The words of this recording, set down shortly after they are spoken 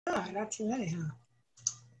Oh, not too many, huh?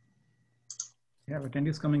 Yeah,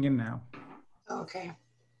 attendees coming in now. Okay.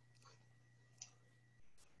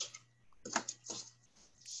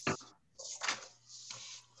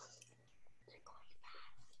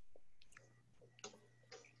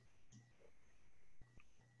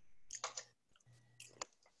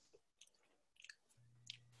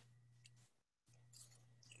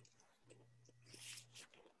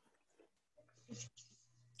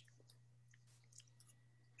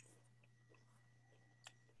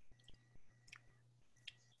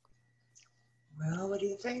 Well, what do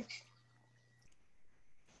you think?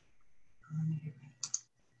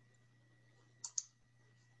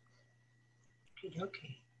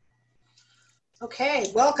 Okay.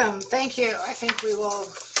 Okay, welcome. Thank you. I think we will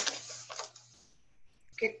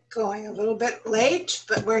get going a little bit late,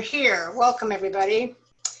 but we're here. Welcome, everybody.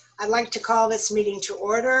 I'd like to call this meeting to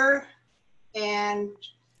order, and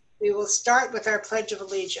we will start with our Pledge of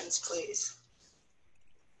Allegiance, please.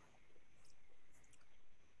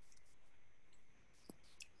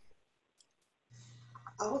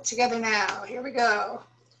 All together now. Here we go.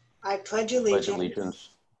 I pledge allegiance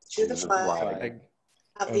to the flag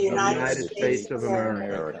of the United States of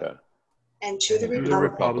America and to the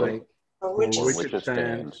republic for which it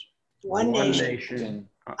stands, one nation,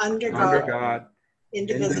 under God,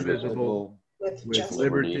 indivisible, with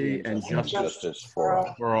liberty and justice for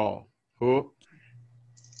all.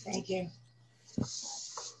 Thank you.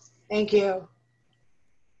 Thank you.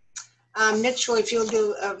 Mitchell, if you'll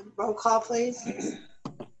do a roll call, please.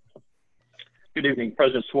 Good evening,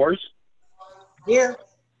 President Swartz. Here.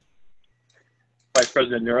 Vice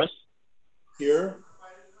President Nuris. Here.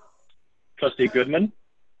 Trustee Goodman.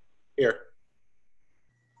 Here.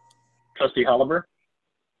 Trustee Holliver.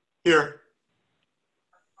 Here.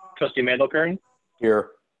 Trustee Mandelkern.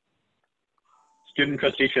 Here. Student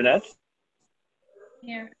Trustee Chanette.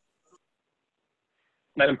 Here.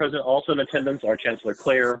 Madam President, also in attendance are Chancellor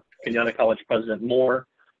Clare, Kenyatta College President Moore,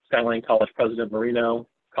 Skyline College President Marino,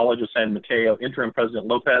 College of San Mateo Interim President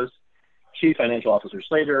Lopez, Chief Financial Officer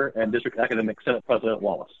Slater, and District Academic Senate President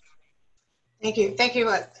Wallace. Thank you. Thank you,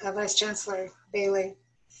 Vice Chancellor Bailey.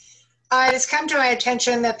 It has come to my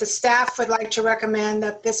attention that the staff would like to recommend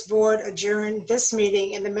that this board adjourn this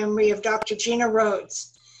meeting in the memory of Dr. Gina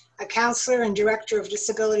Rhodes, a counselor and director of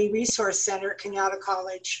Disability Resource Center at Kenyatta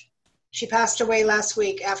College. She passed away last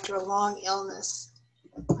week after a long illness.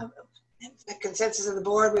 The consensus of the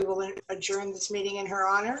board, we will adjourn this meeting in her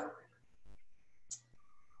honor.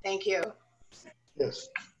 Thank you. Yes.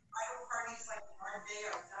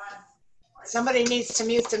 Somebody needs to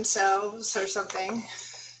mute themselves or something.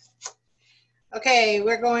 Okay,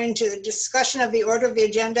 we're going to the discussion of the order of the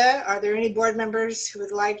agenda. Are there any board members who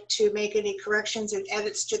would like to make any corrections and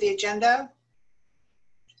edits to the agenda?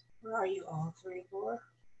 Where are you all, 3, 4?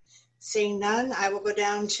 Seeing none, I will go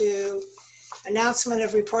down to announcement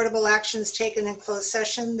of reportable actions taken in closed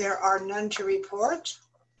session. There are none to report.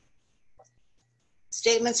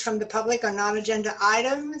 Statements from the public on non-agenda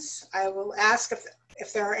items. I will ask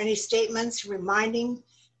if there are any statements reminding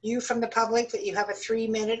you from the public that you have a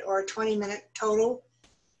 3-minute or a 20-minute total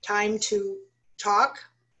time to talk.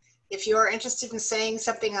 If you are interested in saying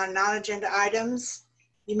something on non-agenda items,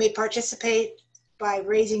 you may participate by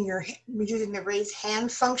using the raise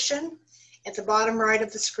hand function at the bottom right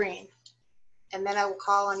of the screen. And then I will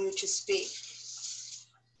call on you to speak.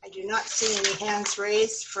 I do not see any hands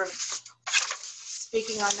raised for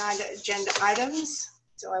speaking on non-agenda items,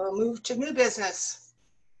 so I will move to new business.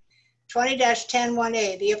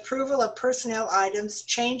 20-10-1A, the approval of personnel items,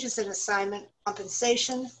 changes in assignment,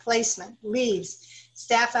 compensation, placement, leaves,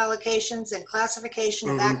 staff allocations, and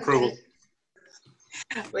classification of academic.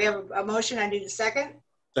 We have a motion. I need a second.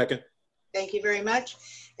 Second. Thank you very much.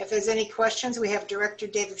 If there's any questions, we have Director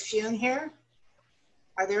David Fune here.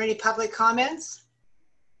 Are there any public comments?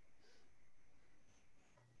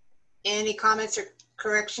 Any comments or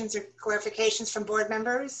corrections or clarifications from board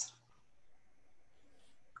members?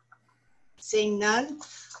 Seeing none,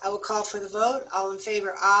 I will call for the vote. All in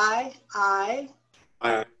favor, aye. Aye.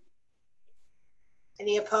 Aye.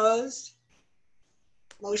 Any opposed?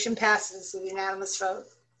 Motion passes with unanimous vote.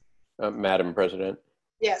 Madam President?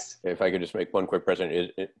 Yes. If I could just make one quick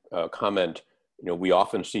comment. You know, we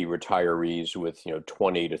often see retirees with,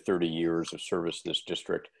 20 to 30 years of service to this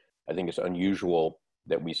district. I think it's unusual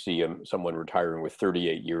that we see someone retiring with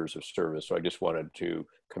 38 years of service. So I just wanted to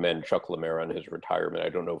commend Chuck Lemare on his retirement. I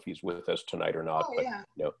don't know if he's with us tonight or not,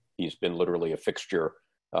 but he's been literally a fixture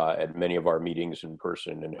at many of our meetings in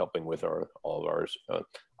person and helping with all of our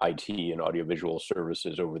IT and audiovisual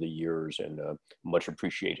services over the years, and much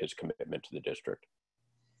appreciate his commitment to the district.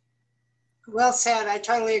 Well said. I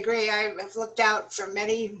totally agree. I've looked out for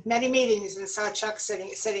many, many meetings and saw Chuck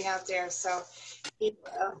sitting out there. So he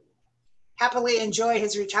happily enjoy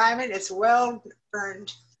his retirement. It's well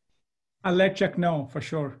earned. I'll let Chuck know for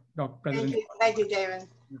sure, Dr. President. Thank you, David.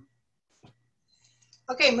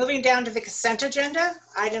 Okay, moving down to the consent agenda,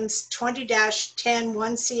 items 20-10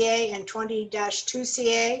 1CA and 20-2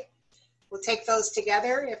 CA. We'll take those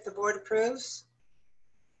together if the board approves.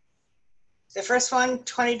 The first one,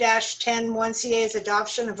 20-10 1CA, is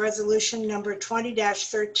adoption of resolution number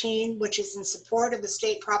 20-13, which is in support of the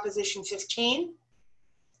state proposition 15.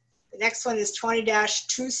 The next one is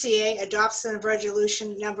 20-2 CA, adoption of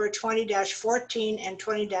resolution number 20-14 and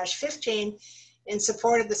 20-15 in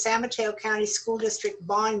support of the San Mateo County School District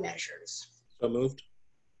bond measures. So moved.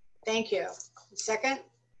 Thank you. Second?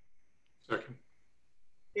 Second.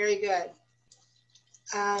 Very good.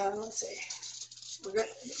 Let's see. We're good.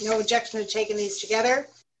 No objection to taking these together.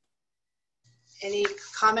 Any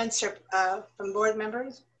comments or, from board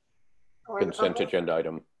members? Or Consent agenda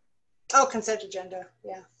item. Oh, consent agenda,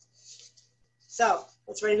 yeah. So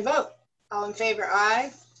let's ready to vote. All in favor,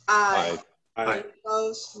 aye. Aye. Aye. Any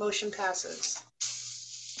opposed? Motion passes.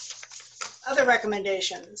 Other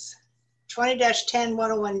recommendations. 20-10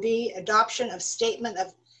 101B, adoption of statement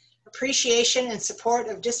of appreciation and support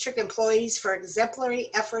of district employees for exemplary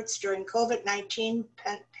efforts during COVID-19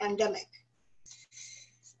 pandemic.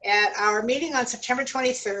 At our meeting on September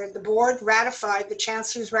 23rd, the board ratified the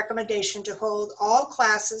chancellor's recommendation to hold all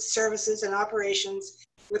classes, services, and operations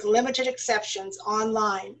with limited exceptions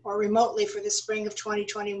online or remotely for the spring of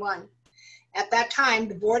 2021. At that time,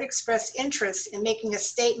 the board expressed interest in making a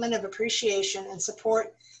statement of appreciation and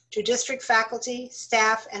support to district faculty,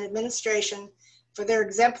 staff, and administration for their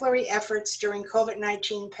exemplary efforts during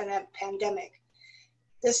COVID-19 pandemic.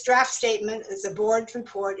 This draft statement as a board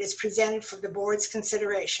report is presented for the board's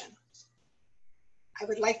consideration. I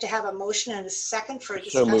would like to have a motion and a second for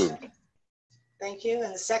discussion. So moved. Thank you.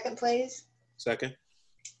 And a second, please. Second.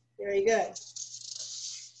 Very good.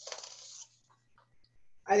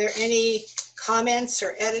 Are there any comments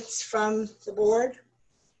or edits from the board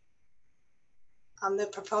on the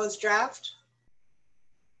proposed draft?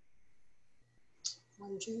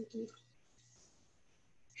 1, 2, 3.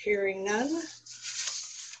 Hearing none.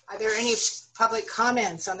 Are there any public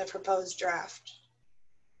comments on the proposed draft?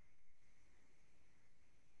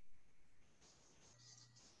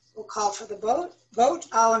 We'll call for the vote.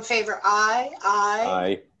 All in favor, aye.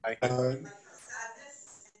 Aye. Aye. Aye.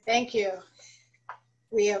 Thank you.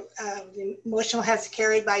 We have, the motion has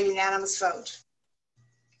carried by unanimous vote.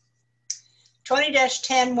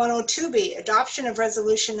 20-10 102B, adoption of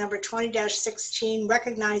resolution number 20-16,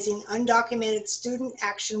 recognizing Undocumented Student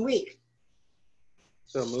Action Week.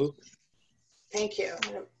 So moved. Thank you.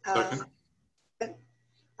 Second.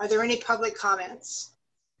 Are there any public comments?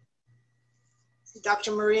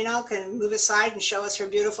 Dr. Marino can move aside and show us her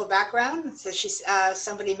beautiful background. So she's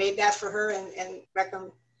somebody made that for her and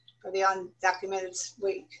recommend for the Undocumented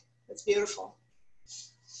Week. That's beautiful.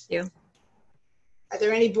 Thank you. Are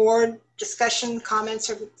there any board discussion, comments,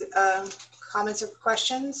 or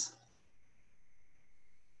questions?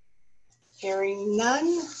 Hearing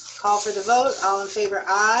none, call for the vote. All in favor,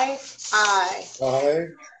 aye. Aye. Aye.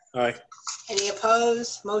 Aye. Any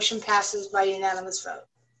opposed? Motion passes by unanimous vote.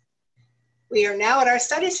 We are now at our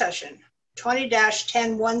study session.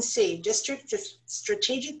 20-10 1C, District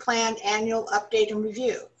Strategic Plan Annual Update and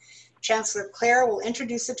Review. Chancellor Claire will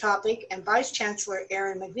introduce the topic and Vice Chancellor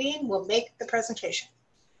Aaron McVean will make the presentation.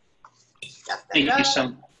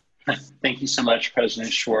 Thank you so much,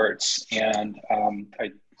 President Schwartz. And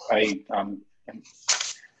I am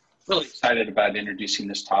really excited about introducing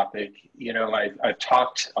this topic. You know, I've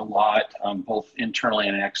talked a lot, both internally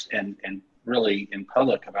and really in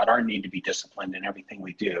public, about our need to be disciplined in everything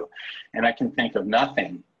we do. And I can think of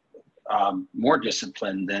nothing more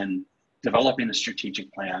disciplined than developing a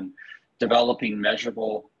strategic plan, developing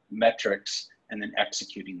measurable metrics, and then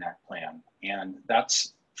executing that plan. And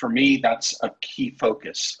that's, for me, that's a key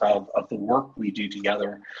focus of the work we do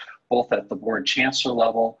together, both at the board chancellor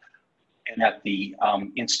level and at the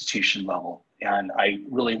institution level. And I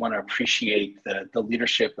really want to appreciate the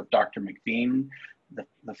leadership of Dr. McVean,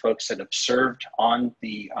 the folks that have served on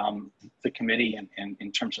the committee and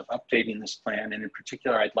in terms of updating this plan. And in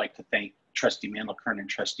particular, I'd like to thank Trustee Mandelkern and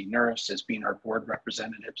Trustee Norris as being our board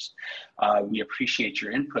representatives. We appreciate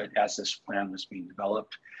your input as this plan was being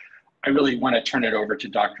developed. I really want to turn it over to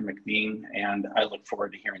Dr. McVean, and I look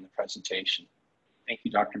forward to hearing the presentation. Thank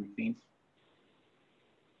you, Dr. McVean.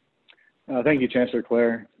 Thank you, Chancellor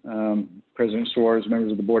Claire, President Suarez,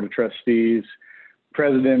 members of the Board of Trustees,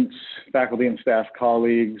 presidents, faculty and staff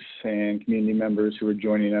colleagues, and community members who are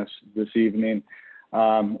joining us this evening.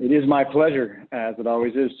 It is my pleasure, as it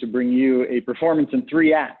always is, to bring you a performance in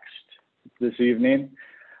 3 acts this evening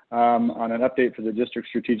on an update for the district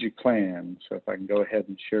strategic plan. So if I can go ahead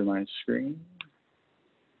and share my screen.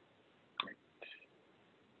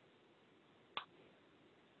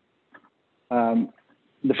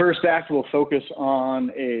 The first act will focus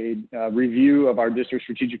on a review of our district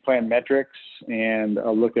strategic plan metrics and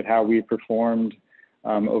a look at how we performed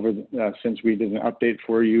since we did an update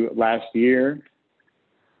for you last year.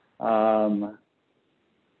 And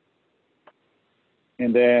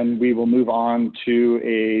then we will move on to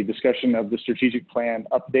a discussion of the strategic plan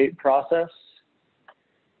update process.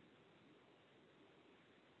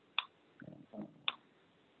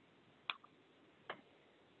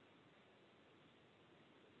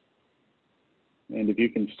 And if you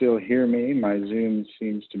can still hear me, my Zoom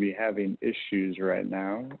seems to be having issues right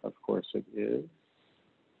now. Of course it is.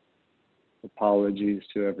 Apologies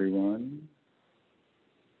to everyone.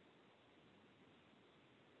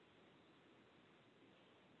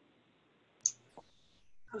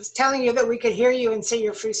 I was telling you that we could hear you and see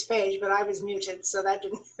your first page, but I was muted, so that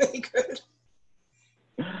didn't really good.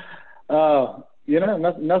 Oh, you know,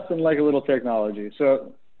 nothing like a little technology.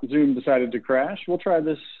 So Zoom decided to crash. We'll try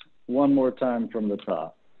this one more time from the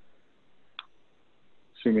top,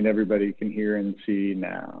 assuming everybody can hear and see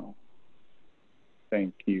now.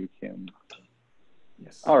 Thank you, Kim.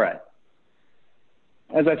 Yes. All right.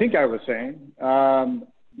 As I think I was saying,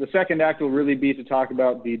 the second act will really be to talk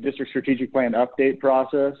about the district strategic plan update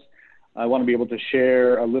process. I want to be able to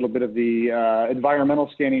share a little bit of the environmental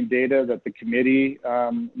scanning data that the committee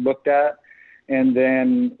looked at, and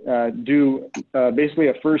then do basically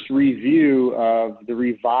a first review of the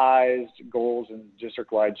revised goals and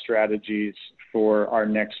district-wide strategies for our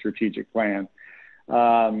next strategic plan.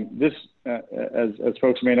 This, as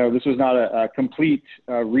folks may know, this was not a complete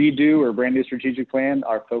redo or brand new strategic plan.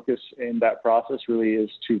 Our focus in that process really is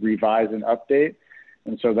to revise and update.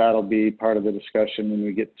 And so that'll be part of the discussion when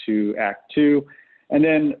we get to Act 2. And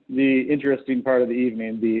then the interesting part of the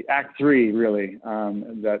evening, the Act 3 really,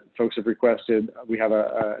 that folks have requested. We have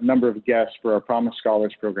a number of guests for our Promise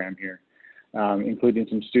Scholars program here, including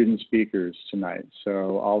some student speakers tonight.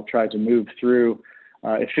 So I'll try to move through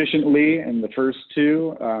efficiently in the first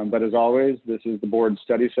 2, but as always, this is the board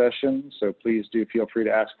study session, so please do feel free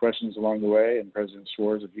to ask questions along the way. And President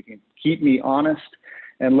Schwartz, if you can keep me honest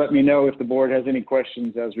and let me know if the board has any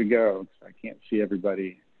questions as we go. I can't see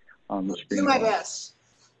everybody on the screen. Do my best.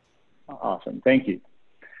 Awesome, thank you.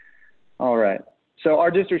 All right, so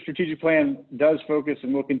our district strategic plan does focus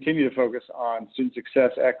and will continue to focus on student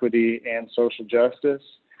success, equity, and social justice.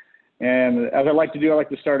 And as I like to do, I like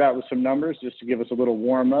to start out with some numbers just to give us a little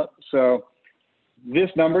warm up. So this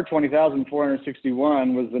number,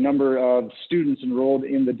 20,461, was the number of students enrolled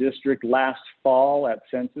in the district last fall at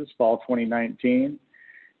census, fall 2019.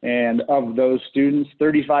 And of those students,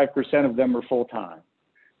 35% of them were full-time.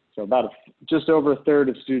 So about just over a third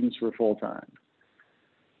of students were full-time.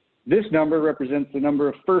 This number represents the number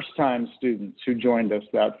of first-time students who joined us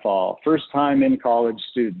that fall, first-time in college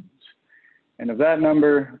students. And of that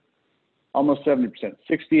number, almost 70%,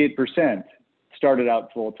 68% started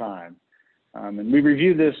out full-time. And we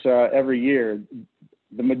review this every year.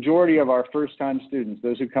 The majority of our first-time students,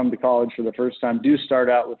 those who come to college for the first time, do start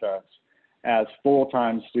out with us as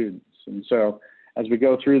full-time students. And so as we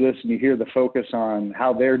go through this and you hear the focus on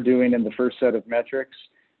how they're doing in the first set of metrics,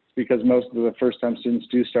 it's because most of the first-time students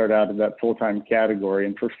do start out in that full-time category.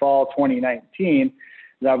 And for fall 2019,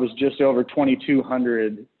 that was just over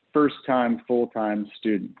 2,200 first-time full-time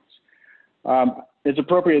students. It's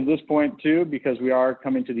appropriate at this point too, because we are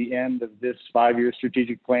coming to the end of this 5-year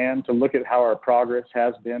strategic plan, to look at how our progress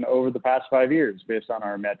has been over the past 5 years based on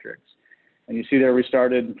our metrics. And you see there we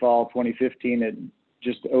started in fall 2015 at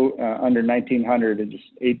just under 1,900 and just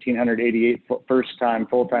 1,888 first-time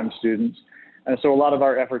full-time students. And so a lot of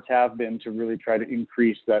our efforts have been to really try to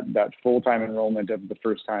increase that full-time enrollment of the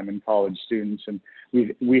first-time in college students. And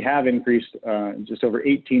we have increased just over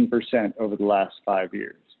 18% over the last 5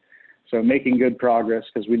 years. So making good progress,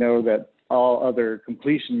 because we know that all other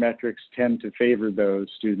completion metrics tend to favor those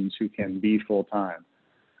students who can be full-time.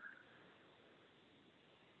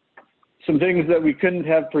 Some things that we couldn't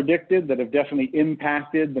have predicted that have definitely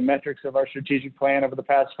impacted the metrics of our strategic plan over the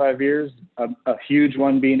past 5 years, a huge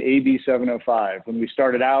one being AB 705. When we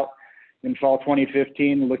started out in fall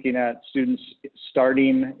 2015, looking at students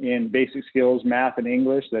starting in basic skills, math and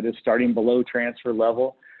English, that is starting below transfer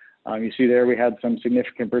level. You see there we had some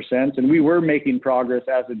significant percents, and we were making progress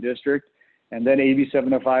as a district And then AB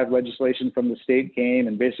 705 legislation from the state came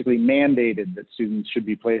and basically mandated that students should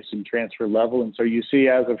be placed in transfer level. And so you see,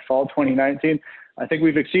 as of fall 2019, I think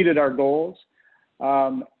we've exceeded our goals,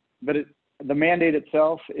 but the mandate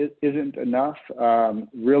itself isn't enough.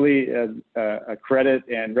 Really a credit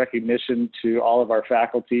and recognition to all of our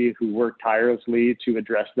faculty who worked tirelessly to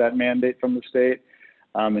address that mandate from the state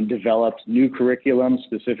and developed new curriculum,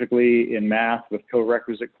 specifically in math with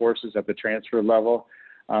co-requisite courses at the transfer level,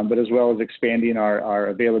 but as well as expanding our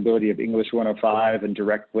availability of English 105 and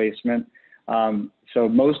direct placement. So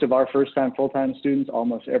most of our first-time full-time students,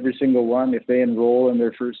 almost every single one, if they enroll in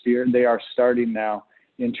their first year, they are starting now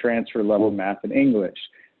in transfer level math and English.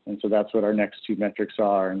 And so that's what our next two metrics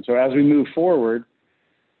are. And so as we move forward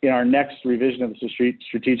in our next revision of the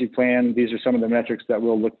strategic plan, these are some of the metrics that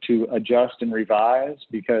we'll look to adjust and revise,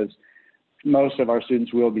 because most of our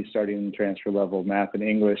students will be starting in transfer level math and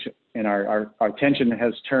English. And our attention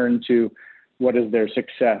has turned to what is their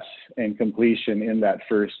success and completion in that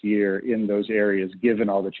first year in those areas, given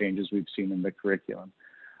all the changes we've seen in the curriculum.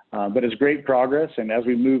 But it's great progress, and as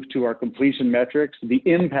we move to our completion metrics, the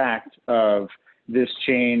impact of this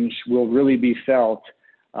change will really be felt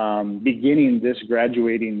beginning this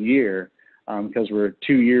graduating year, because we're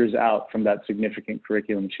 2 years out from that significant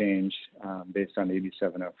curriculum change based on AB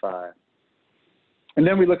 705. And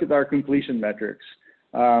then we look at our completion metrics.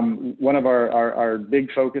 One of our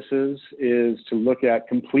big focuses is to look at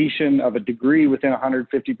completion of a degree within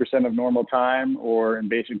 150% of normal time, or in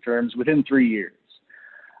basic terms, within 3 years.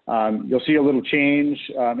 You'll see a little change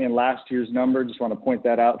in last year's number. Just want to point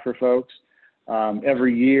that out for folks.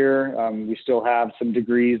 Every year, we still have some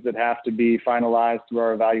degrees that have to be finalized through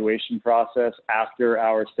our evaluation process after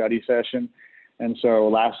our study session. And so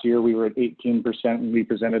last year we were at 18% when we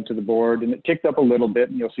presented to the board, and it ticked up a little bit,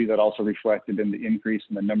 and you'll see that also reflected in the increase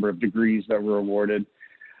in the number of degrees that were awarded.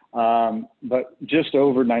 But just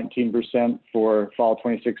over 19% for fall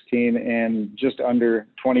 2016 and just under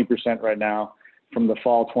 20% right now from the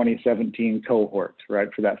fall 2017 cohort, right,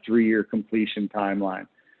 for that 3-year completion timeline.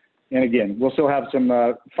 And again, we'll still have some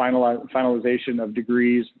finalization of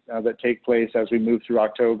degrees that take place as we move through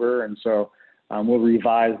October, and so we'll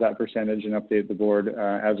revise that percentage and update the board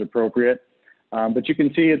as appropriate. But you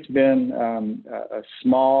can see it's been a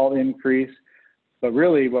small increase, but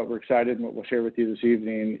really what we're excited and what we'll share with you this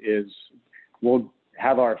evening is we'll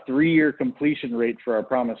have our 3-year completion rate for our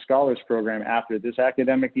Promise Scholars program after this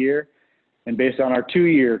academic year. And based on our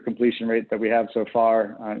 2-year completion rate that we have so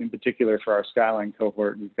far, in particular for our Skyline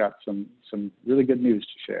cohort, we've got some really good news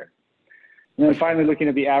to share. And then finally, looking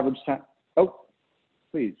at the average time. Oh,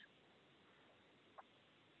 please.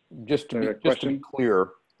 Just to be clear,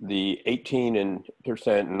 the 18% and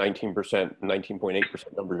 19%,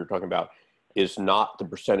 19.8% numbers you're talking about is not the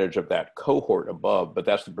percentage of that cohort above, but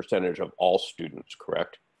that's the percentage of all students,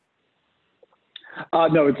 correct?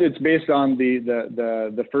 No, it's based on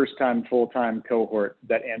the first-time full-time cohort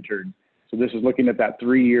that entered. So this is looking at that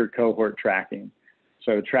 3-year cohort tracking.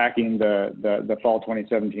 So tracking the fall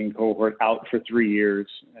 2017 cohort out for 3 years,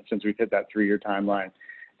 since we've hit that 3-year timeline,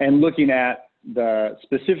 and looking at the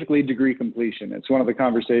specifically degree completion. It's one of the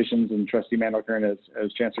conversations, and Trustee Mandelkern,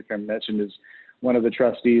 as Chancellor Kern mentioned, is one of the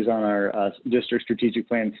trustees on our district strategic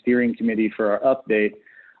plan steering committee for our update.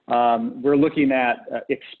 We're looking at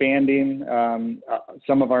expanding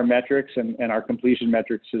some of our metrics, and our completion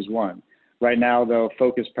metrics is one. Right now, though,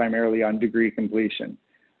 focus primarily on degree completion.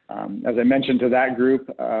 As I mentioned to that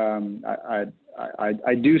group, I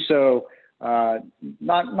do so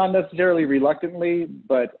not necessarily reluctantly,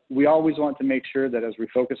 but we always want to make sure that as we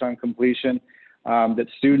focus on completion, that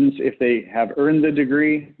students, if they have earned the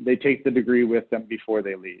degree, they take the degree with them before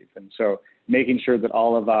they leave. And so making sure that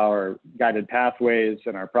all of our guided pathways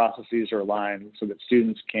and our processes are aligned so that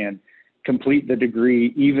students can complete the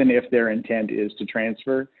degree, even if their intent is to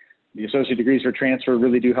transfer. The associate degrees for transfer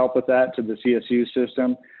really do help with that to the CSU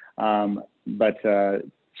system. But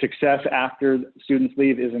success after students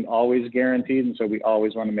leave isn't always guaranteed, and so we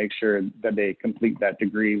always want to make sure that they complete that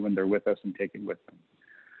degree when they're with us and take it with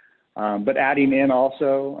them. But adding in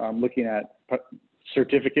also, looking at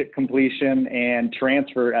certificate completion and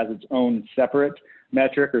transfer as its own separate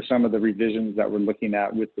metric are some of the revisions that we're looking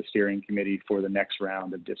at with the steering committee for the next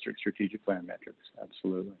round of district strategic plan metrics.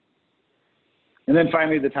 Absolutely. And then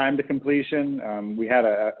finally, the time to completion. We had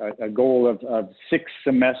a goal of 6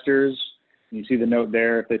 semesters. You see the note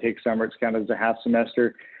there. If they take summer, it's counted as a half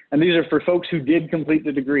semester. And these are for folks who did complete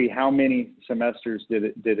the degree. How many semesters did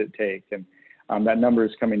it take? And That number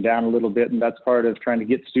is coming down a little bit, and that's part of trying to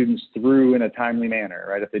get students through in a timely manner,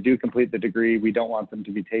 right? If they do complete the degree, we don't want them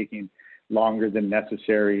to be taking longer than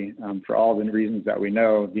necessary for all the reasons that we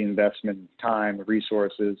know, the investment, time,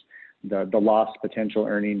 resources, the lost potential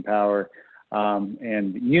earning power,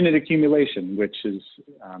 and unit accumulation, which is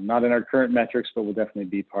not in our current metrics, but will definitely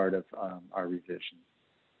be part of our revision.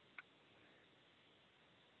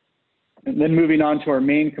 And then moving on to our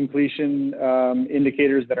main completion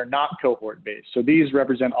indicators that are not cohort-based. So these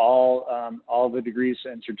represent all the degrees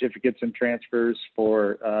and certificates and transfers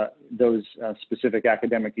for those specific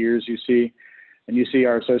academic years you see. And you see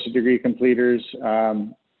our associate degree completers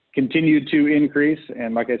continue to increase.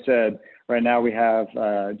 And like I said, right now we have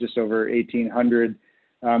just over 1,800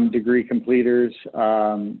 degree completers.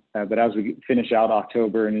 But as we finish out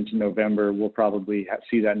October and into November, we'll probably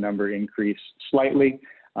see that number increase slightly.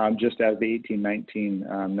 Just as the 1819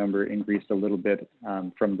 number increased a little bit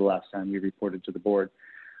from the last time we reported to the board.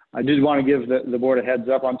 I did want to give the board a heads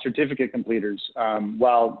up on certificate completers.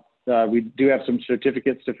 While we do have some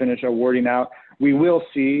certificates to finish awarding out, we will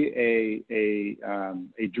see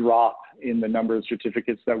a drop in the number of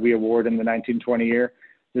certificates that we award in the 1920 year.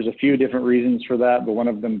 There's a few different reasons for that, but one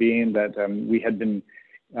of them being that we had been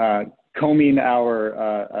combing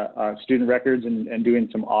our student records and doing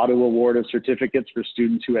some auto award of certificates for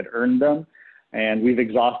students who had earned them. And we've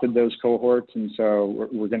exhausted those cohorts. And so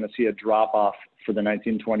we're going to see a drop off for the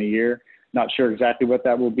 1920 year. Not sure exactly what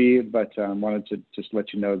that will be, but wanted to just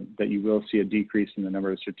let you know that you will see a decrease in the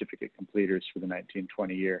number of certificate completers for the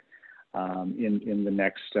 1920 year in the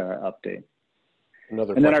next update.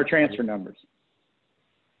 And then our transfer numbers.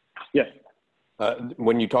 Yes.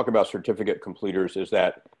 When you talk about certificate completers, is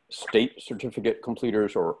that state certificate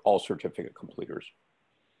completers or all certificate completers?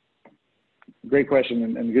 Great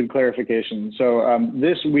question and good clarification. So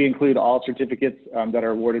we include all certificates that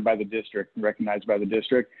are awarded by the district, recognized by the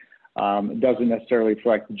district. It doesn't necessarily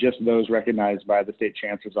reflect just those recognized by the state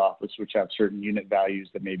chancellor's office, which have certain unit values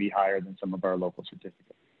that may be higher than some of our local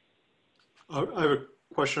certificates. I have a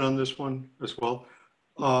question on this one as well.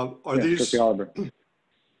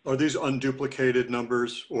 Are these unduplicated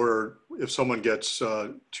numbers, or if someone gets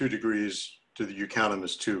 2 degrees, do you count them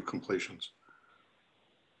as 2 completions?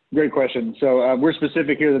 Great question. So we're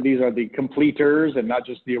specific here that these are the completers and not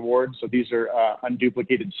just the awards. So these are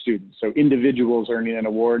unduplicated students. So individuals earning an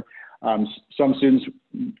award. Some students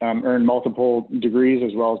earn multiple degrees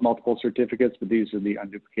as well as multiple certificates, but these are the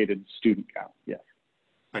unduplicated student count. Yes.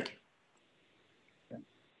 Thank you.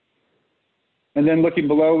 And then looking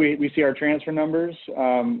below, we see our transfer numbers.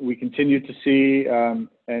 We continue to see,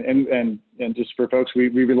 and just for folks, we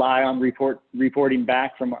rely on reporting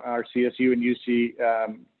back from our CSU and UC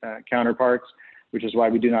counterparts, which is why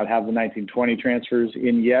we do not have the 1920 transfers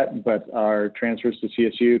in yet, but our transfers to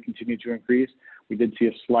CSU continue to increase. We did see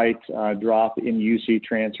a slight drop in UC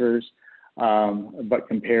transfers, but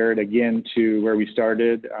compared again to where we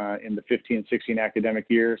started in the 15-16 academic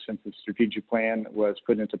year since the strategic plan was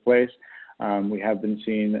put into place, we have been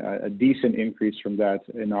seeing a decent increase from that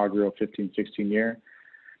inaugural 15-16 year.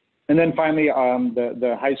 And then finally,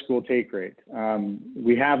 the high school take rate.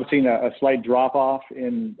 We have seen a slight drop off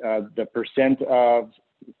in the percent of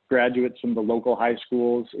graduates from the local high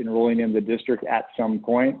schools enrolling in the district at some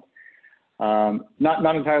point.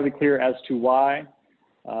 Not entirely clear as to why.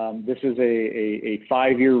 This is a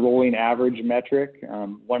 5-year rolling average metric.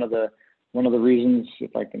 One of the reasons,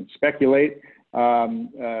 if I can speculate,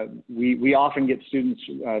 we often get students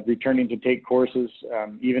returning to take courses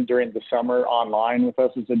even during the summer online with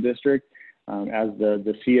us as a district. As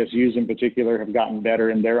the CSUs in particular have gotten better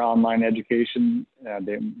in their online education,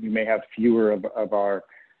 we may have fewer of our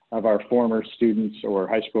former students or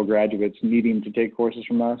high school graduates needing to take courses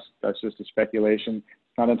from us. That's just a speculation.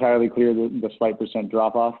 Not entirely clear the slight percent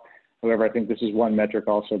drop off. However, I think this is one metric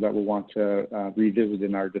also that we'll want to revisit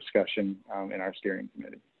in our discussion in our steering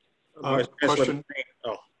committee. Question.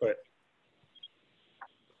 Oh, go ahead.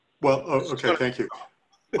 Well, okay, thank you.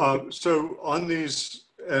 So on these,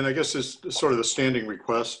 and I guess this is sort of the standing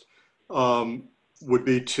request, would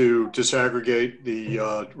be to disaggregate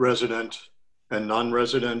the resident and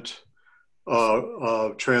non-resident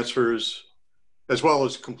transfers as well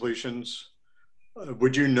as completions.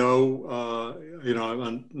 Would you know,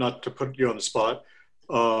 not to put you on the spot,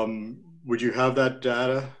 would you have that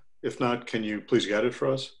data? If not, can you please get it for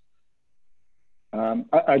us?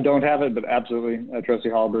 I don't have it, but absolutely, Trustee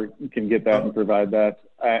Hallberg can get that and provide that.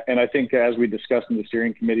 And I think as we discussed in the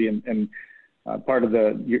steering committee and part of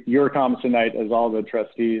your comments tonight as all the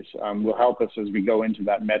trustees will help us as we go into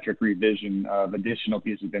that metric revision of additional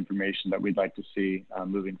pieces of information that we'd like to see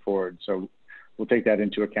moving forward. So we'll take that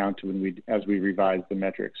into account as we revise the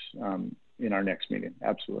metrics in our next meeting.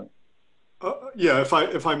 Absolutely. Yeah,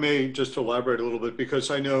 if I may just elaborate a little bit, because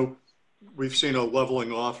I know we've seen a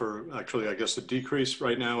leveling off, or actually I guess a decrease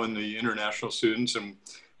right now in the international students, and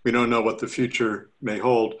we don't know what the future may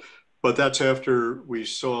hold. But that's after we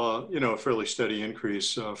saw, a fairly steady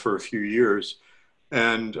increase for a few years.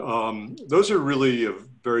 And those are really a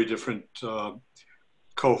very different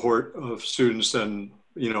cohort of students than,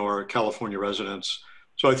 our California residents.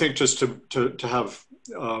 So I think just to have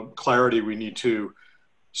clarity, we need to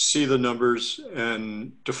see the numbers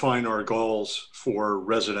and define our goals for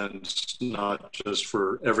residents, not just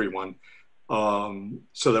for everyone,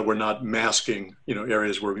 so that we're not masking,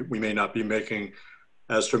 areas where we may not be making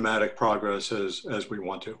as dramatic progress as we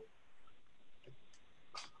want to.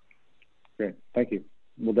 Great, thank you.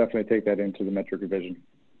 We'll definitely take that into the metric revision.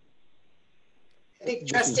 I think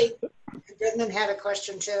Trustee Goodman had a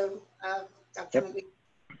question too. Dr. McGee.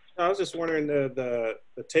 I was just wondering, the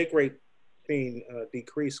take rate being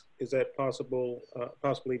decreased, is that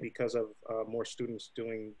possibly because of more students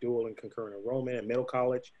doing dual and concurrent enrollment in middle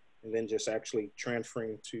college, and then just actually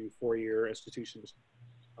transferring to four-year institutions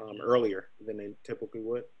earlier than they typically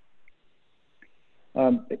would?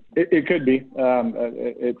 It could be.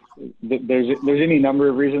 There's any number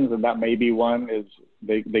of reasons, and that may be one. Is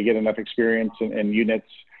they get enough experience in units,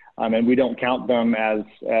 and we don't count them as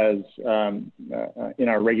in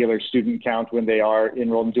our regular student count when they are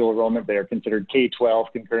enrolled in dual enrollment. They are considered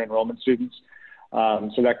K-12 concurrent enrollment students.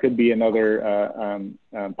 So that could be another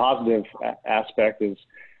positive aspect, is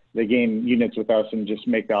they gain units with us and just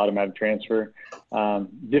make the automatic transfer.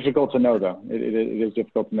 Difficult to know, though. It is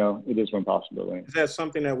difficult to know. It is one possibility. Is that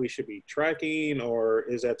something that we should be tracking, or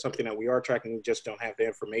is that something that we are tracking, we just don't have the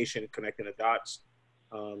information connecting the dots?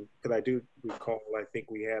 Because I do recall, I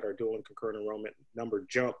think we had our dual and concurrent enrollment number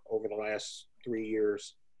jump over the last 3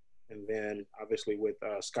 years. And then obviously with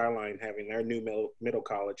Skyline having their new middle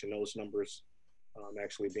college and those numbers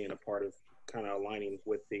actually being a part of kind of aligning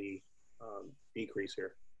with the decrease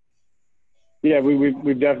here. Yeah,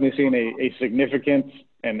 we've definitely seen a significant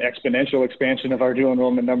and exponential expansion of our dual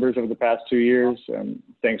enrollment numbers over the past 2 years,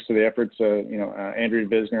 thanks to the efforts of Andrea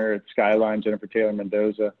Visner at Skyline, Jennifer Taylor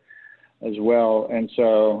Mendoza as well. And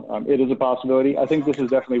so it is a possibility. I think this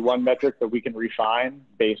is definitely one metric that we can refine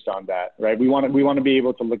based on that, right? We want to be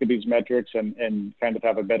able to look at these metrics and kind of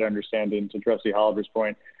have a better understanding, to Trustee Holliver's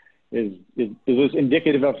point. Is this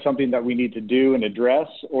indicative of something that we need to do and address,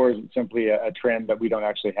 or is it simply a trend that we don't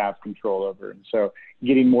actually have control over? And so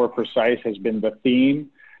getting more precise has been the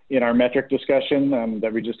theme in our metric discussion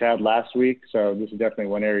that we just had last week. So this is definitely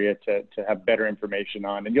one area to have better information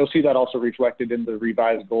on. And you'll see that also reflected in the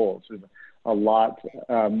revised goals. There's a lot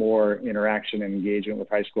more interaction and engagement with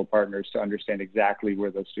high school partners to understand exactly where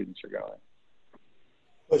those students are going.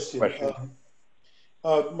 Question.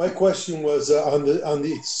 My question was on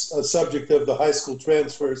the subject of the high school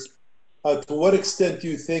transfers. To what extent do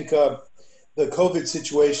you think the COVID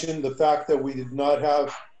situation, the fact that we did not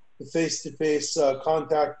have the face-to-face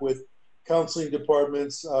contact with counseling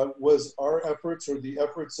departments, was our efforts or the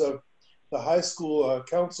efforts of the high school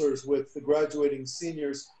counselors with the graduating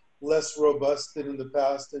seniors less robust than in the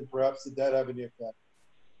past, and perhaps did that have any effect?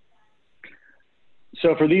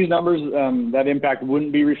 So for these numbers, that impact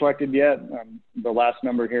wouldn't be reflected yet. The last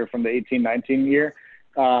number here from the 18-19 year.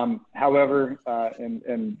 However,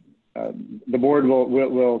 the board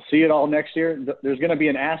will see it all next year. There's going to be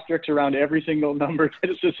an asterisk around every single number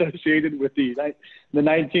that is associated with the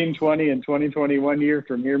 19-20 and 2021 year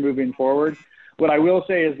from here moving forward. What I will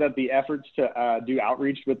say is that the efforts to do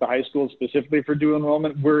outreach with the high schools specifically for dual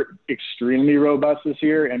enrollment were extremely robust this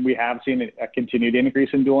year, and we have seen a continued increase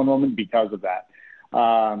in dual enrollment because of that.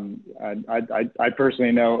 I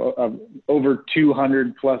personally know of over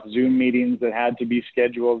 200 plus Zoom meetings that had to be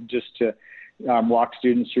scheduled just to walk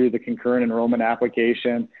students through the concurrent enrollment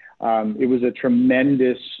application. It was a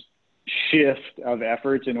tremendous shift of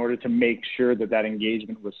efforts in order to make sure that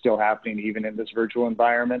engagement was still happening even in this virtual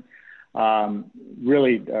environment.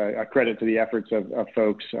 Really a credit to the efforts of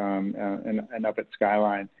folks and up at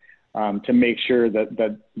Skyline to make sure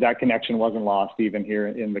that connection wasn't lost even here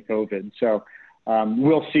in the COVID. So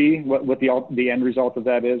we'll see what the end result of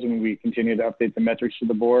that is when we continue to update the metrics to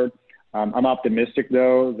the board. I'm optimistic,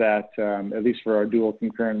 though, that at least for our dual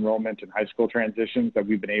concurrent enrollment and high school transitions, that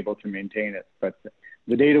we've been able to maintain it. But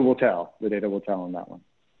the data will tell. The data will tell on that one.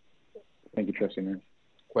 Thank you, Trustee Nurse.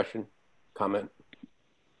 Question, comment,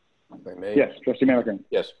 if I may? Yes, Trustee Malikan.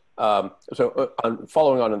 Yes.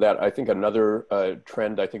 Following on that, I think another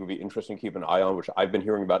trend I think would be interesting to keep an eye on, which I've been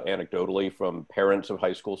hearing about anecdotally from parents of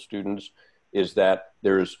high school students, is that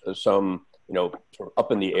there's some sort of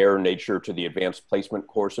up in the air nature to the advanced placement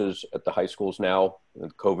courses at the high schools now,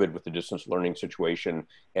 with COVID, with the distance learning situation,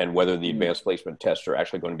 and whether the advanced placement tests are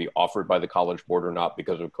actually going to be offered by the College Board or not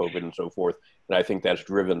because of COVID and so forth. And I think that's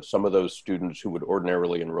driven some of those students who would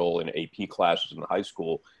ordinarily enroll in AP classes in high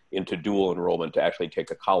school into dual enrollment to actually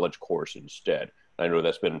take a college course instead. And I know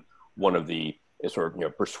that's been one of the sort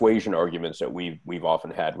of persuasion arguments that we've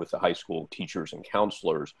often had with the high school teachers and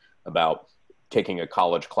counselors about taking a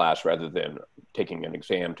college class rather than taking an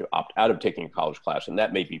exam to opt out of taking a college class. And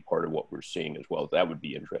that may be part of what we're seeing as well. That would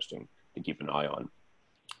be interesting to keep an eye on.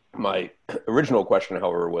 My original question,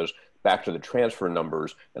 however, was back to the transfer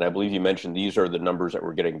numbers. And I believe you mentioned these are the numbers that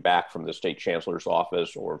we're getting back from the state chancellor's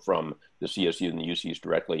office or from the CSU and the UCs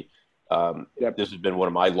directly. Yep. This has been one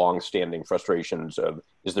of my long-standing frustrations of,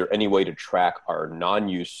 is there any way to track our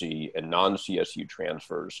non-UC and non-CSU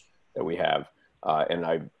transfers that we have?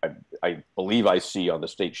 And I believe I see on the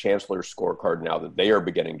state chancellor's scorecard now that they are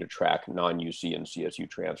beginning to track non-UC and CSU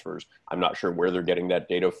transfers. I'm not sure where they're getting that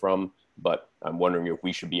data from, but I'm wondering if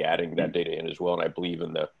we should be adding that data in as well. And I believe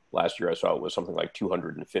in the last year I saw it was something like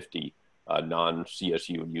 250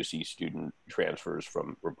 non-CSU and UC student transfers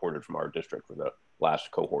reported from our district for the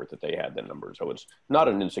last cohort that they had the number. So it's not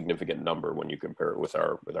an insignificant number when you compare it with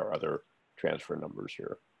our other transfer numbers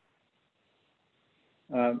here.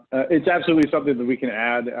 It's absolutely something that we can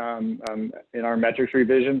add in our metrics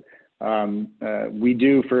revision. We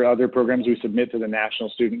do, for other programs, we submit to the National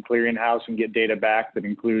Student Clearinghouse and get data back that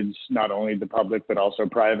includes not only the public, but also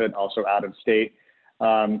private, also out of state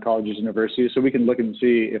colleges and universities. So we can look and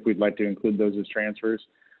see if we'd like to include those as transfers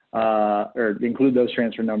or include those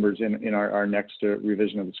transfer numbers in our next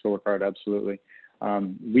revision of the scorecard, absolutely.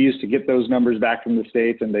 We used to get those numbers back from the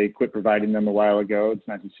states and they quit providing them a while ago. It's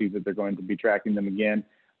nice to see that they're going to be tracking them again,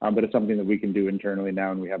 but it's something that we can do internally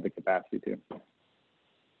now and we have the capacity to.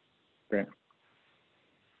 Great.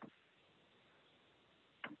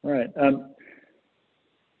 All right.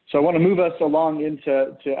 So I want to move us along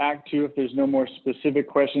into Act 2 if there's no more specific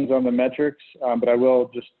questions on the metrics, but I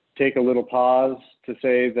will just take a little pause to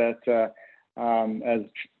say that as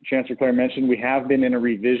Chancellor Clare mentioned, we have been in a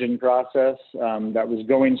revision process that was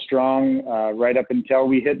going strong right up until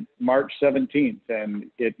we hit March 17th,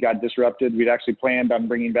 and it got disrupted. We'd actually planned on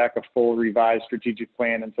bringing back a full revised strategic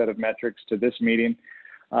plan and set of metrics to this meeting,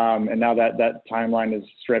 and now that timeline is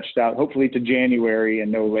stretched out, hopefully to January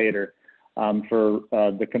and no later for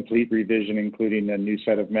the complete revision, including a new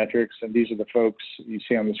set of metrics. And these are the folks you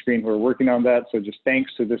see on the screen who are working on that. So just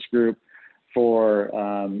thanks to this group for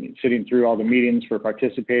sitting through all the meetings, for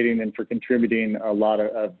participating, and for contributing a lot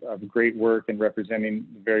of great work and representing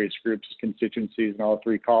the various groups, constituencies, and all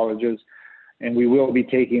three colleges. And we will be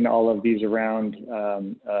taking all of these around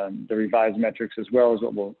the revised metrics, as well as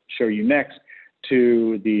what we'll show you next,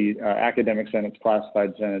 to the academic senates,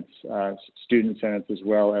 classified senates, student senates, as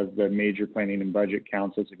well as the major planning and budget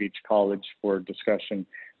councils of each college for discussion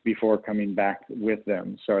before coming back with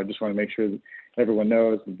them. So I just want to make sure that everyone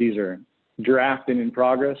knows that these are draft and in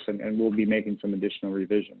progress, and we'll be making some additional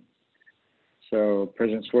revisions. So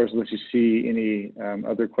President Schwartz, unless you see any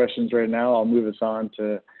other questions right now, I'll move us on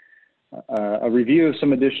to a review of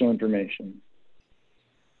some additional information.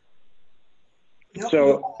 Nope.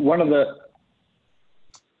 So one of the,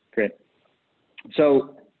 great.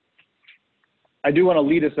 So I do want to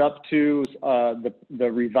lead us up to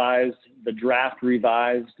the draft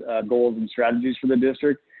revised goals and strategies for the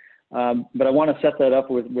district. But I want to set that up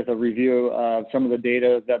with a review of some of the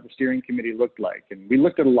data that the steering committee looked like. And we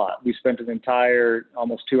looked at a lot. We spent an entire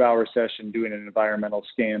almost 2-hour session doing an environmental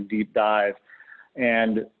scan deep dive.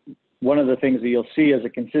 And one of the things that you'll see as a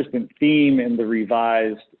consistent theme in the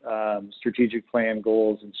revised strategic plan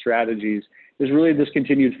goals and strategies is really this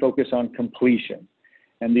continued focus on completion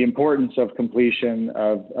and the importance of completion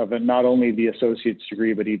of not only the associate's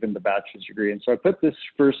degree, but even the bachelor's degree. And so I put this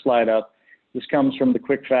first slide up. This comes from the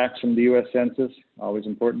quick facts from the U.S. Census. Always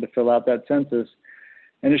important to fill out that census.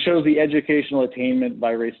 And it shows the educational attainment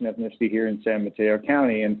by race and ethnicity here in San Mateo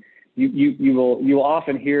County. And you will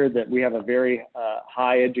often hear that we have a very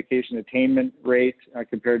high education attainment rate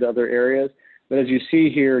compared to other areas. But as you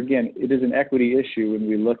see here, again, it is an equity issue when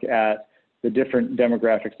we look at the different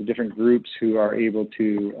demographics, the different groups who are able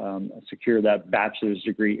to secure that bachelor's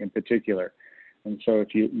degree in particular. And so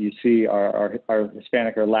if you see our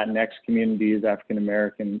Hispanic or Latinx communities, African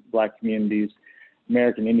American, Black communities,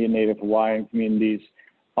 American Indian, Native Hawaiian communities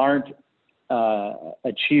aren't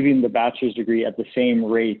achieving the bachelor's degree at the same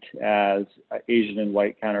rate as Asian and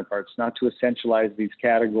white counterparts. Not to essentialize these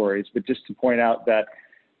categories, but just to point out that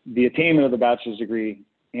the attainment of the bachelor's degree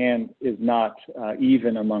is not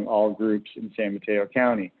even among all groups in San Mateo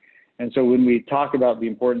County. And so when we talk about the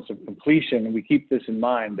importance of completion, we keep this in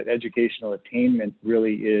mind, that educational attainment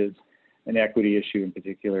really is an equity issue, in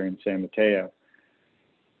particular in San Mateo.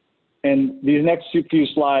 And these next few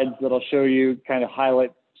slides that I'll show you kind of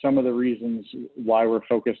highlight some of the reasons why we're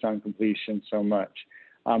focused on completion so much.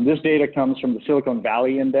 This data comes from the Silicon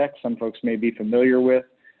Valley Index, some folks may be familiar with,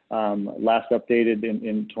 last updated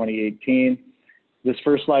in 2018. This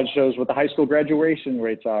first slide shows what the high school graduation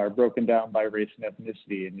rates are, broken down by race and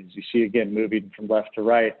ethnicity. And as you see, again, moving from left to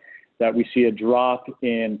right, that we see a drop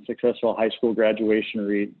in successful high school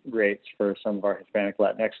graduation rates for some of our Hispanic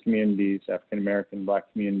Latinx communities, African American, Black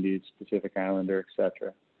communities, Pacific Islander, et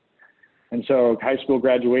cetera. And so high school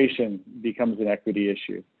graduation becomes an equity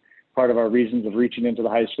issue. Part of our reasons of reaching into the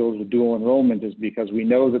high schools with dual enrollment is because we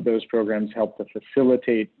know that those programs help to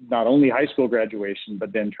facilitate not only high school graduation,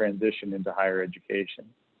 but then transition into higher education.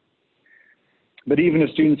 But even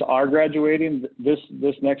if students are graduating, this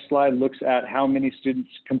next slide looks at how many students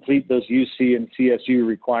complete those UC and CSU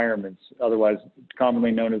requirements, otherwise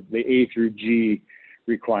commonly known as the A through G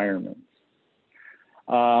requirements.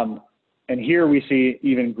 And here we see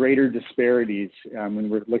even greater disparities when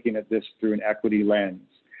we're looking at this through an equity lens.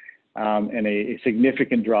 And a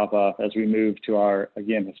significant drop off as we move to our,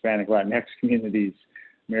 again, Hispanic Latinx communities,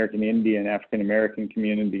 American Indian, African American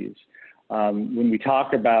communities. When we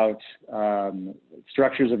talk about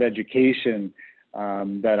structures of education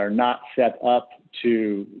that are not set up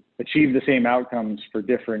to achieve the same outcomes for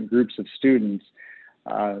different groups of students,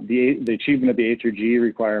 the achievement of the A through G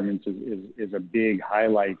requirements is a big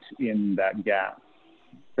highlight in that gap.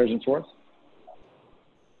 President Schwartz?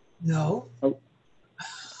 No. Oh.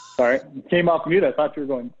 Sorry, came off mute. I thought you were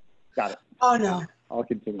going. Got it. Oh, no. I'll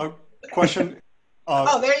continue. Question.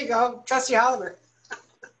 Oh, there you go. Trustee Oliver.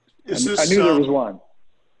 Is this, I knew there was one.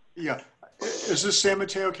 Yeah. Is this San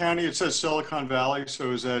Mateo County? It says Silicon Valley.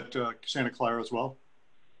 So is that Santa Clara as well?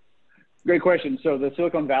 Great question. So the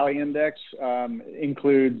Silicon Valley Index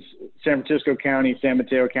includes San Francisco County, San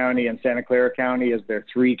Mateo County, and Santa Clara County as their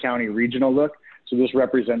 3-county regional look. So this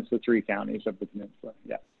represents the 3 counties of the peninsula.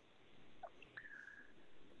 Yeah.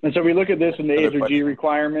 And so we look at this in the A through G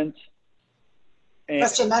requirements.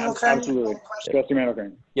 Trustee Mandelkern. Absolutely. Trustee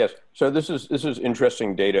Mandelkern. Yes. So this is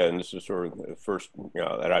interesting data, and this is sort of the first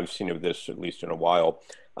that I've seen of this, at least in a while,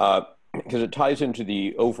 because it ties into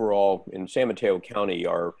the overall, in San Mateo County,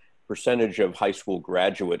 our percentage of high school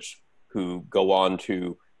graduates who go on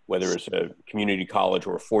to, whether it's a community college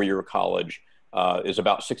or a 4-year college, is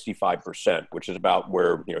about 65%, which is about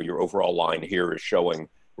where your overall line here is showing,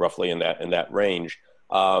 roughly in that range.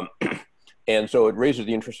 And so it raises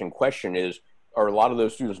the interesting question is, are a lot of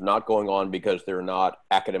those students not going on because they're not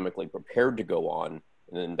academically prepared to go on,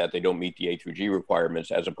 and that they don't meet the A through G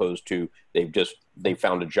requirements, as opposed to they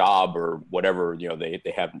found a job or whatever,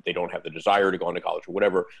 they don't have the desire to go on to college or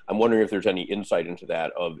whatever. I'm wondering if there's any insight into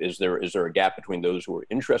that of, is there a gap between those who are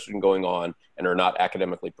interested in going on and are not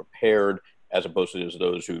academically prepared, as opposed to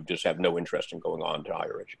those who just have no interest in going on to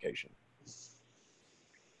higher education?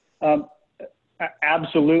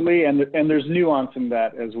 Absolutely, and there's nuance in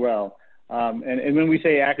that as well. And when we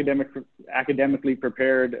say academically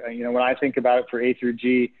prepared, when I think about it for A through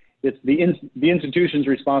G, it's the institution's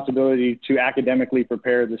responsibility to academically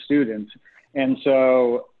prepare the students. And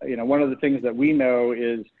so, one of the things that we know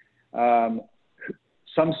is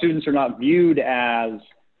some students are not viewed as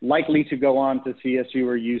likely to go on to CSU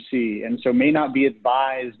or UC, and so may not be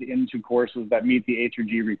advised into courses that meet the A through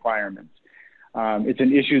G requirements. It's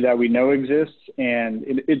an issue that we know exists, and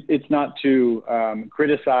it's not to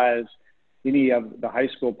criticize any of the high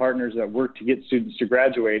school partners that work to get students to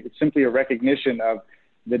graduate. It's simply a recognition of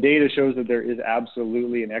the data shows that there is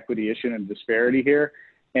absolutely an equity issue and a disparity here.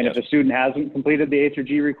 And if a student hasn't completed the A through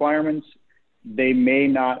G requirements, they may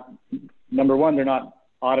not, number one, they're not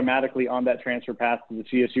automatically on that transfer path to the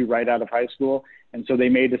CSU right out of high school. And so they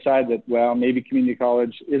may decide that, well, maybe community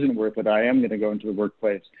college isn't worth it. I am going to go into the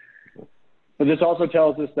workplace. But this also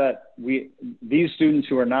tells us that these students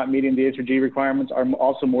who are not meeting the A through G requirements are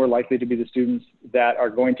also more likely to be the students that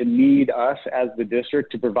are going to need us as the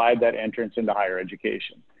district to provide that entrance into higher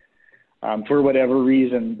education for whatever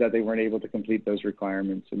reason that they weren't able to complete those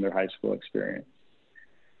requirements in their high school experience.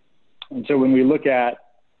 And so when we look at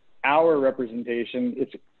our representation,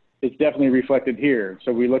 it's definitely reflected here.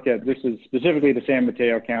 So we look at, this is specifically the San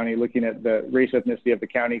Mateo County, looking at the race ethnicity of the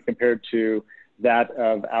county compared to that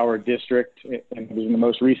of our district. And it was in the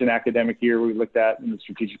most recent academic year we looked at in the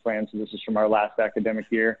strategic plan. So this is from our last academic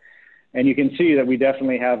year. And you can see that we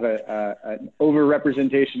definitely have an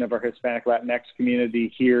overrepresentation of our Hispanic Latinx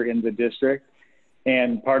community here in the district.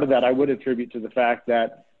 And part of that I would attribute to the fact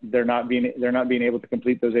that they're not being able to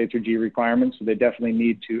complete those A through G requirements. So they definitely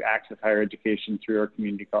need to access higher education through our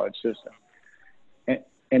community college system.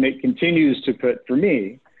 And it continues to put, for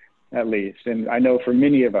me at least, and I know for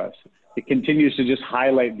many of us, it continues to just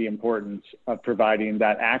highlight the importance of providing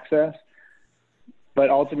that access, but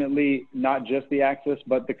ultimately not just the access,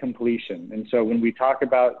 but the completion. And so when we talk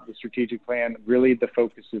about the strategic plan, really the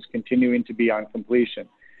focus is continuing to be on completion.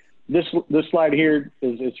 This slide here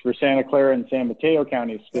is for Santa Clara and San Mateo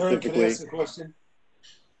counties specifically. Aaron, can I ask a question?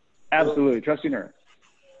 Absolutely, Trustee Nurse.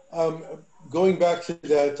 Going back to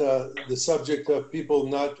that, the subject of people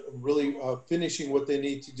not really finishing what they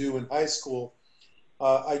need to do in high school,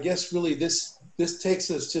 I guess really this takes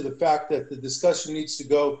us to the fact that the discussion needs to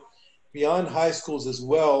go beyond high schools as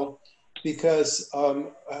well, because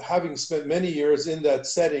having spent many years in that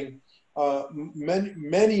setting,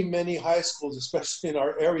 many high schools, especially in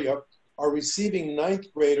our area, are receiving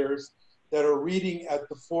ninth graders that are reading at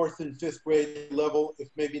the 4th and 5th grade level, if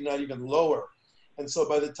maybe not even lower. And so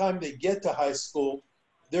by the time they get to high school,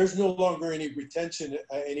 there's no longer any retention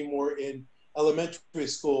anymore in elementary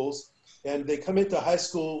schools. And they come into high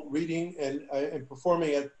school reading and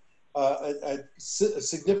performing at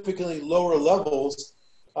significantly lower levels.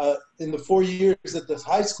 In the 4 years that the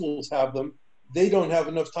high schools have them, they don't have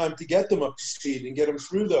enough time to get them up to speed and get them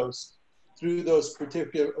through those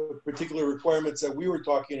particular requirements that we were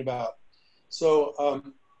talking about. So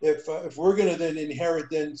if we're going to then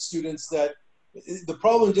inherit then students that, the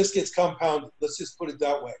problem just gets compounded, let's just put it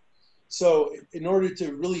that way. So in order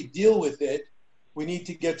to really deal with it, we need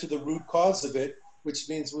to get to the root cause of it, which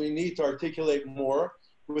means we need to articulate more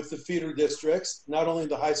with the feeder districts, not only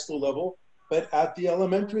the high school level, but at the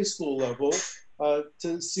elementary school level,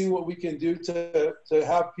 to see what we can do to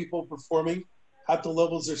have people performing at the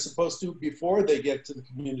levels they're supposed to before they get to the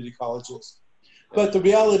community colleges. But the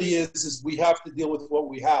reality is we have to deal with what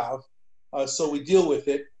we have, so we deal with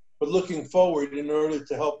it. But looking forward, in order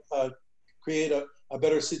to help create a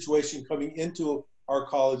better situation coming into our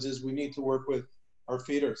colleges, we need to work with our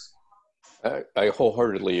feeders. I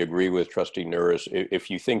wholeheartedly agree with Trustee Nuris.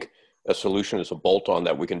 If you think a solution is a bolt-on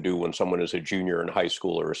that we can do when someone is a junior in high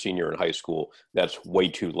school or a senior in high school, that's way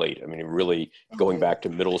too late. I mean, really going back to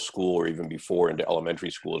middle school or even before into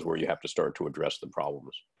elementary school is where you have to start to address the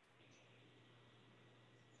problems.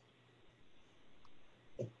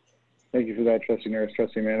 Thank you for that, Trustee Nuris,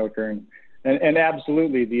 Trustee Mandelkern. And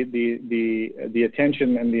absolutely, the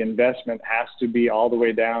attention and the investment has to be all the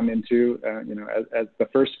way down into, as the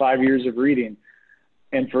first 5 years of reading.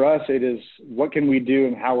 And for us, it is what can we do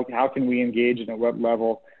and how can we engage and at what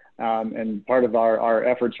level? And part of our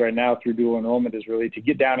efforts right now through dual enrollment is really to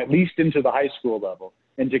get down at least into the high school level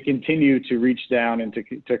and to continue to reach down and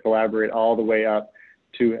to collaborate all the way up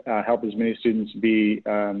to help as many students be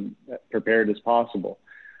prepared as possible.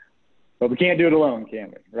 But we can't do it alone,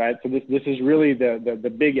 can we? Right? So this is really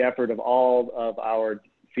the big effort of all of our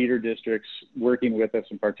feeder districts working with us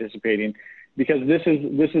and participating, because this is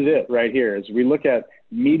it right here. As we look at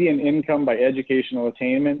median income by educational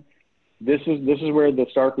attainment, this is where the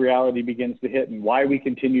stark reality begins to hit and why we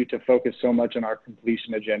continue to focus so much on our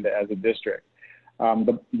completion agenda as a district.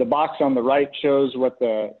 The box on the right shows what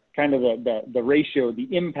the ratio,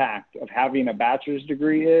 the impact of having a bachelor's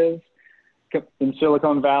degree is in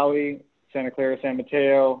Silicon Valley, Santa Clara, San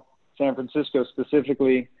Mateo, San Francisco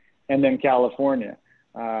specifically, and then California.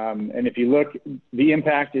 And if you look, the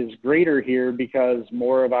impact is greater here because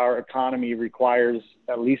more of our economy requires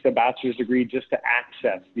at least a bachelor's degree just to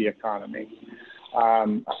access the economy.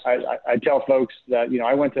 I tell folks that,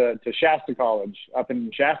 I went to Shasta College up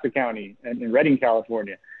in Shasta County and in Redding,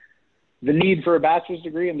 California. The need for a bachelor's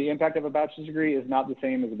degree and the impact of a bachelor's degree is not the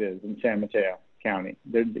same as it is in San Mateo County.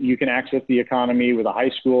 You can access the economy with a high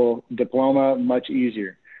school diploma much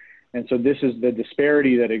easier. And so this is the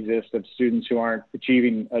disparity that exists of students who aren't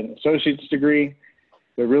achieving an associate's degree,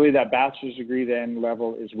 but really that bachelor's degree then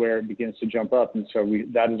level is where it begins to jump up. And so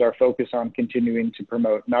that is our focus on continuing to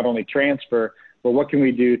promote not only transfer, but what can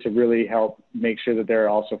we do to really help make sure that there are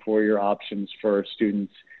also four-year options for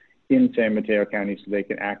students in San Mateo County so they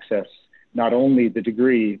can access not only the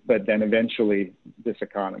degree, but then eventually this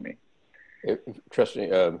economy.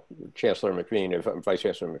 Chancellor McBean, Vice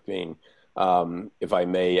Chancellor McBean, if I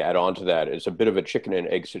may add on to that, it's a bit of a chicken and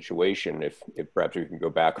egg situation. If perhaps we can go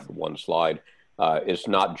back for one slide, it's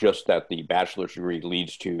not just that the bachelor's degree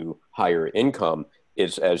leads to higher income.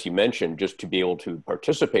 It's, as you mentioned, just to be able to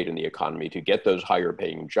participate in the economy, to get those higher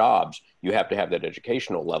paying jobs, you have to have that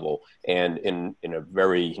educational level. And in a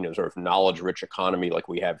very sort of knowledge rich economy like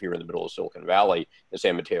we have here in the middle of Silicon Valley in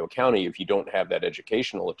San Mateo County, if you don't have that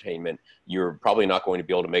educational attainment, you're probably not going to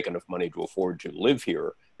be able to make enough money to afford to live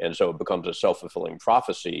here. And so it becomes a self-fulfilling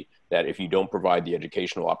prophecy that if you don't provide the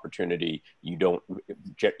educational opportunity, you don't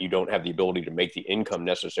have the ability to make the income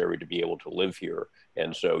necessary to be able to live here.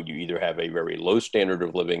 And so you either have a very low standard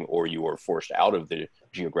of living or you are forced out of the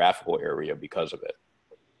geographical area because of it.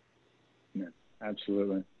 Yeah,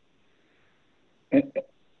 absolutely.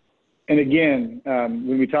 And again,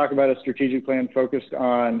 when we talk about a strategic plan focused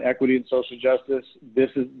on equity and social justice, this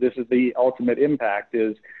is the ultimate impact,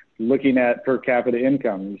 is looking at per capita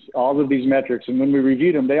incomes, all of these metrics. And when we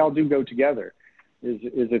review them, they all do go together. Is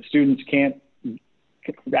if students can't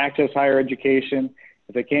access higher education,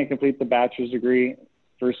 if they can't complete the bachelor's degree,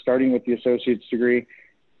 first starting with the associate's degree,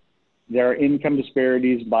 there are income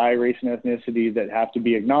disparities by race and ethnicity that have to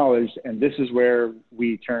be acknowledged. And this is where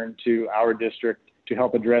we turn to our district to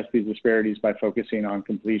help address these disparities by focusing on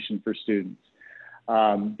completion for students.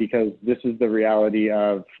 Because this is the reality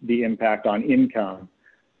of the impact on income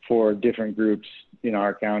for different groups in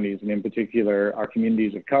our counties, and in particular, our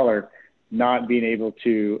communities of color, not being able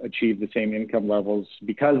to achieve the same income levels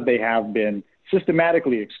because they have been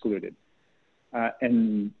systematically excluded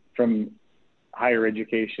and from higher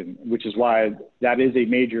education, which is why that is a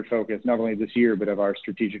major focus, not only this year, but of our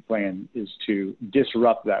strategic plan, is to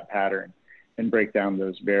disrupt that pattern and break down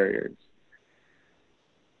those barriers.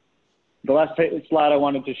 The last slide I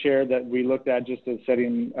wanted to share that we looked at just as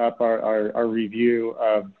setting up our review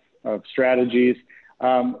of strategies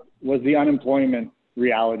was the unemployment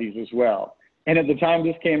realities as well. And at the time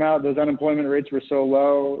this came out, those unemployment rates were so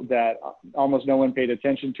low that almost no one paid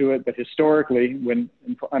attention to it. But historically, when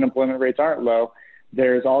unemployment rates aren't low,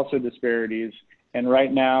 there's also disparities. And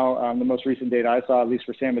right now, the most recent data I saw, at least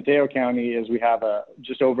for San Mateo County, is we have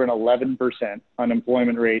just over an 11%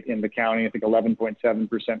 unemployment rate in the county. I think 11.7% was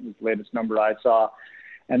the latest number I saw.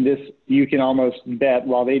 And this, you can almost bet,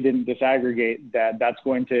 while they didn't disaggregate, that that's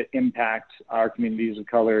going to impact our communities of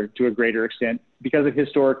color to a greater extent, because it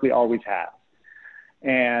historically always has.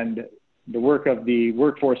 And the work of the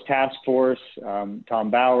Workforce Task Force, Tom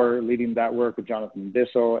Bauer leading that work with Jonathan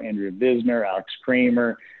Bissell, Andrea Visner, Alex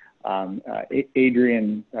Kramer,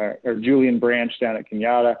 Julian Branch down at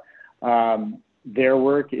Kenyatta. Their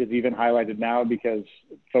work is even highlighted now because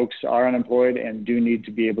folks are unemployed and do need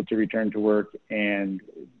to be able to return to work. And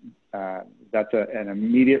that's an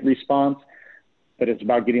immediate response, but it's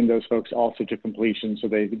about getting those folks also to completion so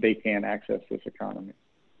they can access this economy.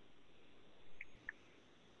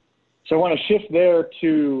 So I want to shift there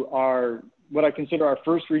to what I consider our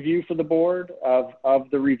first review for the board of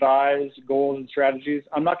the revised goals and strategies.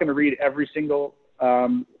 I'm not going to read every single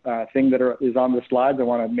thing that is on the slides. I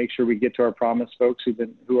want to make sure we get to our promised folks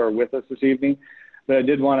who are with us this evening. But I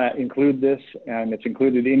did want to include this, and it's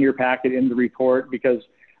included in your packet in the report, because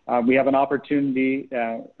we have an opportunity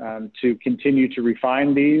to continue to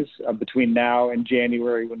refine these between now and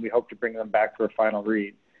January, when we hope to bring them back for a final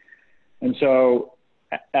read. And so,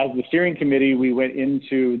 as the steering committee, we went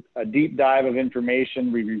into a deep dive of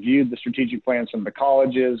information. We reviewed the strategic plans from the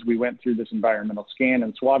colleges. We went through this environmental scan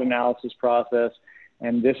and SWOT analysis process.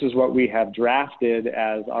 And this is what we have drafted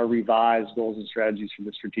as our revised goals and strategies for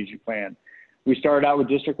the strategic plan. We started out with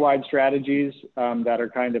district-wide strategies that are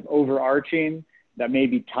kind of overarching, that may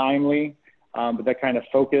be timely, but that kind of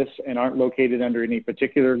focus and aren't located under any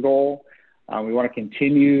particular goal. We want to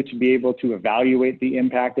continue to be able to evaluate the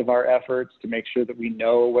impact of our efforts to make sure that we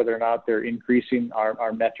know whether or not they're increasing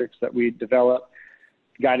our metrics that we develop.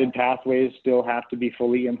 Guided pathways still have to be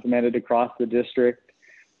fully implemented across the district.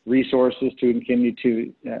 Resources to continue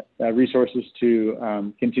to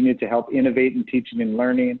continue to help innovate in teaching and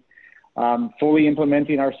learning. Fully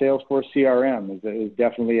implementing our Salesforce CRM is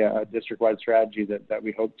definitely a district-wide strategy that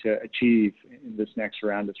we hope to achieve in this next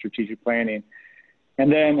round of strategic planning.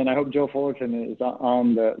 And then, and I hope Joe Fullerton is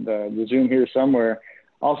on the Zoom here somewhere,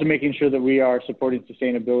 also making sure that we are supporting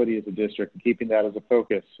sustainability as a district and keeping that as a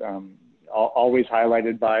focus, always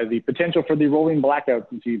highlighted by the potential for the rolling blackouts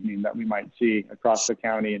this evening that we might see across the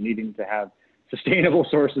county, and needing to have sustainable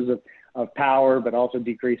sources of power, but also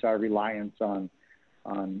decrease our reliance on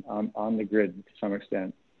the grid to some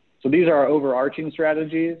extent. So these are our overarching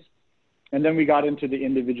strategies. And then we got into the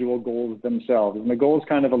individual goals themselves. And the goals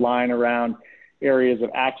kind of align around areas of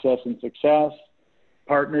access and success,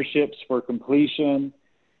 partnerships for completion,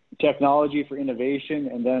 technology for innovation,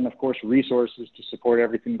 and then, of course, resources to support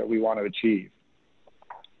everything that we want to achieve.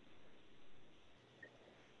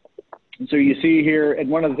 And so you see here, and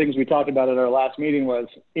one of the things we talked about at our last meeting was,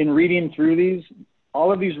 in reading through these,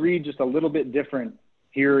 all of these read just a little bit different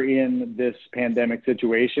here in this pandemic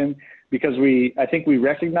situation, because I think we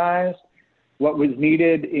recognized what was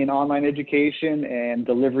needed in online education and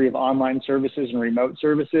delivery of online services and remote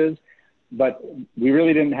services, but we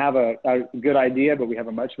really didn't have a good idea, but we have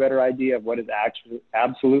a much better idea of what is actually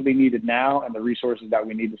absolutely needed now and the resources that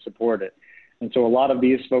we need to support it. And so a lot of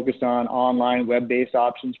these focused on online web-based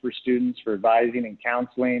options for students for advising and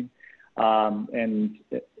counseling, and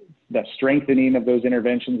the strengthening of those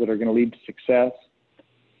interventions that are going to lead to success.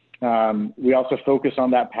 We also focus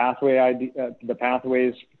on that pathway idea, the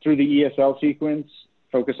pathways through the ESL sequence,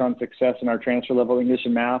 focus on success in our transfer level English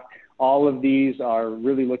and math. All of these are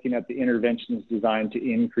really looking at the interventions designed to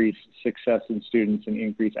increase success in students and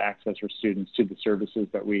increase access for students to the services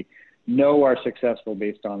that we know are successful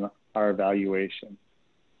based on our evaluation.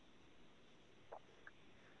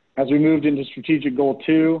 As we moved into strategic goal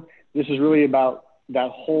 2, this is really about that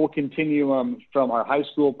whole continuum from our high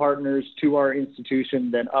school partners to our institution,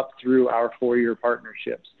 then up through our 4-year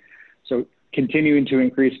partnerships. So continuing to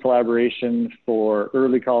increase collaboration for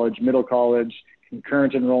early college, middle college,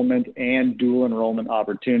 concurrent enrollment, and dual enrollment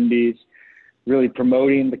opportunities, really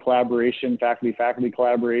promoting the collaboration, faculty-faculty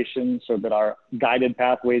collaboration, so that our guided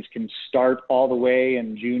pathways can start all the way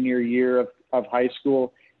in junior year of high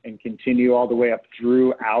school and continue all the way up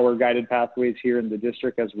through our guided pathways here in the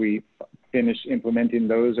district as we finish implementing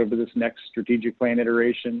those over this next strategic plan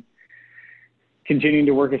iteration. Continuing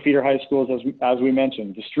to work at feeder high schools, as we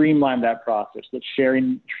mentioned, to streamline that process, that's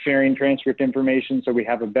sharing transcript information so we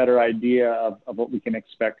have a better idea of what we can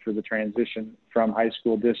expect for the transition from high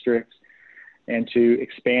school districts, and to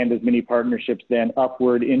expand as many partnerships then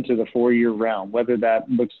upward into the 4-year realm, whether that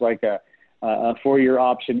looks like a 4-year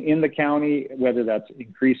option in the county, whether that's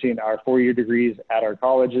increasing our 4-year degrees at our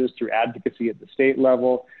colleges through advocacy at the state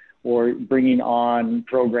level, or bringing on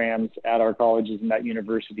programs at our colleges in that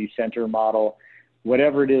university center model.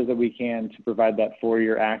 Whatever it is that we can to provide that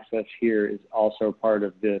 4-year access here is also part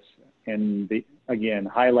of this, and again,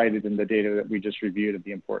 highlighted in the data that we just reviewed of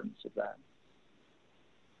the importance of that.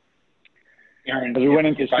 Aaron, as we went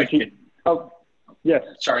into yes.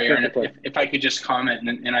 Sorry, Aaron, if I could just comment,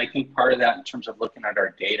 and I think part of that in terms of looking at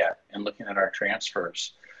our data and looking at our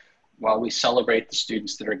transfers, while we celebrate the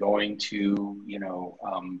students that are going to,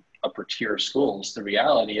 upper tier schools, the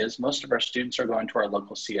reality is most of our students are going to our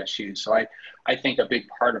local CSUs. So I think a big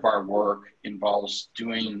part of our work involves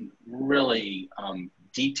doing really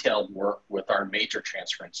detailed work with our major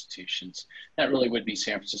transfer institutions. That really would be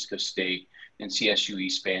San Francisco State and CSU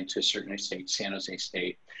East Bay, and to a certain extent, San Jose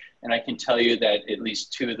State. And I can tell you that at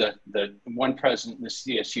least 2 of the one president, the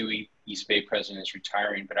CSU East Bay president is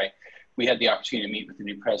retiring, but we had the opportunity to meet with the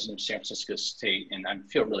new president of San Francisco State, and I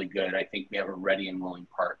feel really good. I think we have a ready and willing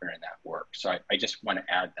partner in that work. So I just want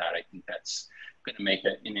to add that. I think that's going to make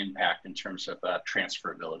an impact in terms of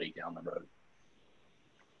transferability down the road.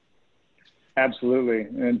 Absolutely.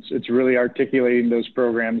 And it's really articulating those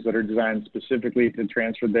programs that are designed specifically to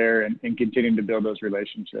transfer there and continuing to build those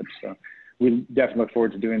relationships. So we definitely look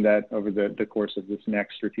forward to doing that over the course of this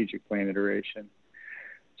next strategic plan iteration.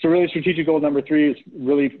 So really strategic goal number 3 is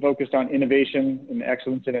really focused on innovation and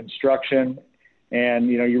excellence in instruction. And,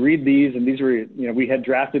 you read these, and these were, we had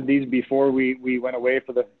drafted these before we went away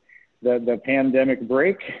for the pandemic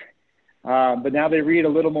break. But now they read a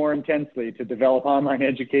little more intensely: to develop online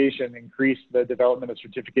education, increase the development of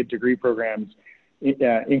certificate degree programs,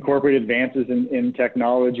 incorporate advances in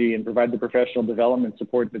technology, and provide the professional development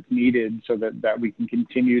support that's needed so that we can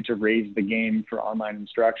continue to raise the game for online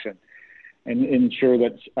instruction, and ensure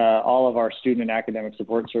that all of our student and academic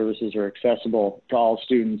support services are accessible to all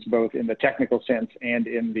students, both in the technical sense and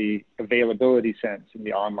in the availability sense in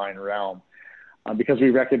the online realm. Because we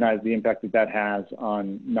recognize the impact that has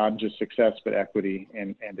on not just success, but equity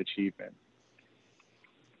and achievement.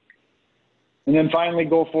 And then finally,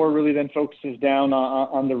 goal 4 really then focuses down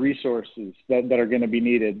on the resources that are going to be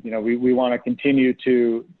needed. We want to continue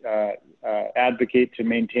to advocate to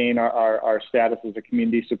maintain our status as a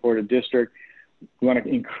community supported district. We want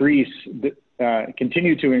to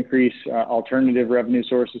continue to increase alternative revenue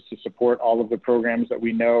sources to support all of the programs that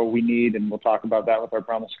we know we need, and we'll talk about that with our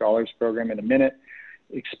Promise Scholars program in a minute.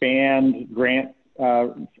 Expand grant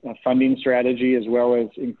funding strategy, as well as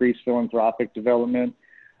increase philanthropic development,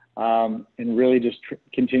 and really just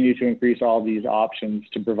continue to increase all these options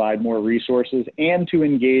to provide more resources and to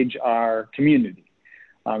engage our community.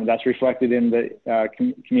 That's reflected in the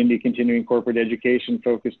community continuing corporate education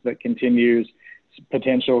focus that continues,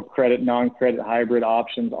 potential credit, non-credit, hybrid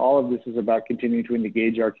options. All of this is about continuing to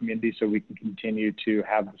engage our community so we can continue to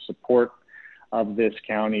have the support of this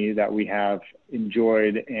county that we have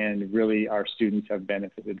enjoyed and really our students have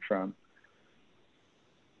benefited from.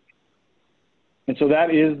 And so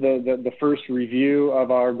that is the first review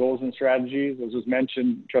of our goals and strategies. As was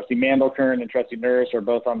mentioned, Trustee Mandelkern and Trustee Nurse are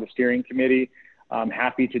both on the steering committee. I'm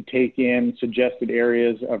happy to take in suggested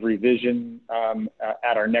areas of revision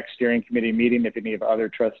at our next steering committee meeting if any of other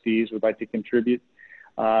trustees would like to contribute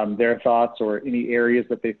their thoughts or any areas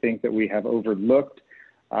that they think that we have overlooked.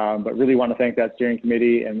 But really want to thank that steering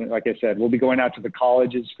committee. And like I said, we'll be going out to the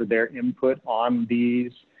colleges for their input on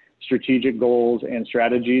these strategic goals and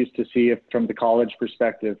strategies to see if, from the college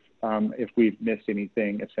perspective, if we've missed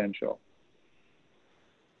anything essential.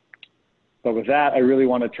 But with that, I really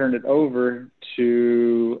want to turn it over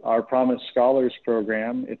to our Promised Scholars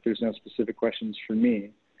program, if there's no specific questions for me,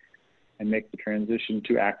 and make the transition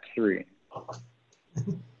to Act 3.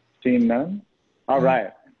 Seeing none? All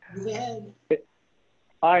right.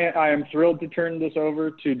 I am thrilled to turn this over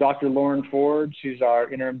to Dr. Lauren Ford. She's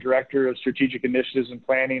our Interim Director of Strategic Initiatives and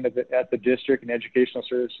Planning at the District and Educational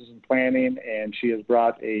Services and Planning, and she has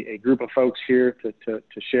brought a group of folks here to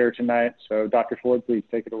share tonight. So Dr. Ford, please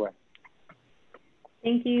take it away.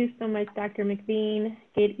 Thank you so much, Dr. McBean.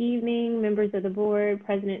 Good evening, members of the board,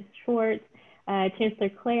 President Schwartz, Chancellor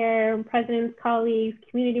Clare, presidents, colleagues,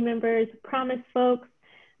 community members, Promise folks.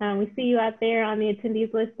 We see you out there on the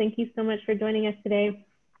attendees list. Thank you so much for joining us today.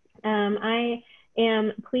 I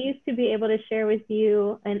am pleased to be able to share with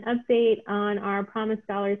you an update on our Promise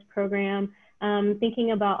Scholars program, thinking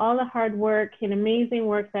about all the hard work and amazing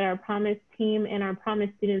work that our Promise team and our Promise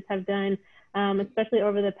students have done, especially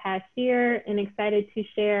over the past year, and excited to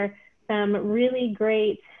share some really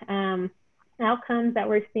great outcomes that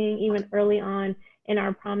we're seeing even early on in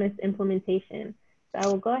our Promise implementation. So I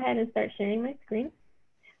will go ahead and start sharing my screen.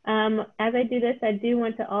 As I do this, I do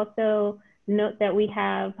want to also note that we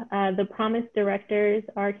have the Promise directors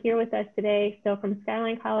are here with us today. So from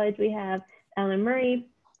Skyline College, we have Ellen Murray,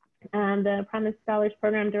 the Promise Scholars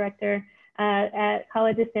Program Director. At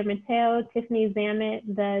College of San Mateo, Tiffany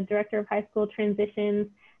Zamet, the Director of High School Transitions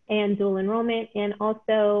and Dual Enrollment, and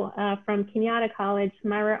also from Kenyatta College,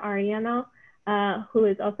 Myra Ariano, who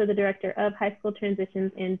is also the Director of High School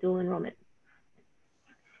Transitions and Dual Enrollment.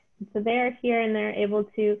 So they're here and they're able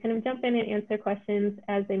to kind of jump in and answer questions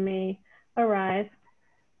as they may arise.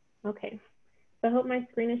 Okay, so I hope my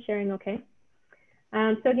screen is sharing okay.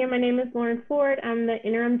 So again, my name is Lauren Ford. I'm the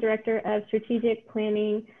Interim Director of Strategic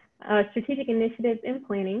Planning, Strategic Initiatives and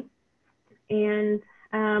Planning. And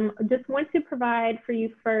just want to provide for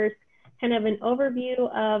you first kind of an overview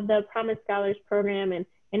of the Promise Scholars program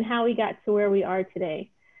and how we got to where we are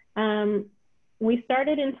today. We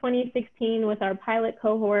started in 2016 with our pilot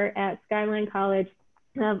cohort at Skyline College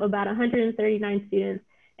of about 139 students.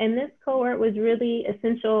 And this cohort was really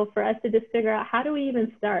essential for us to just figure out, how do we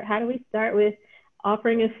even start? How do we start with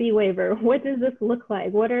offering a fee waiver? What does this look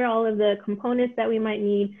like? What are all of the components that we might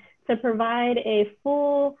need to provide a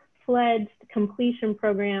full-fledged completion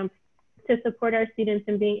program to support our students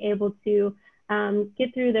in being able to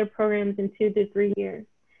get through their programs in 2 to 3 years?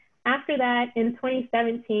 After that, in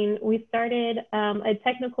 2017, we started a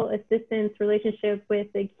technical assistance relationship with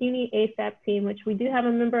the CUNY ASAP team, which we do have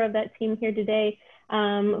a member of that team here today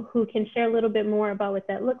who can share a little bit more about what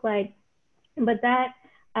that looked like. But that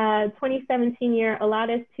 2017 year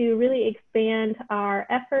allowed us to really expand our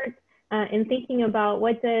efforts in thinking about,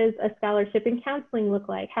 what does a scholarship in counseling look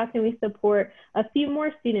like? How can we support a few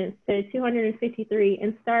more students to 253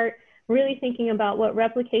 and start really thinking about what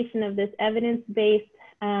replication of this evidence-based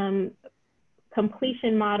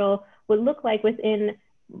completion model would look like within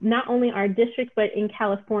not only our district, but in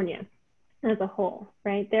California as a whole,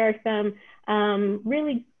 right? There are some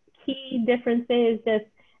really key differences just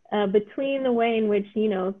between the way in which,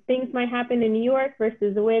 things might happen in New York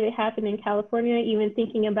versus the way they happen in California, even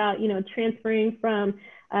thinking about, transferring from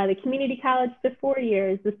the community college to 4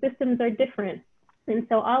 years, the systems are different. And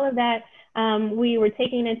so all of that we were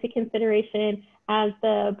taking into consideration as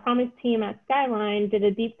the Promise team at Skyline did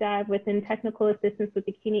a deep dive within technical assistance with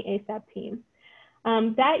the CUNY ASAP team.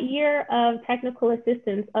 That year of technical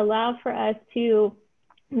assistance allowed for us to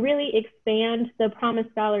really expand the Promise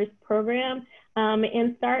Scholars program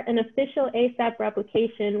and start an official ASAP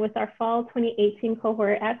replication with our fall 2018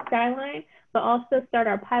 cohort at Skyline, but also start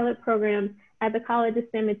our pilot programs at the College of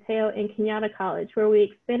San Mateo and Kenyatta College, where we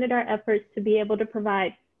expanded our efforts to be able to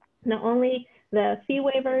provide not only the fee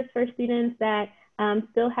waivers for students that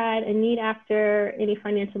still had a need after any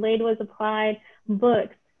financial aid was applied,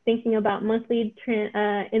 books, thinking about monthly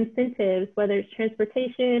incentives, whether it's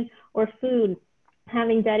transportation or food,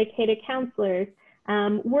 having dedicated counselors,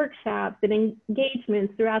 workshops and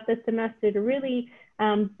engagements throughout the semester to really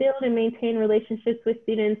build and maintain relationships with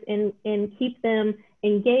students and keep them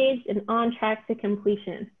engaged and on track to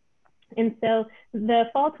completion. And so the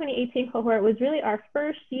fall 2018 cohort was really our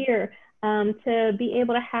first year to be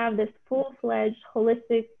able to have this full-fledged,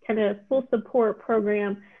 holistic, kind of full support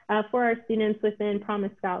program for our students within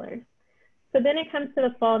Promise Scholars. So then it comes to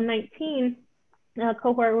the fall 19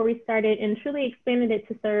 cohort where we started and truly expanded it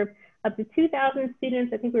to serve up to 2,000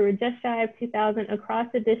 students. I think we were just shy of 2,000 across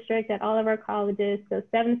the district at all of our colleges. So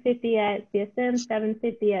 750 at CSM,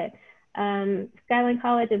 750 at Skyline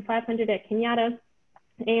College, and 500 at Kenyatta.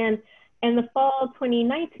 And the fall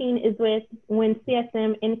 2019 is when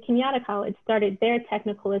CSM and Kenyatta College started their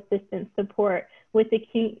technical assistance support with the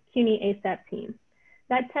CUNY ASAP team.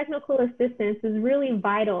 That technical assistance is really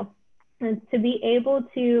vital to be able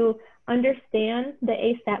to understand the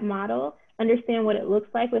ASAP model, understand what it looks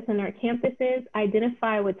like within our campuses,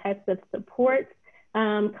 identify what types of supports,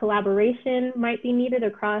 collaboration might be needed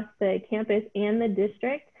across the campus and the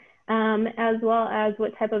district, as well as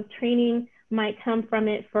what type of training might come from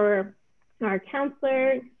it for our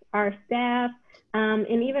counselors, our staff,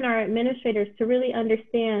 and even our administrators to really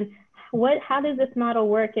understand how does this model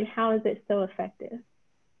work and how is it so effective.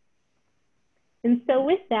 And so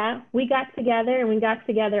with that, we got together, and we got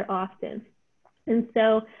together often. And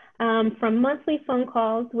so from monthly phone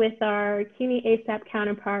calls with our CUNY ASAP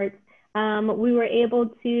counterparts, we were able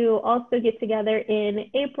to also get together in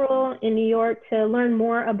April in New York to learn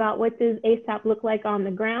more about what does ASAP look like on the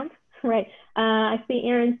ground, right? I see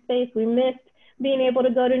Aaron's face. We missed being able to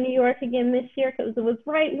go to New York again this year because it was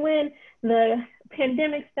right when the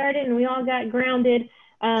pandemic started and we all got grounded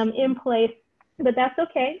in place. But that's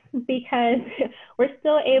okay because we're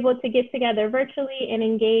still able to get together virtually and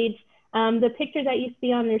engage. The picture that you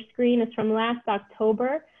see on your screen is from last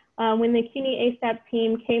October when the CUNY ASAP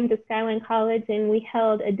team came to Skyline College and we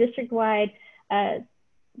held a district-wide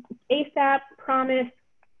ASAP Promise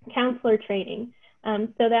counselor training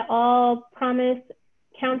so that all Promise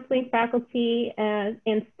counseling faculty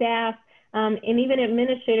and staff and even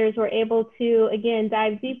administrators were able to, again,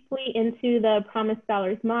 dive deeply into the Promise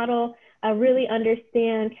Scholars model, really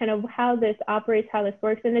understand kind of how this operates, how this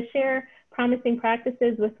works, and to share promising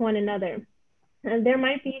practices with one another. There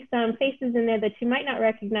might be some faces in there that you might not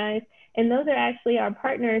recognize, and those are actually our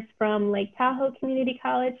partners from Lake Tahoe Community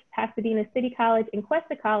College, Pasadena City College, and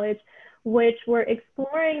Cuesta College, which were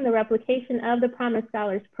exploring the replication of the Promise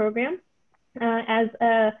Scholars program as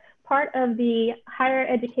a part of the Higher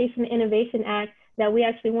Education Innovation Act that we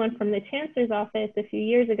actually won from the Chancellor's Office a few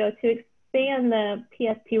years ago to expand the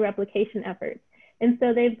PSP replication efforts. And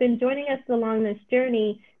so they've been joining us along this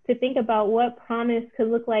journey to think about what Promise could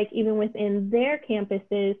look like even within their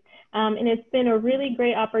campuses. And it's been a really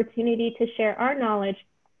great opportunity to share our knowledge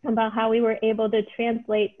about how we were able to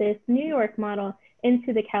translate this New York model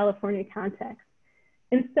into the California context.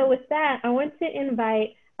 And so with that, I want to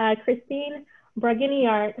invite Christine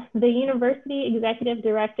Braginiart, the University Executive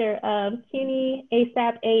Director of CUNY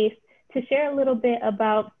ASAP ACE, to share a little bit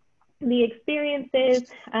about the experiences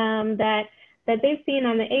that they've seen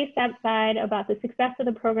on the ASAP side about the success of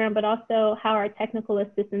the program, but also how our technical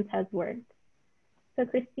assistance has worked. So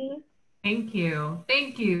Christine. Thank you.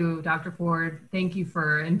 Thank you, Dr. Ford. Thank you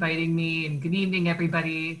for inviting me, and good evening,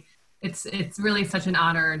 everybody. It's really such an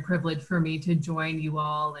honor and privilege for me to join you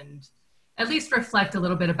all and at least reflect a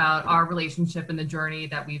little bit about our relationship and the journey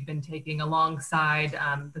that we've been taking alongside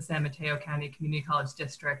the San Mateo County Community College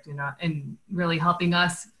District and really helping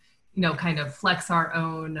us, kind of flex our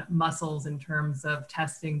own muscles in terms of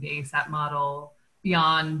testing the ASAP model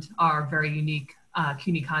beyond our very unique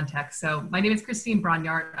CUNY context. So my name is Christine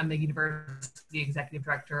Braginiart. I'm the University Executive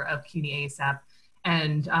Director of CUNY ASAP.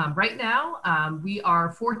 And right now, we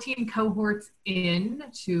are 14 cohorts in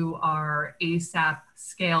to our ASAP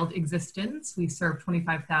scaled existence. We serve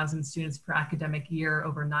 25,000 students per academic year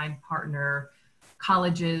over 9 partner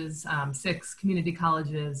colleges, 6 community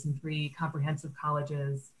colleges, and 3 comprehensive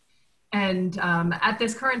colleges. And at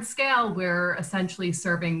this current scale, we're essentially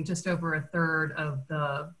serving just over a third of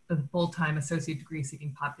the full-time associate degree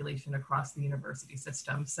seeking population across the university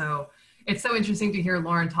system. So it's so interesting to hear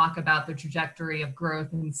Lauren talk about the trajectory of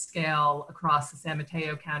growth and scale across the San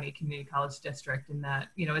Mateo County Community College District, and that,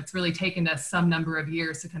 it's really taken us some number of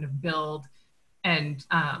years to kind of build and,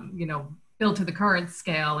 build to the current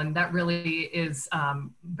scale. And that really is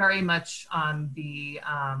very much on the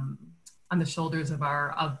shoulders of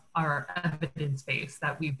our evidence base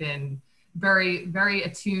that we've been very, very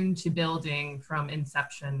attuned to building from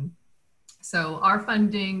inception. So our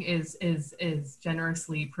funding is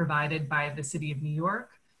generously provided by the City of New York.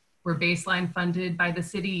 We're baseline funded by the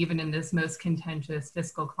city, even in this most contentious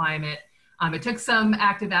fiscal climate. It took some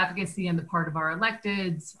active advocacy on the part of our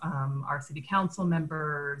electeds, our city council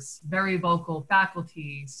members, very vocal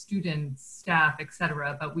faculty, students, staff, et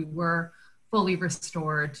cetera, but we were fully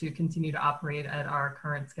restored to continue to operate at our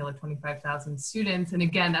current scale of 25,000 students. And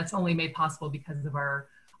again, that's only made possible because of our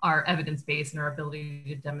evidence base and our ability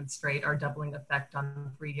to demonstrate our doubling effect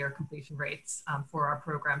on 3-year completion rates for our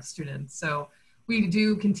program students. So we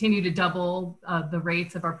do continue to double the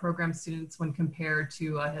rates of our program students when compared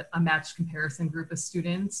to a matched comparison group of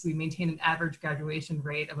students. We maintain an average graduation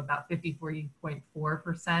rate of about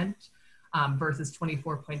 54.4% versus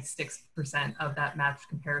 24.6% of that matched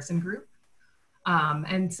comparison group.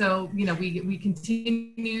 And so, we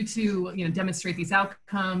continue to, demonstrate these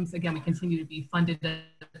outcomes. Again, we continue to be funded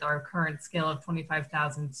at our current scale of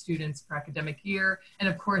 25,000 students per academic year. And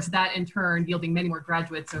of course, that in turn, yielding many more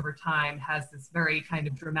graduates over time, has this very kind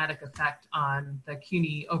of dramatic effect on the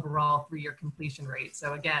CUNY overall 3-year completion rate.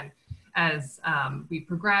 So again, as we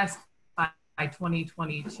progress, by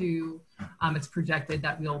 2022, it's projected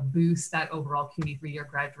that we'll boost that overall CUNY 3-year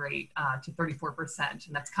grad rate to 34%,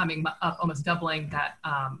 and that's coming up, almost doubling that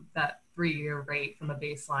 3-year rate from a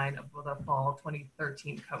baseline of the fall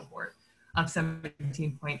 2013 cohort of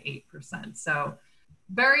 17.8%. So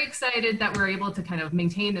very excited that we're able to kind of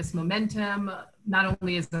maintain this momentum. Not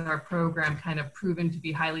only is our program kind of proven to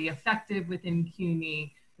be highly effective within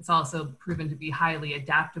CUNY, it's also proven to be highly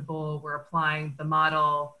adaptable. We're applying the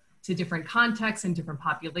model to different contexts and different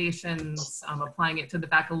populations, applying it to the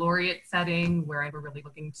baccalaureate setting, where we're really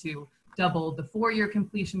looking to double the 4-year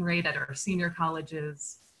completion rate at our senior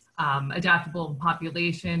colleges, adaptable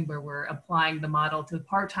population, where we're applying the model to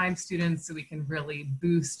part-time students so we can really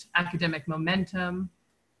boost academic momentum.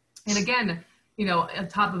 And again, on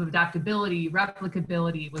top of adaptability,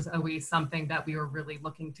 replicability was always something that we were really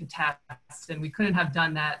looking to test, and we couldn't have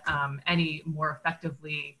done that any more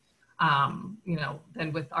effectively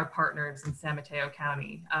than with our partners in San Mateo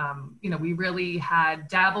County. We really had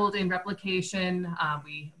dabbled in replication.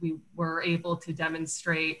 We were able to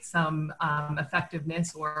demonstrate some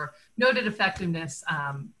effectiveness or noted effectiveness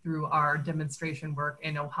through our demonstration work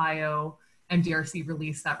in Ohio. MDRC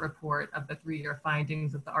released that report of the 3-year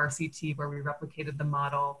findings of the RCT, where we replicated the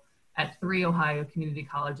model at 3 Ohio community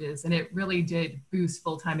colleges. And it really did boost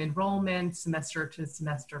full-time enrollment, semester to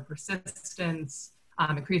semester persistence,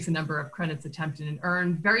 increase the number of credits attempted and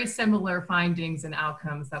earned. Very similar findings and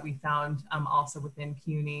outcomes that we found also within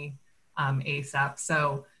CUNY ASAP.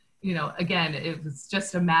 So, again, it was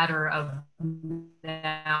just a matter of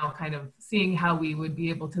now kind of seeing how we would be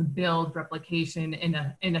able to build replication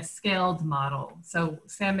in a scaled model. So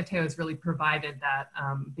San Mateo has really provided that,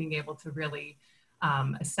 being able to really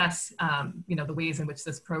assess, the ways in which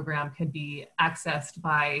this program can be accessed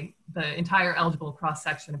by the entire eligible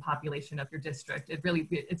cross-section and population of your district. It's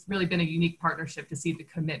really been a unique partnership to see the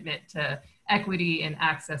commitment to equity and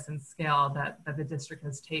access and scale that the district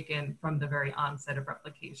has taken from the very onset of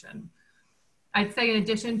replication. I'd say in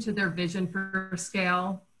addition to their vision for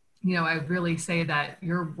scale, I really say that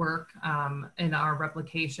your work in our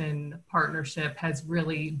replication partnership has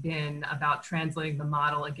really been about translating the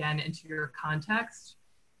model again into your context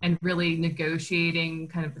and really negotiating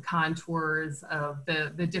kind of the contours of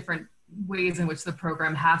the different ways in which the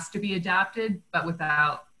program has to be adapted, but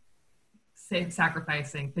without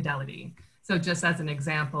sacrificing fidelity. So just as an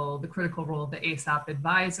example, the critical role of the ASAP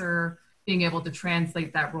advisor, being able to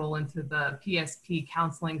translate that role into the PSP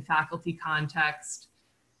counseling faculty context.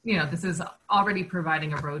 This is already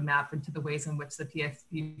providing a roadmap into the ways in which the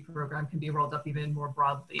PSP program can be rolled up even more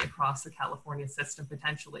broadly across the California system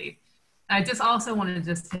potentially. I just also wanted to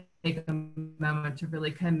just take a moment to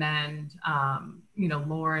really commend,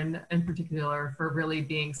 Lauren in particular for really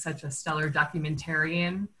being such a stellar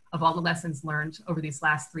documentarian of all the lessons learned over these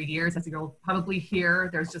last 3 years. As you'll probably hear,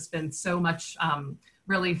 there's just been so much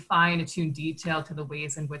really fine-tuned detail to the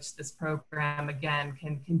ways in which this program, again,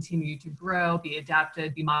 can continue to grow, be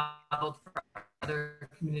adapted, be modeled for other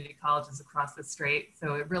community colleges across the state.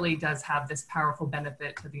 So it really does have this powerful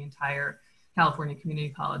benefit to the entire California community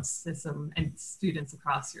college system and students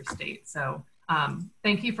across your state. So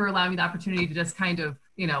thank you for allowing me the opportunity to just kind of,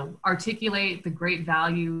 articulate the great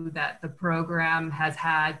value that the program has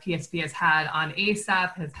had, PSP has had on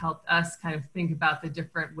ASAP, has helped us kind of think about the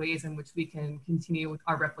different ways in which we can continue with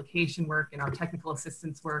our replication work and our technical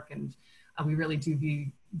assistance work. And we really do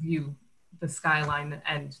view the Skyline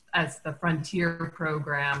and as the frontier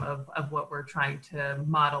program of what we're trying to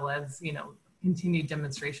model as, continued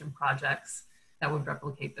demonstration projects that would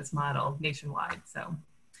replicate this model nationwide. So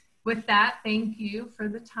with that, thank you for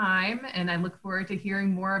the time, and I look forward to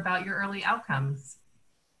hearing more about your early outcomes.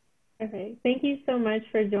 Okay, thank you so much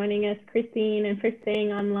for joining us, Christine, and for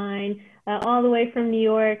staying online all the way from New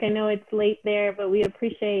York. I know it's late there, but we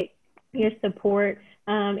appreciate your support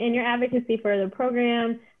and your advocacy for the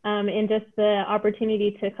program. and just the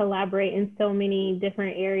opportunity to collaborate in so many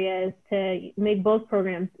different areas to make both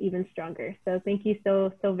programs even stronger. So thank you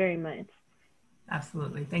so very much.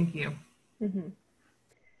 Absolutely, thank you. Mm-hmm.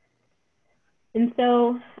 And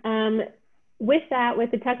so with that,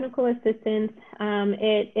 with the technical assistance,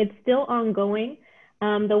 it's still ongoing.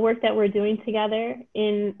 The work that we're doing together,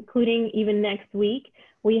 including even next week,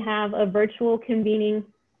 we have a virtual convening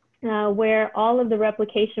where all of the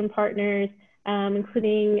replication partners,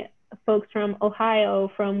 including folks from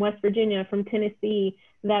Ohio, from West Virginia, from Tennessee,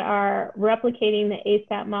 that are replicating the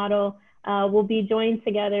ASAP model will be joined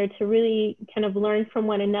together to really kind of learn from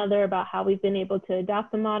one another about how we've been able to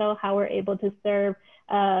adopt the model, how we're able to serve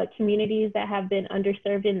communities that have been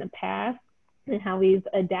underserved in the past, and how we've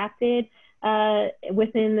adapted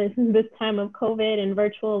within this time of COVID and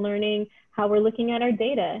virtual learning, how we're looking at our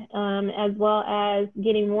data, as well as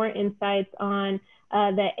getting more insights on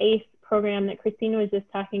the ACE program that Christina was just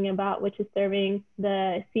talking about, which is serving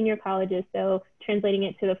the senior colleges. So translating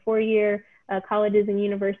it to the four-year colleges and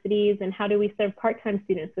universities, and how do we serve part-time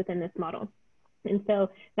students within this model. And so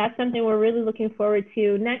that's something we're really looking forward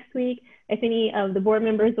to next week. If any of the board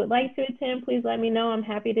members would like to attend, please let me know. I'm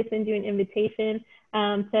happy to send you an invitation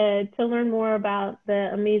to learn more about the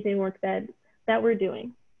amazing work that we're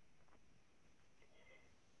doing.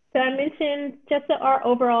 So I mentioned just our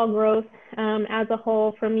overall growth as a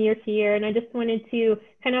whole from year to year, and I just wanted to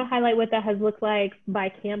kind of highlight what that has looked like by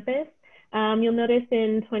campus. You'll notice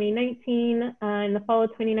in 2019, in the fall of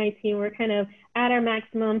 2019, we're kind of at our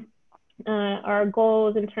maximum. Our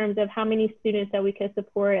goals in terms of how many students that we could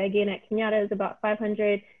support. Again, at Kenyatta is about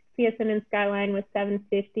 500, CSN and Skyline was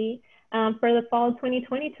 750. For the fall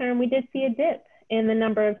 2020 term, we did see a dip in the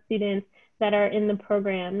number of students that are in the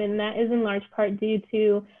program, and that is in large part due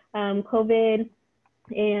to COVID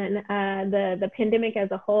and the pandemic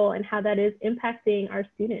as a whole, and how that is impacting our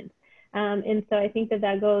students. And so I think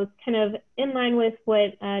that goes kind of in line with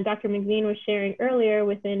what Dr. McVean was sharing earlier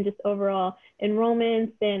within just overall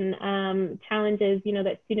enrollments and challenges,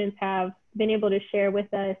 that students have been able to share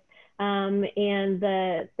with us, and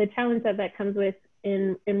the challenge that comes with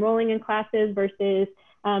enrolling in classes versus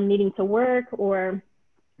needing to work or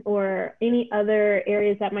any other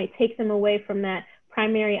areas that might take them away from that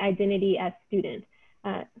primary identity as students.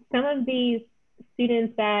 Some of these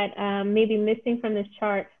students that may be missing from this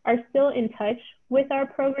chart are still in touch with our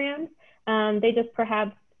programs. They just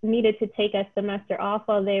perhaps needed to take a semester off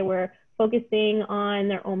while they were focusing on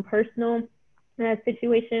their own personal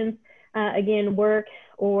situations, again, work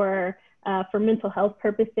or for mental health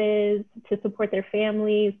purposes, to support their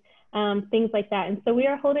families, things like that. And so we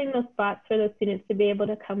are holding those spots for those students to be able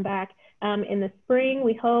to come back in the spring,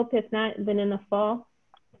 we hope, if not, then in the fall,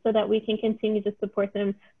 so that we can continue to support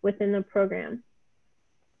them within the program.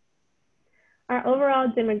 Our overall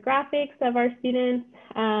demographics of our students,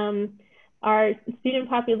 our student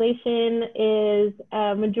population is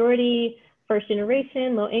a majority first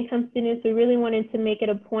generation, low income students. We really wanted to make it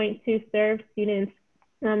a point to serve students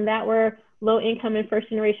that were low income and first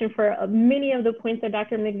generation for many of the points that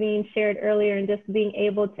Dr. McVean shared earlier, and just being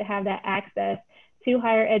able to have that access to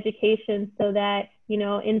higher education, so that,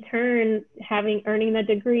 in turn, earning the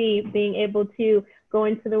degree, being able to go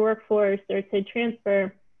into the workforce or to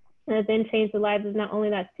transfer, then change the lives of not only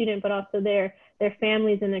that student, but also their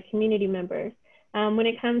families and their community members. When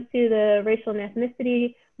it comes to the racial and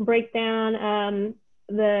ethnicity breakdown,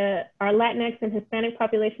 our Latinx and Hispanic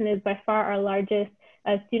population is by far our largest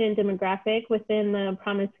student demographic within the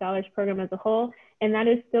Promise Scholars Program as a whole, and that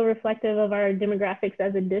is still reflective of our demographics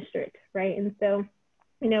as a district, right? And so,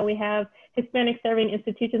 we have Hispanic serving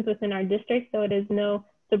institutions within our district, so it is no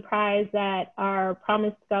surprise that our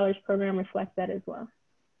Promise Scholars Program reflects that as well.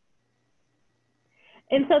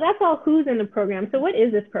 And so that's all who's in the program. So what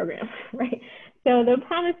is this program, right? So the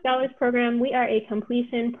Promise Scholars Program, we are a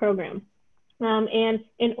completion program. And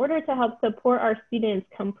in order to help support our students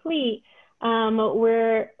complete,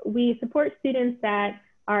 we support students that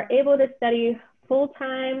are able to study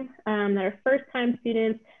full-time, that are first-time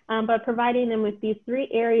students, but providing them with these 3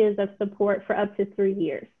 areas of support for up to 3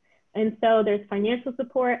 years. And so there's financial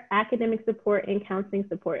support, academic support, and counseling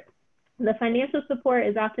support. The financial support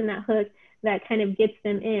is often that hook that kind of gets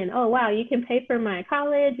them in. Oh, wow, you can pay for my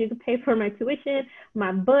college, you can pay for my tuition,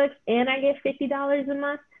 my books, and I get $50 a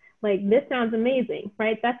month. Like, this sounds amazing,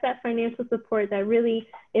 right? That's that financial support that really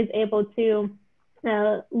is able to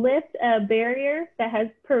lift a barrier that has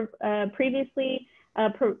previously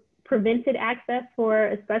prevented access for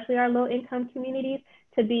especially our low-income communities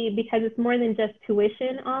because it's more than just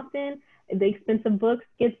tuition often. The expensive books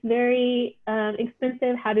gets very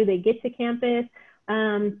expensive. How do they get to campus?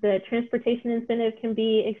 The transportation incentive can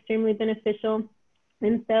be extremely beneficial.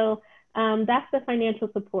 And so that's the financial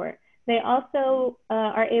support. They also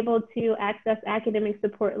are able to access academic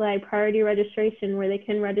support like priority registration, where they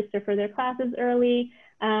can register for their classes early.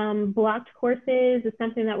 Blocked courses is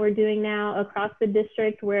something that we're doing now across the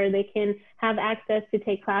district, where they can have access to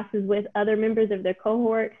take classes with other members of their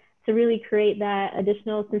cohort to really create that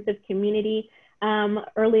additional sense of community.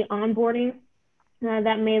 Early onboarding,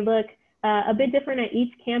 that may look a bit different at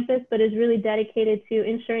each campus, but is really dedicated to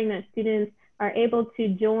ensuring that students are able to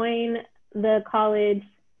join the college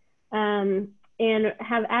and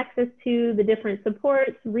have access to the different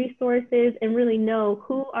supports, resources, and really know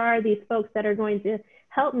who are these folks that are going to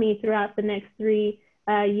help me throughout the next 3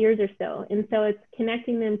 years or so. And so it's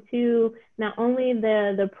connecting them to not only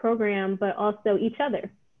the program, but also each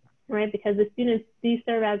other, right? Because the students do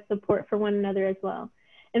serve as support for one another as well.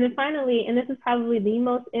 And then finally, and this is probably the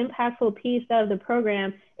most impactful piece of the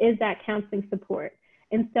program, is that counseling support.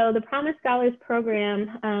 And so the Promise Scholars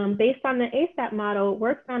program, based on the ASAP model,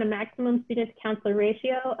 works on a maximum student-to-counselor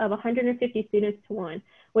ratio of 150 students to 1,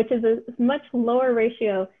 which is a much lower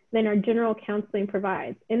ratio than our general counseling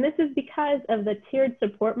provides. And this is because of the tiered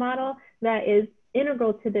support model that is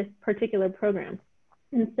integral to this particular program.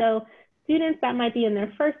 And so students that might be in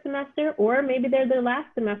their first semester, or maybe they're their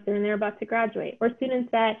last semester and they're about to graduate, or students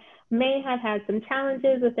that may have had some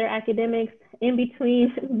challenges with their academics in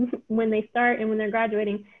between when they start and when they're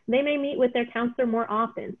graduating, they may meet with their counselor more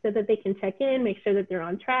often so that they can check in, make sure that they're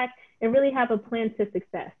on track, and really have a plan to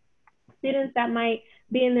success. Students that might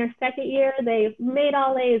be in their second year, they made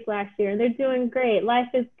all A's last year, and they're doing great, life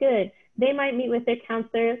is good. They might meet with their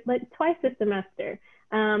counselor like twice a semester.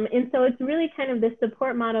 And so it's really kind of the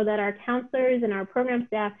support model that our counselors and our program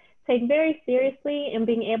staff take very seriously in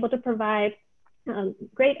being able to provide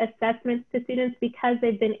great assessments to students, because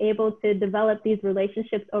they've been able to develop these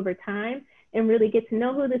relationships over time and really get to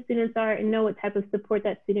know who the students are and know what type of support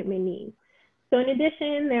that student may need. So in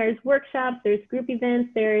addition, there's workshops, there's group events,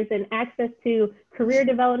 there's an access to career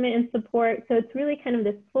development and support. So it's really kind of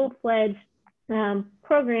this full-fledged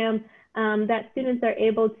program that students are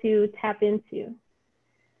able to tap into.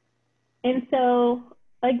 And so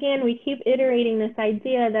again, we keep iterating this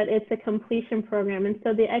idea that it's a completion program. And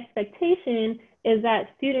so the expectation is that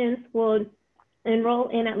students will enroll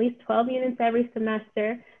in at least 12 units every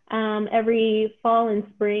semester, every fall and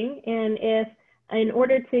spring. And if in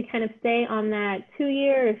order to kind of stay on that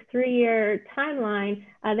 2-year or 3-year timeline,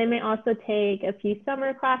 they may also take a few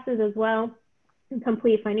summer classes as well,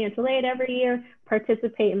 complete financial aid every year,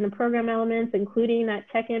 participate in the program elements, including that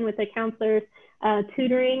check-in with the counselors,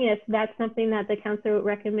 tutoring if that's something that the counselor would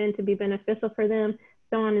recommend to be beneficial for them,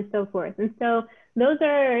 so on and so forth. And so those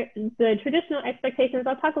are the traditional expectations.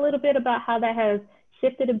 I'll talk a little bit about how that has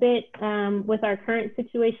shifted a bit with our current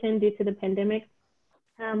situation due to the pandemic.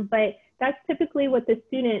 But that's typically what the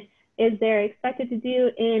student is they're expected to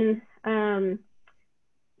do in kind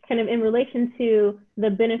of in relation to the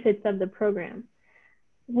benefits of the program.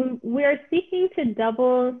 We are seeking to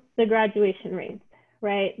double the graduation rates,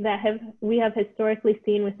 right, that we have historically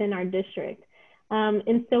seen within our district.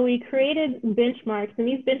 And so we created benchmarks, and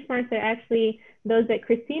these benchmarks are actually those that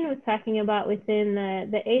Christine was talking about within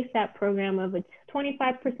the ASAP program, of a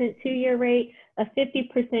 25% 2-year rate, a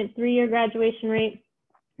 50% 3-year graduation rate.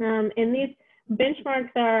 And these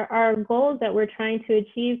benchmarks are goals that we're trying to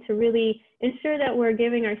achieve to really ensure that we're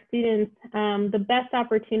giving our students the best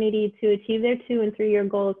opportunity to achieve their 2- and 3-year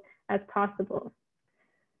goals as possible.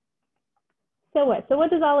 So what? So what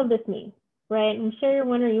does all of this mean, right? I'm sure you're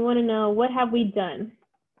wondering, you want to know, what have we done?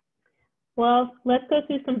 Well, let's go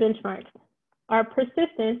through some benchmarks. Our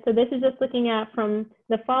persistence, so this is just looking at from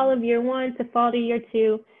the fall of year 1 to fall to year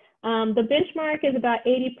 2. The benchmark is about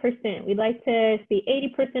 80%. We'd like to see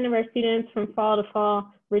 80% of our students from fall to fall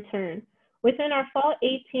return. Within our fall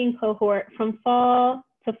 18 cohort, from fall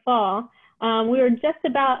to fall, we were just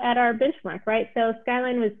about at our benchmark, right? So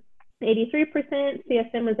Skyline was 83%,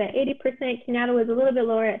 CSM was at 80%, Kenyatta was a little bit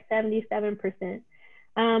lower at 77%.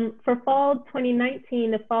 For fall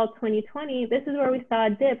 2019 to fall 2020, this is where we saw a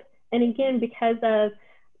dip. And again, because of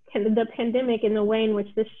the pandemic and the way in which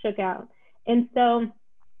this shook out. And so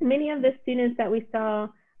many of the students that we saw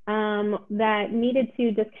that needed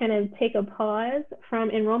to just kind of take a pause from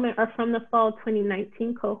enrollment are from the fall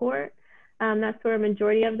 2019 cohort. That's where a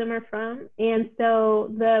majority of them are from. And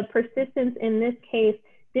so the persistence in this case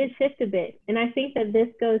did shift a bit. And I think that this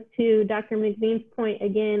goes to Dr. McBean's point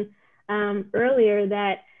again earlier,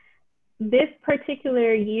 that this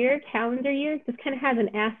particular year, calendar year, just kind of has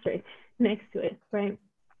an asterisk next to it, right?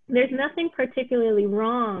 There's nothing particularly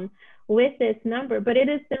wrong with this number, but it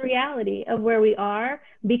is the reality of where we are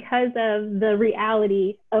because of the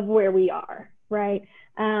reality of where we are, right?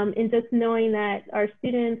 And just knowing that our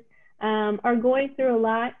students are going through a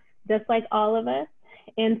lot, just like all of us.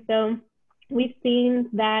 And so we've seen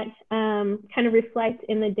that kind of reflect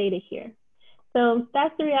in the data here. So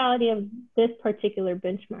that's the reality of this particular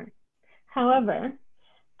benchmark. However,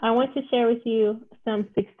 I want to share with you some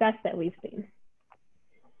success that we've seen.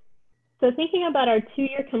 So thinking about our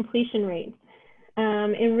 2-year completion rates,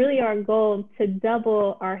 and really our goal to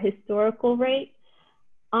double our historical rate,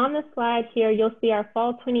 on the slide here, you'll see our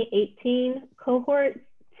fall 2018 cohort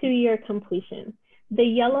 2-year completion. The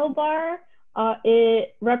yellow bar,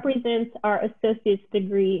 it represents our associate's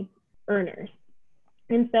degree earners.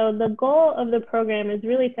 And so the goal of the program is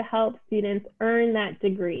really to help students earn that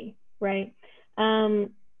degree, right?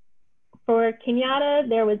 For Kenyatta,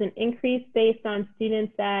 there was an increase based on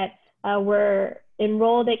students that were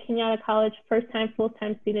enrolled at Kenyatta College, first-time,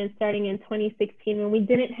 full-time students starting in 2016 when we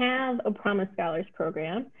didn't have a Promise Scholars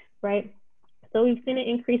program, right? So we've seen an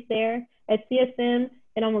increase there. At CSM,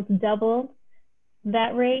 it almost doubled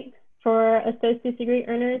that rate for associate's degree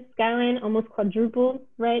earners. Skyline almost quadrupled,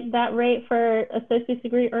 right, that rate for associate's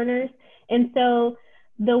degree earners. And so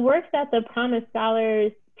the work that the Promise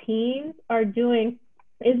Scholars teams are doing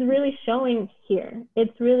is really showing here.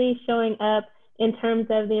 It's really showing up in terms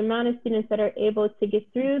of the amount of students that are able to get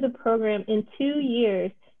through the program in 2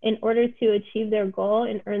 years in order to achieve their goal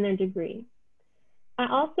and earn their degree. I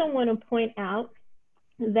also want to point out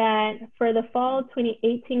that for the fall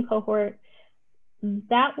 2018 cohort,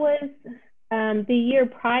 that was the year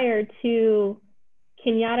prior to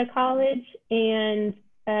Kenyatta College and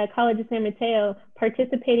College of San Mateo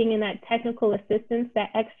participating in that technical assistance, that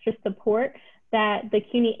extra support that the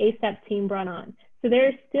CUNY ASAP team brought on. So there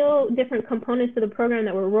are still different components of the program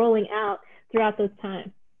that we're rolling out throughout those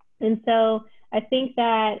times. And so I think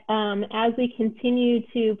that as we continue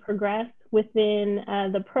to progress within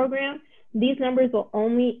the program, these numbers will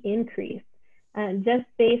only increase just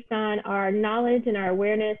based on our knowledge and our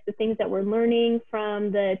awareness, the things that we're learning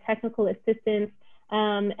from the technical assistance,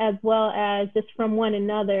 as well as just from one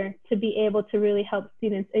another to be able to really help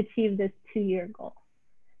students achieve this 2-year goal.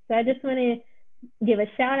 So I just want to give a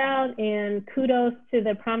shout out and kudos to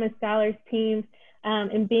the Promise Scholars team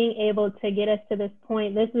in being able to get us to this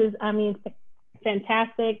point. This is, I mean,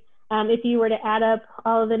 fantastic. If you were to add up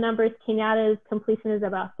all of the numbers, Kenyatta's completion is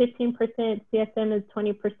about 15%, CSM is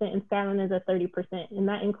 20%, and Skyline is at 30%. And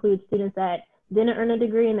that includes students that didn't earn a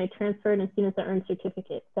degree and they transferred and students that earned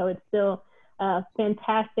certificates. So it's still a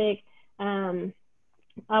fantastic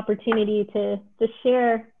opportunity to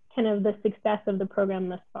share kind of the success of the program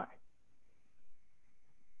thus far.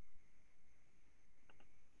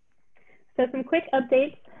 So some quick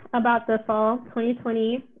updates about the fall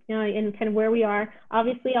 2020 and kind of where we are.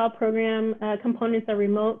 Obviously, all program components are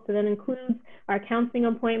remote, so that includes our counseling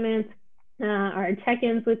appointments, our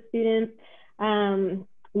check-ins with students,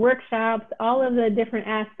 workshops, all of the different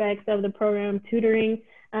aspects of the program, tutoring,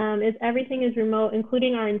 everything is remote,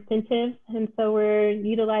 including our incentives. And so we're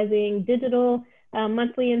utilizing digital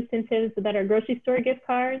monthly incentives that are grocery store gift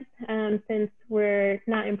cards, since we're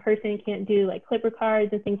not in person, can't do like Clipper cards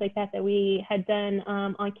and things like that that we had done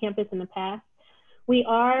on campus in the past. We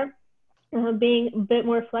are being a bit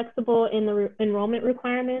more flexible in the enrollment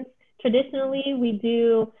requirements. Traditionally, we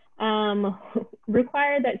do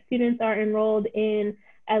require that students are enrolled in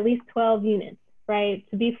at least 12 units, right,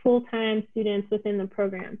 to be full-time students within the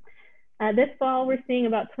program. This fall, we're seeing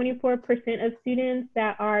about 24% of students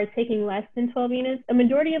that are taking less than 12 units, a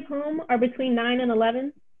majority of whom are between 9 and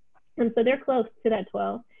 11, and so they're close to that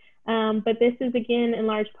 12. But this is, again, in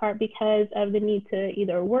large part because of the need to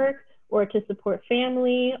either work or to support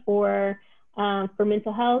family or for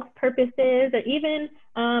mental health purposes, or even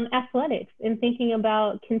athletics, and thinking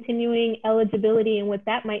about continuing eligibility and what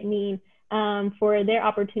that might mean for their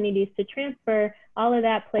opportunities to transfer. All of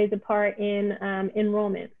that plays a part in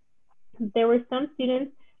enrollment. There were some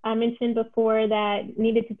students I mentioned before that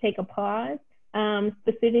needed to take a pause,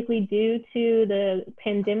 specifically due to the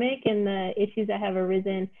pandemic and the issues that have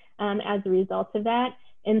arisen as a result of that.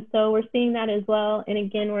 And so we're seeing that as well. And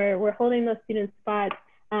again, we're holding those student spots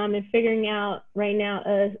and figuring out right now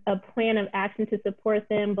a plan of action to support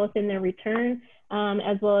them both in their return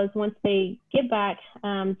as well as once they get back,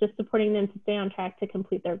 just supporting them to stay on track to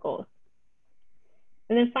complete their goals.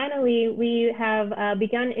 And then finally, we have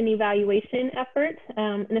begun an evaluation effort,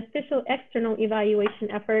 an official external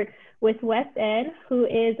evaluation effort with WestEd, who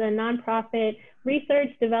is a nonprofit research,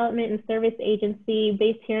 development, and service agency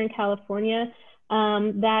based here in California.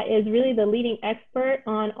 that is really the leading expert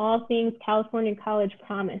on all things California College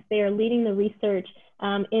Promise. They are leading the research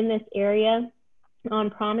in this area on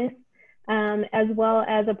Promise, as well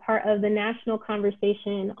as a part of the national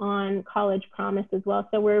conversation on College Promise as well.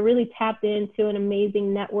 So we're really tapped into an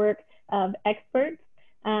amazing network of experts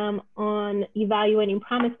on evaluating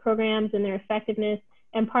Promise programs and their effectiveness.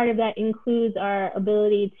 And part of that includes our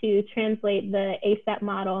ability to translate the ASAP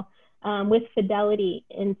model with fidelity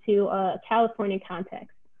into a California context.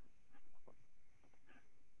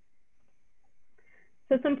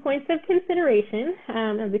 So some points of consideration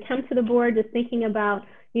as we come to the board, just thinking about,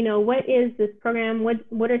 you know, what is this program?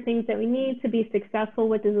 What are things that we need to be successful?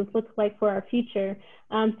 What does this look like for our future?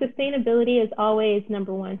 Sustainability is always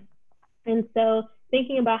number one. And so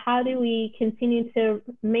thinking about how do we continue to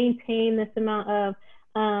maintain this amount of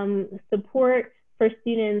support for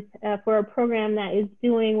students for a program that is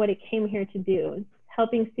doing what it came here to do,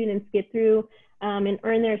 helping students get through and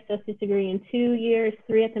earn their associate's degree in 2 years,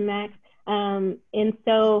 3 at the max. And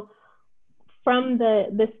so from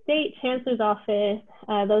the state chancellor's office,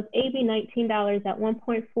 those AB 19 dollars at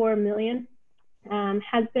 1.4 million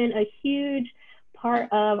has been a huge part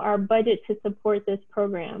of our budget to support this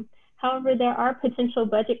program. However, there are potential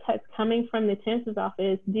budget cuts coming from the chancellor's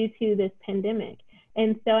office due to this pandemic.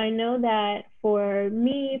 And so I know that for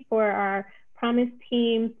me, for our Promise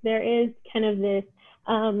teams, there is kind of this,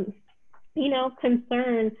 you know,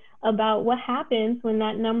 concern about what happens when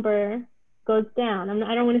that number goes down.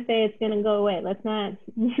 I don't want to say it's going to go away. Let's not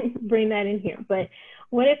bring that in here. But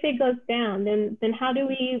what if it goes down? Then how do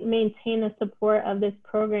we maintain the support of this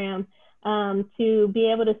program to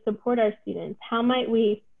be able to support our students? How might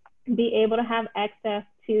we be able to have access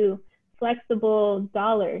to flexible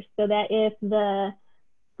dollars so that if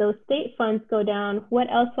those state funds go down,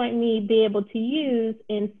 what else might we be able to use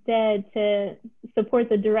instead to support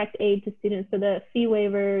the direct aid to students, so the fee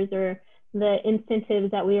waivers or the incentives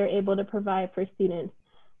that we are able to provide for students?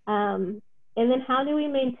 And then how do we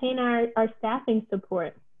maintain our staffing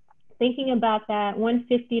support? Thinking about that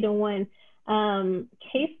 150 to 1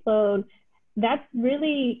 caseload, that's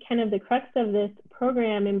really kind of the crux of this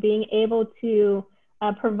program, and being able to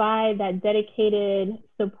provide that dedicated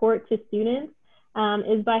support to students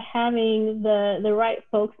is by having the right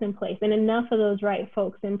folks in place, and enough of those right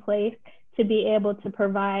folks in place to be able to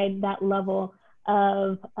provide that level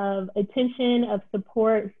of attention, of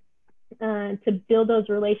support, to build those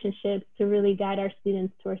relationships to really guide our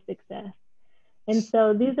students towards success. And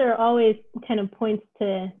so these are always kind of points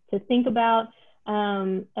to think about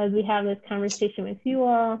as we have this conversation with you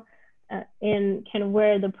all and kind of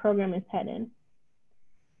where the program is headed.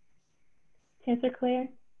 Chancellor Claire?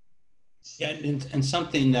 Yeah, and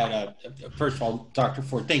something that, first of all, Dr.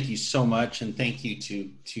 Ford, thank you so much, and thank you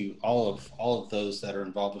to all of those that are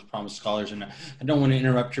involved with Promise Scholars. And I don't want to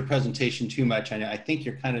interrupt your presentation too much. I think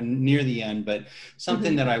you're kind of near the end, but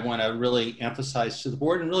something that I want to really emphasize to the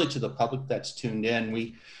board and really to the public that's tuned in,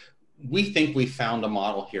 we think we found a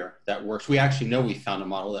model here that works. We actually know we found a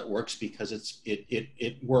model that works because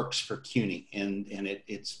it works for CUNY, and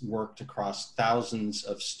it's worked across thousands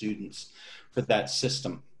of students for that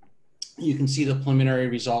system. You can see the preliminary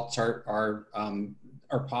results are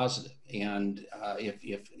positive, and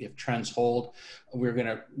if trends hold, we're going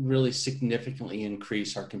to really significantly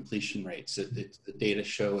increase our completion rates. The data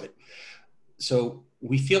show it. So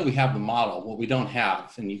we feel we have the model. What we don't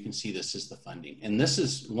have, and you can see this, is the funding. And this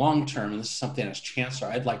is long term, and this is something as chancellor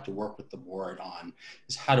I'd like to work with the board on,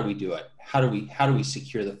 is how do we do it? How do we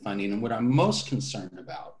secure the funding? And what I'm most concerned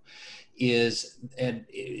about is, and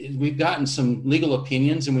we've gotten some legal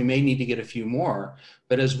opinions and we may need to get a few more,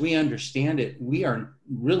 but as we understand it, we are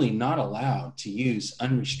really not allowed to use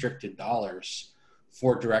unrestricted dollars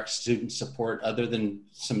for direct student support other than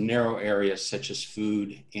some narrow areas such as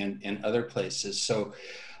food and other places. So,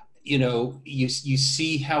 you know, you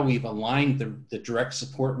see how we've aligned the direct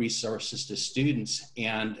support resources to students,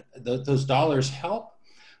 and those dollars help.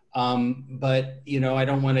 But, you know, I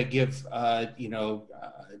don't want to give,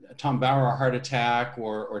 Tom Bauer a heart attack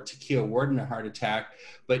or Takia Warden a heart attack,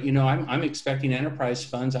 but, you know, I'm expecting enterprise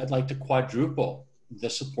funds. I'd like to quadruple the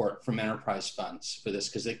support from enterprise funds for this,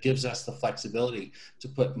 because it gives us the flexibility to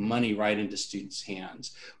put money right into students'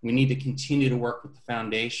 hands. We need to continue to work with the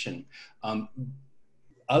foundation.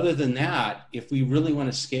 Other than that, if we really want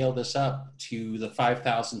to scale this up to the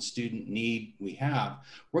 5,000 student need we have,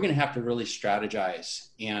 we're going to have to really strategize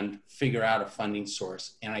and figure out a funding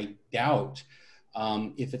source. And I doubt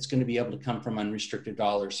if it's going to be able to come from unrestricted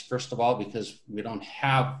dollars. First of all, because we don't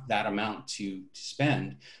have that amount to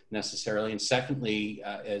spend necessarily. And secondly,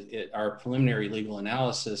 our preliminary legal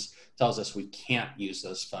analysis tells us we can't use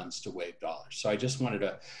those funds to waive dollars. So I just wanted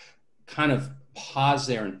to kind of pause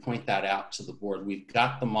there and point that out to the board. We've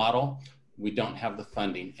got the model, we don't have the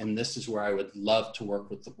funding. And this is where I would love to work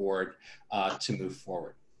with the board to move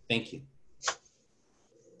forward. Thank you.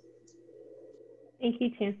 Thank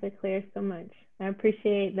you, Chancellor Claire, so much. I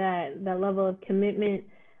appreciate that level of commitment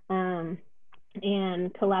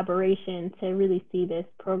and collaboration to really see this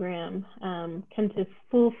program come to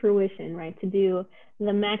full fruition, right? To do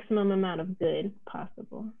the maximum amount of good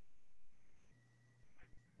possible.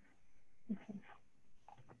 Okay.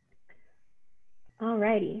 All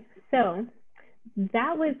righty, so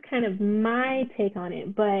that was kind of my take on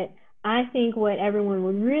it, but I think what everyone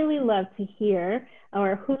would really love to hear,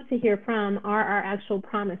 or who to hear from, are our actual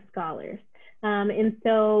Promise Scholars. And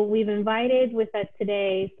so we've invited with us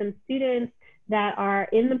today some students that are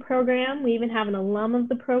in the program. We even have an alum of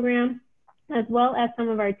the program, as well as some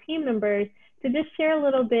of our team members, to just share a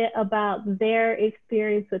little bit about their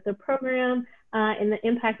experience with the program and the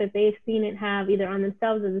impact that they've seen it have either on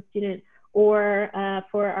themselves as a student or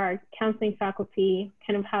for our counseling faculty,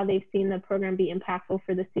 kind of how they've seen the program be impactful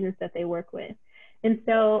for the students that they work with. And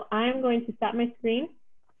so I'm going to stop my screen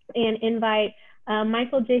and invite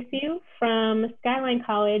Michael Jesu from Skyline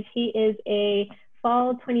College. He is a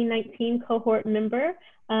fall 2019 cohort member.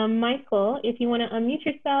 Michael, if you want to unmute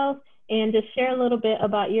yourself and just share a little bit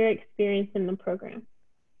about your experience in the program.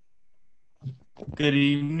 Good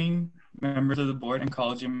evening, members of the board and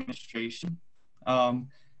college administration.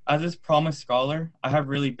 As this Promise Scholar, I have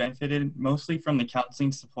really benefited mostly from the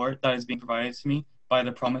counseling support that is being provided to me by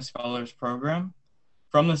the Promise Scholars program.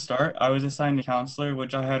 From the start, I was assigned a counselor,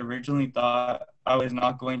 which I had originally thought I was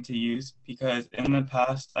not going to use because in the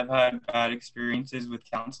past, I've had bad experiences with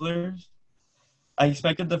counselors. I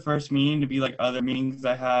expected the first meeting to be like other meetings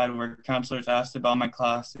I had where counselors asked about my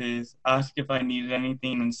classes, asked if I needed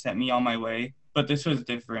anything, and sent me on my way, but this was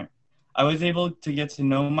different. I was able to get to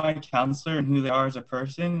know my counselor and who they are as a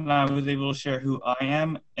person, and I was able to share who I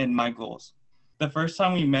am and my goals. The first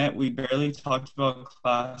time we met, we barely talked about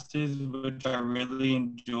classes, which I really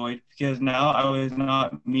enjoyed because now I was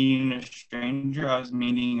not meeting a stranger, I was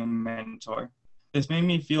meeting a mentor. This made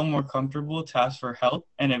me feel more comfortable to ask for help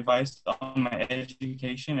and advice on my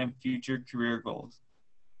education and future career goals.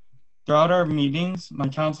 Throughout our meetings, my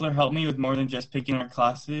counselor helped me with more than just picking our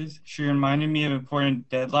classes. She reminded me of important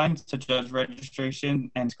deadlines such as registration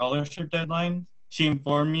and scholarship deadlines. She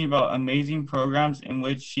informed me about amazing programs in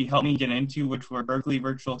which she helped me get into, which were Berkeley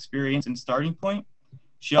Virtual Experience and Starting Point.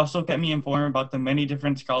 She also kept me informed about the many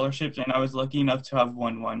different scholarships, and I was lucky enough to have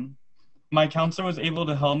won one. My counselor was able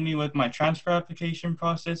to help me with my transfer application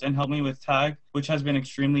process and help me with TAG, which has been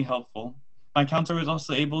extremely helpful. My counselor was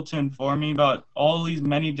also able to inform me about all these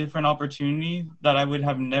many different opportunities that I would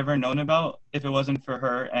have never known about if it wasn't for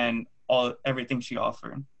her and everything she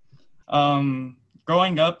offered.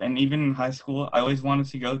 Growing up and even in high school, I always wanted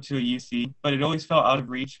to go to a UC, but it always felt out of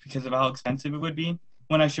reach because of how expensive it would be.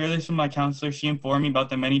 When I shared this with my counselor, she informed me about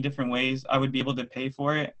the many different ways I would be able to pay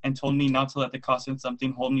for it and told me not to let the cost of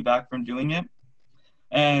something hold me back from doing it.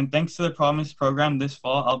 And thanks to the Promise program this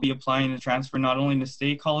fall, I'll be applying to transfer not only to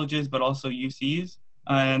state colleges, but also UCs.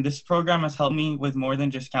 And this program has helped me with more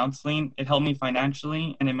than just counseling. It helped me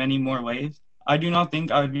financially and in many more ways. I do not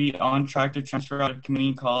think I would be on track to transfer out of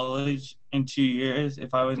community college in 2 years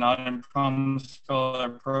if I was not in a Promise Scholar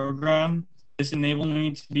program. This enabled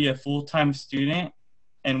me to be a full-time student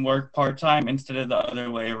and work part-time instead of the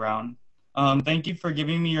other way around. Thank you for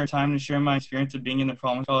giving me your time to share my experience of being in the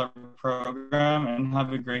Promise Scholar program, and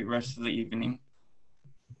have a great rest of the evening.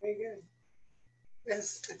 Very good.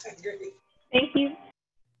 Yes, I agree. Thank you.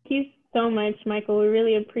 Thank you so much, Michael. We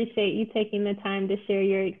really appreciate you taking the time to share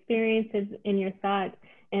your experiences and your thoughts,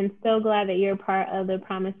 and so glad that you're part of the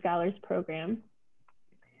Promise Scholars program.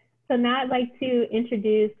 So now I'd like to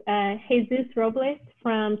introduce Jesus Robles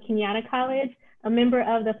from Kenyatta College, a member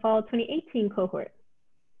of the fall 2018 cohort.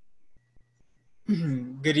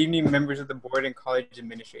 Good evening, members of the board and college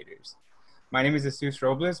administrators. My name is Jesus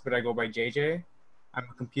Robles, but I go by JJ. I'm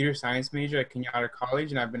a computer science major at Kenyatta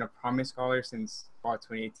College, and I've been a Promise Scholar since fall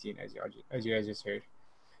 2018, as you guys just heard.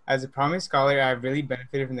 As a Promise Scholar, I've really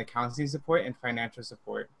benefited from the counseling support and financial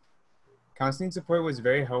support. Counseling support was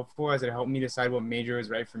very helpful as it helped me decide what major was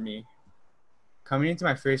right for me. Coming into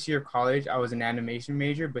my first year of college, I was an animation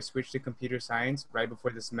major, but switched to computer science right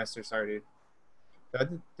before the semester started.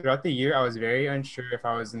 Throughout the year, I was very unsure if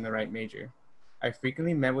I was in the right major. I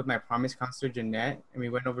frequently met with my Promise counselor, Jeanette, and we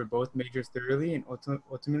went over both majors thoroughly and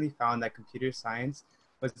ultimately found that computer science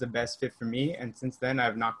was the best fit for me, and since then, I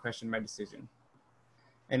have not questioned my decision.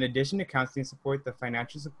 In addition to counseling support, the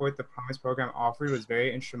financial support the Promise program offered was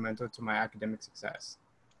very instrumental to my academic success.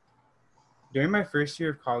 During my first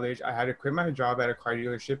year of college, I had to quit my job at a car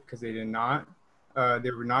dealership because they were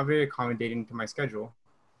not very accommodating to my schedule.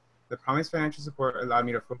 The Promise financial support allowed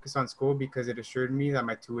me to focus on school because it assured me that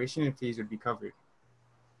my tuition and fees would be covered.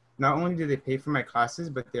 Not only did they pay for my classes,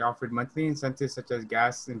 but they offered monthly incentives such as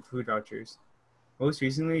gas and food vouchers. Most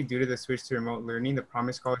recently, due to the switch to remote learning, the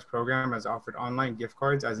Promise College program has offered online gift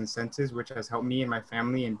cards as incentives, which has helped me and my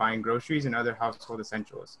family in buying groceries and other household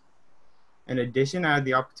essentials. In addition, I had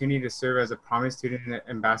the opportunity to serve as a Promise student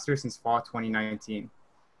ambassador since fall 2019.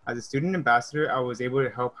 As a student ambassador, I was able to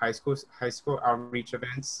help high school outreach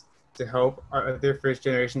events to help other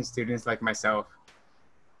first-generation students like myself.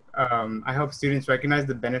 I help students recognize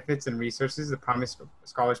the benefits and resources the Promise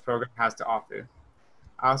Scholars Program has to offer.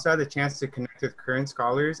 I also had the chance to connect with current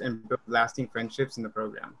scholars and build lasting friendships in the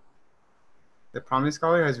program. The Promise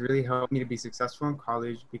Scholar has really helped me to be successful in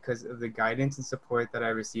college because of the guidance and support that I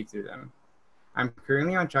received through them. I'm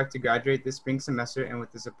currently on track to graduate this spring semester, and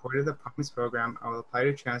with the support of the Promise program, I will apply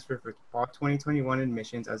to transfer for fall 2021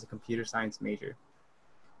 admissions as a computer science major.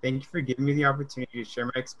 Thank you for giving me the opportunity to share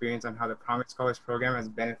my experience on how the Promise Scholars Program has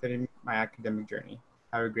benefited my academic journey.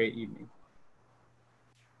 Have a great evening.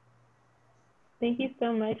 Thank you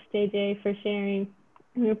so much, JJ, for sharing.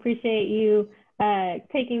 We appreciate you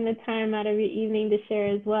taking the time out of your evening to share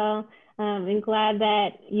as well. And glad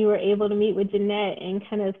that you were able to meet with Jeanette and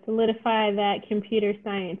kind of solidify that computer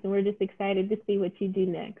science. And we're just excited to see what you do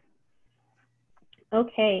next.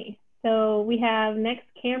 Okay, so we have next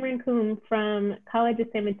Cameron Coombe from College of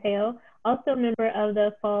San Mateo, also a member of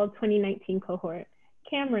the fall 2019 cohort.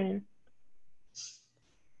 Cameron.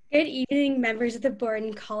 Good evening, members of the board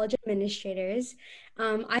and college administrators.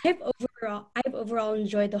 I have overall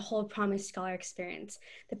enjoyed the whole Promise Scholar experience.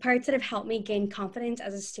 The parts that have helped me gain confidence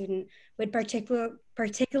as a student would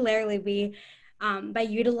particularly be by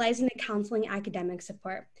utilizing the counseling academic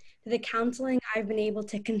support. Through the counseling, I've been able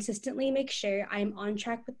to consistently make sure I'm on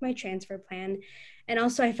track with my transfer plan. And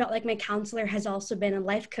also I felt like my counselor has also been a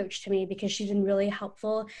life coach to me because she's been really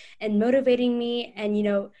helpful and motivating me and,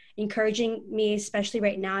 encouraging me, especially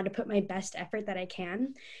right now, to put my best effort that I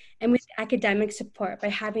can. And with academic support, by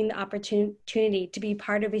having the opportunity to be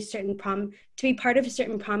part of certain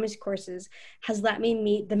Promise courses has let me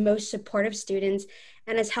meet the most supportive students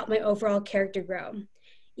and has helped my overall character grow.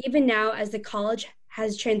 Even now, as the college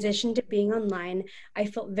has transitioned to being online, I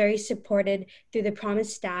felt very supported through the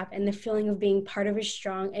Promise staff and the feeling of being part of a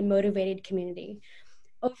strong and motivated community.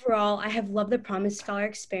 Overall, I have loved the Promise Scholar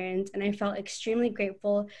experience, and I felt extremely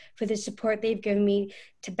grateful for the support they've given me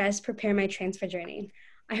to best prepare my transfer journey.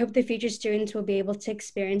 I hope the future students will be able to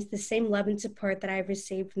experience the same love and support that I've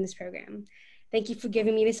received from this program. Thank you for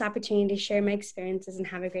giving me this opportunity to share my experiences, and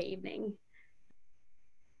have a great evening.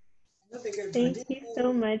 Thank you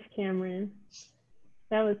so much, Cameron.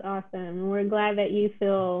 That was awesome. We're glad that you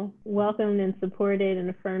feel welcomed and supported and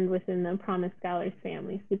affirmed within the Promise Scholars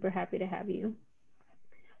family. Super happy to have you.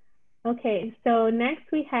 Okay, so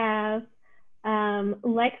next we have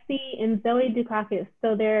Lexi and Zoe Dukakis.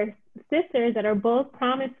 So they're sisters that are both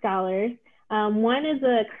Promise Scholars. One is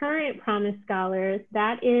a current Promise Scholar.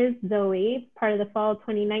 That is Zoe, part of the fall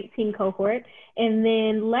 2019 cohort. And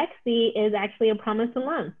then Lexi is actually a Promise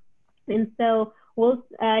alum. And so we'll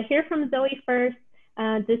hear from Zoe first,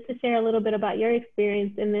 just to share a little bit about your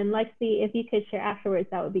experience. And then Lexi, if you could share afterwards,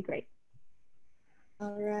 that would be great.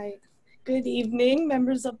 All right. Good evening,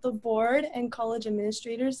 members of the board and college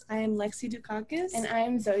administrators. I am Lexi Dukakis. And I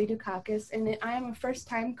am Zoe Dukakis, and I am a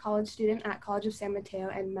first-time college student at College of San Mateo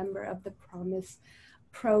and member of the Promise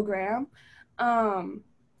program.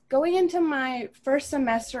 Going into my first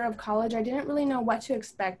semester of college, I didn't really know what to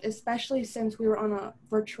expect, especially since we were on a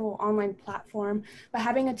virtual online platform. But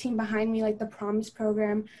having a team behind me like the Promise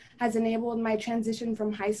program has enabled my transition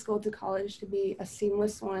from high school to college to be a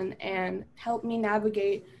seamless one and helped me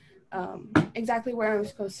navigate exactly where I'm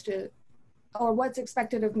supposed to, or what's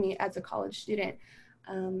expected of me as a college student.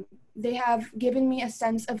 They have given me a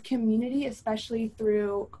sense of community, especially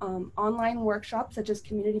through online workshops such as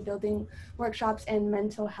community building workshops and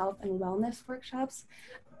mental health and wellness workshops,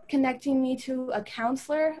 connecting me to a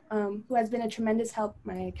counselor who has been a tremendous help,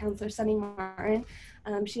 my counselor, Sunny Martin.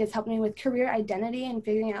 She has helped me with career identity and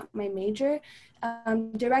figuring out my major,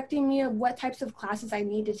 directing me of what types of classes I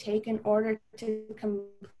need to take in order to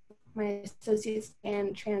my associates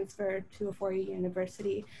and transfer to a four-year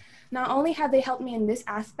university. Not only have they helped me in this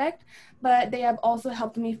aspect, but they have also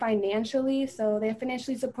helped me financially. So they have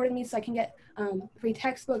financially supported me so I can get free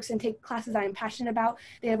textbooks and take classes I'm passionate about.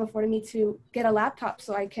 They have afforded me to get a laptop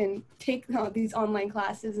so I can take these online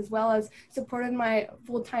classes, as well as supported my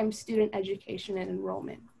full-time student education and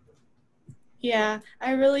enrollment. Yeah,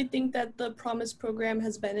 I really think that the Promise program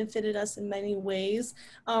has benefited us in many ways.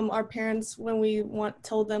 Our parents, when we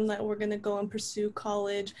told them that we're going to go and pursue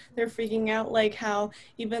college, they're freaking out, like how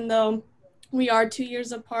even though we are 2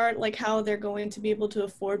 years apart, like how they're going to be able to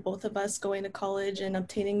afford both of us going to college and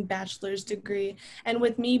obtaining bachelor's degree. And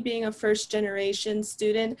with me being a first generation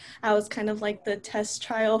student, I was kind of like the test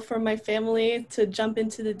trial for my family to jump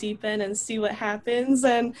into the deep end and see what happens.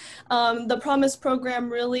 And the Promise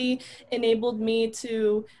program really enabled me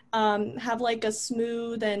to have like a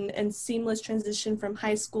smooth and seamless transition from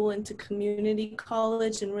high school into community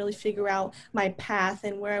college and really figure out my path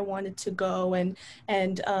and where I wanted to go and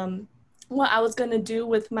what I was going to do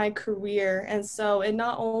with my career. And so it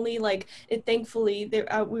not only like it thankfully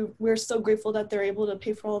we're so grateful that they're able to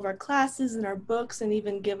pay for all of our classes and our books and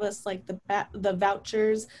even give us like the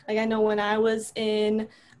vouchers. Like I know when I was at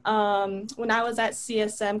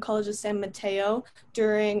CSM, College of San Mateo,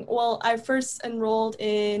 I first enrolled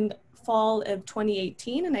in fall of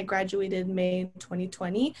 2018 and I graduated May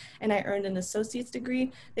 2020 and I earned an associate's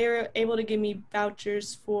degree. They were able to give me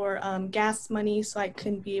vouchers for gas money so I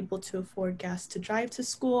could be able to afford gas to drive to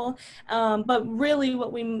school. But really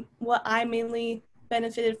what I mainly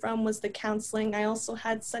benefited from was the counseling. I also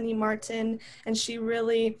had Sunny Martin, and she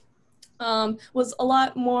really was a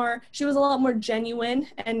lot more genuine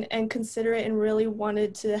and considerate and really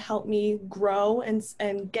wanted to help me grow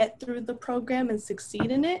and get through the program and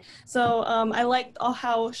succeed in it. So I liked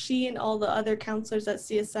how she and all the other counselors at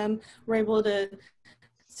CSM were able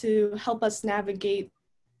to help us navigate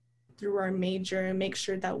through our major and make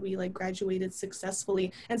sure that we like graduated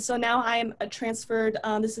successfully. And so now I'm transferred.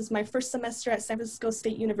 This is my first semester at San Francisco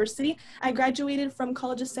State University. I graduated from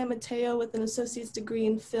College of San Mateo with an associate's degree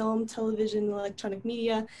in film, television, and electronic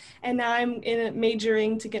media. And now I'm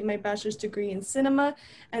majoring to get my bachelor's degree in cinema.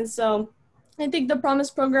 And so I think the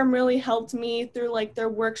Promise program really helped me through like their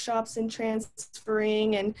workshops and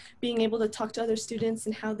transferring and being able to talk to other students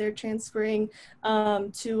and how they're transferring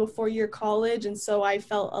to a four-year college. And so I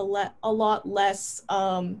felt a lot less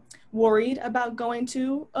worried about going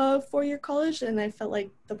to a four-year college. And I felt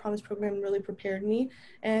like the Promise program really prepared me.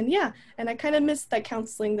 And yeah, and I kind of missed that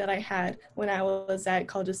counseling that I had when I was at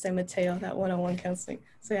College of San Mateo, that one-on-one counseling.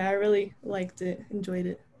 So yeah, I really liked it, enjoyed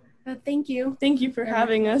it. Thank you. Thank you for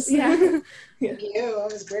having us. Yeah. Thank you. That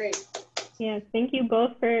was great. Yes, thank you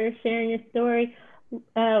both for sharing your story.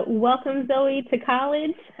 Welcome, Zoe, to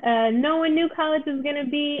college. No one knew college was going to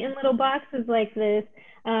be in little boxes like this,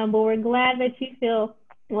 but we're glad that you feel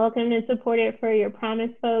welcomed and supported for your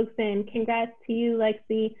Promise folks. And congrats to you,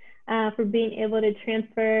 Lexi, for being able to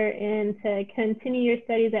transfer and to continue your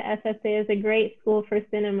studies at SFA. It's a great school for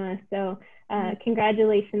cinema. So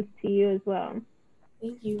congratulations to you as well.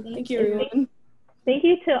 Thank you. Thank you, everyone. Thank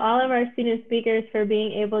you to all of our student speakers for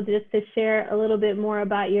being able just to share a little bit more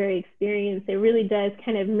about your experience. It really does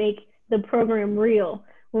kind of make the program real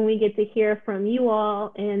when we get to hear from you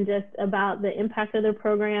all and just about the impact of the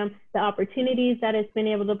program, the opportunities that it's been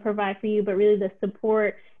able to provide for you, but really the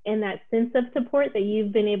support and that sense of support that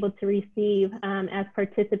you've been able to receive as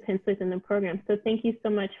participants within the program. So thank you so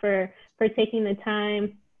much for taking the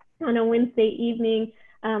time on a Wednesday evening.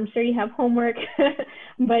 I'm sure you have homework,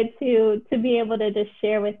 but to be able to just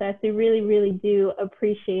share with us, we really, really do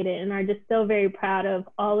appreciate it and are just so very proud of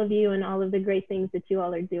all of you and all of the great things that you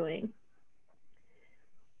all are doing.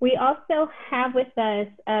 We also have with us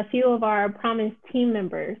a few of our Promise team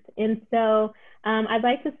members. And so I'd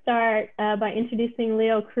like to start by introducing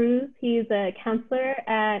Leo Cruz. He's a counselor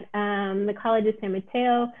at the College of San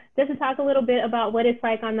Mateo, just to talk a little bit about what it's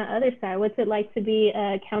like on the other side. What's it like to be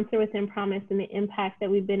a counselor within Promise and the impact that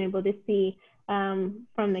we've been able to see from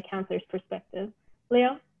the counselor's perspective. Leo?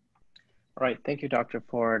 All right, thank you, Dr.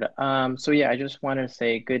 Ford. So yeah, I just want to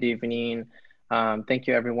say good evening. Thank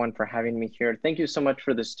you everyone for having me here. Thank you so much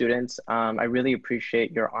for the students. I really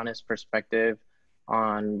appreciate your honest perspective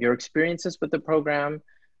on your experiences with the program.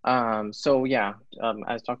 So yeah,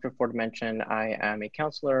 as Dr. Ford mentioned, I am a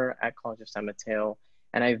counselor at College of San Mateo,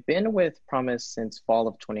 and I've been with Promise since fall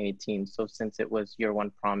of 2018. So since it was year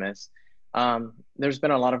one Promise, there's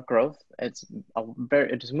been a lot of growth. It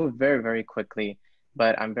has moved very, very quickly,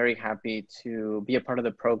 but I'm very happy to be a part of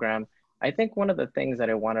the program. I think one of the things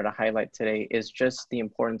that I wanted to highlight today is just the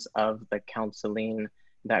importance of the counseling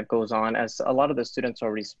that goes on. As a lot of the students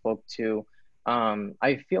already spoke to,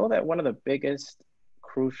 I feel that one of the biggest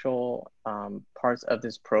crucial parts of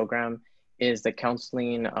this program is the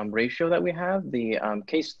counseling ratio that we have, the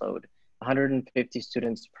caseload, 150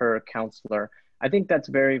 students per counselor. I think that's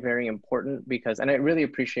very, very important because, and I really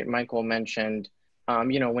appreciate Michael mentioned,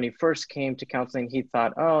 you know, when he first came to counseling, he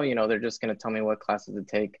thought, oh, you know, they're just gonna tell me what classes to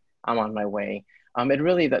take, I'm on my way. It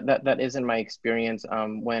really, that isn't my experience.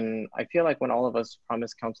 When I feel like when all of us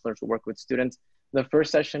Promise counselors work with students, the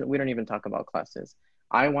first session, we don't even talk about classes.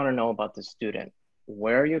 I wanna know about the student.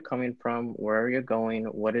 Where are you coming from? Where are you going?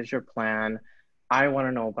 What is your plan? I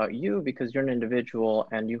wanna know about you because you're an individual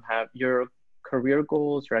and you have your career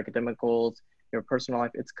goals, your academic goals, your personal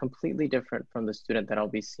life. It's completely different from the student that I'll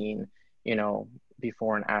be seeing, you know,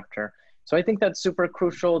 before and after. So I think that's super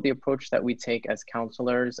crucial, the approach that we take as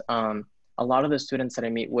counselors. A lot of the students that I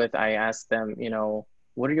meet with, I ask them, you know,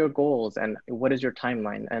 what are your goals and what is your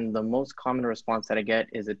timeline? And the most common response that I get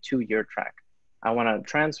is a 2-year track. I want to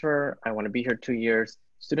transfer, I want to be here 2 years.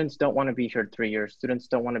 Students don't want to be here 3 years. Students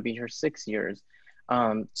don't want to be here 6 years.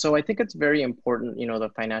 So I think it's very important, you know, the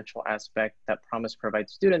financial aspect that Promise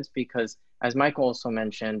provides students, because as Michael also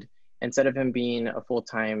mentioned, instead of him being a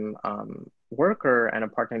full-time worker and a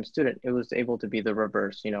part-time student, it was able to be the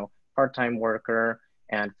reverse, you know, part-time worker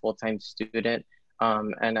and full-time student.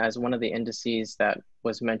 And as one of the indices that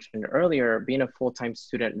was mentioned earlier, being a full-time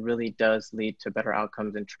student really does lead to better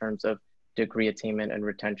outcomes in terms of degree attainment and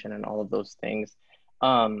retention and all of those things.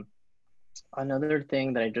 Another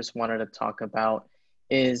thing that I just wanted to talk about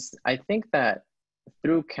is I think that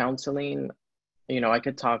through counseling, you know, I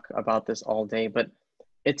could talk about this all day, but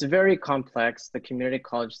it's very complex, the community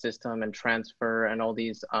college system and transfer and all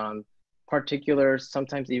these particulars,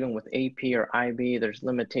 sometimes even with AP or IB, there's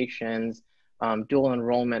limitations, dual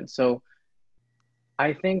enrollment. So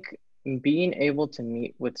I think being able to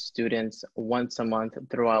meet with students once a month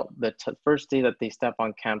throughout the first day that they step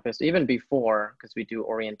on campus, even before, because we do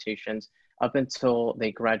orientations, up until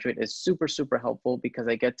they graduate is super, super helpful because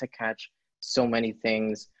I get to catch so many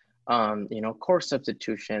things, you know, course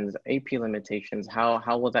substitutions, AP limitations,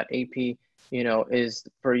 how will that AP, you know, is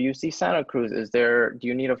for UC Santa Cruz, is there, do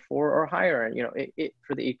you need a 4 or higher? And, you know,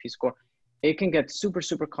 for the AP score, it can get super,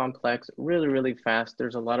 super complex, really, really fast.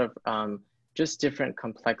 There's a lot of just different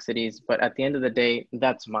complexities, but at the end of the day,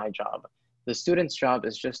 that's my job. The student's job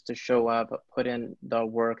is just to show up, put in the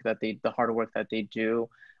work that the hard work that they do.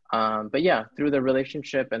 But yeah, through the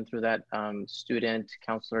relationship and through that student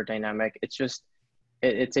counselor dynamic,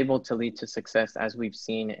 it's able to lead to success, as we've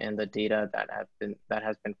seen in the data that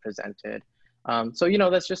has been presented. So, you know,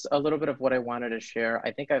 that's just a little bit of what I wanted to share.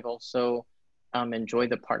 I think I've also enjoyed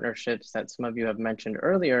the partnerships that some of you have mentioned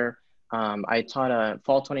earlier. I taught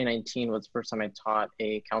fall 2019 was the first time I taught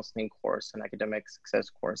a counseling course, an academic success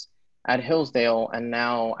course at Hillsdale. And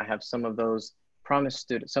now I have some of those Promise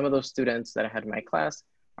students, some of those students that I had in my class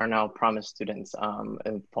are now Promise students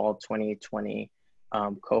in fall 2020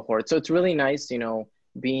 cohort. So it's really nice, you know,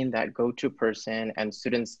 being that go-to person, and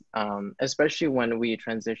students, especially when we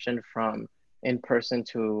transitioned from in-person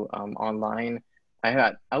to online,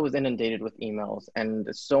 I was inundated with emails and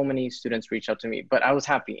so many students reached out to me, but I was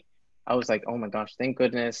happy. I was like, oh my gosh, thank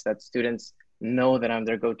goodness that students know that I'm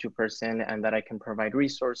their go-to person and that I can provide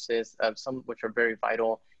resources, some of which are very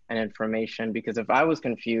vital, and information, because if I was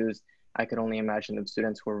confused, I could only imagine that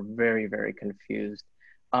students were very, very confused.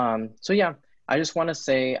 So yeah, I just want to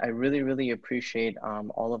say I really, really appreciate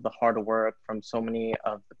all of the hard work from so many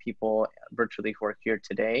of the people virtually who are here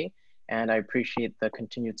today. And I appreciate the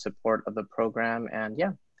continued support of the program. And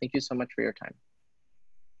yeah, thank you so much for your time.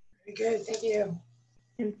 Very good, thank you.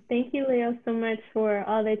 And thank you, Leo, so much for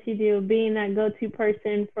all that you do, being that go-to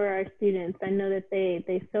person for our students. I know that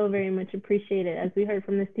they so very much appreciate it, as we heard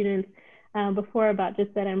from the students before about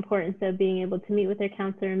just that importance of being able to meet with their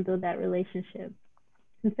counselor and build that relationship.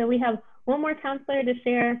 And so we have one more counselor to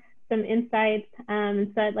share some insights.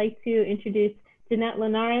 And so I'd like to introduce Jeanette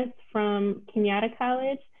Linares from Kenyatta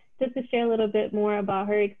College, just to share a little bit more about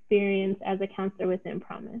her experience as a counselor within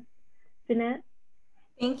Promise. Jeanette?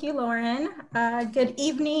 Thank you, Lauren. Good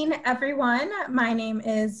evening, everyone. My name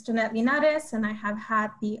is Jeanette Linares, and I have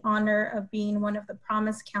had the honor of being one of the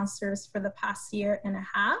Promise counselors for the past 1.5 years.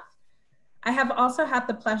 I have also had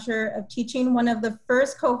the pleasure of teaching one of the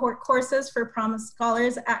first cohort courses for Promise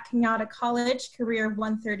Scholars at Kenyatta College, Career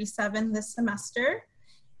 137 this semester.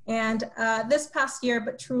 And this past year,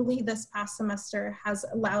 but truly this past semester, has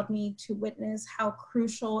allowed me to witness how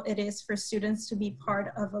crucial it is for students to be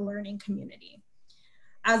part of a learning community.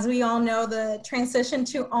 As we all know, the transition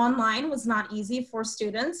to online was not easy for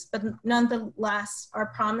students, but nonetheless, our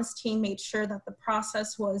Promise team made sure that the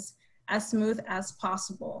process was as smooth as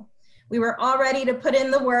possible. We were all ready to put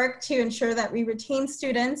in the work to ensure that we retained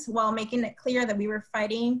students while making it clear that we were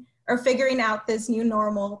fighting or figuring out this new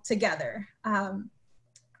normal together.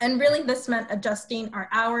 And really this meant adjusting our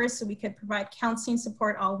hours so we could provide counseling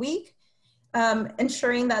support all week,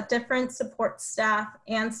 ensuring that different support staff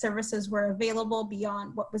and services were available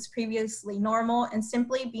beyond what was previously normal, and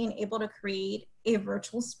simply being able to create a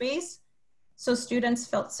virtual space so students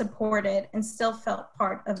felt supported and still felt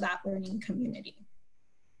part of that learning community.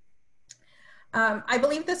 I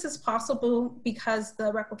believe this is possible because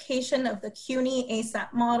the replication of the CUNY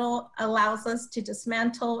ASAP model allows us to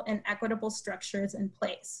dismantle inequitable structures in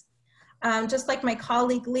place. Just like my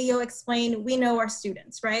colleague Leo explained, we know our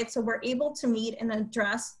students, right? So we're able to meet and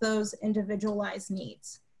address those individualized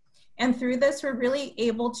needs. And through this, we're really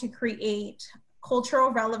able to create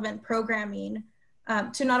cultural relevant programming,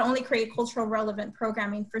 to not only create cultural relevant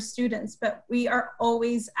programming for students, but we are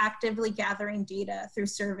always actively gathering data through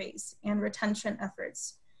surveys and retention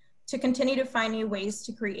efforts to continue to find new ways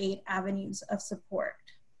to create avenues of support.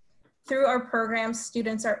 Through our programs,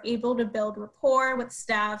 students are able to build rapport with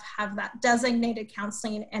staff, have that designated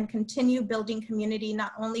counseling, and continue building community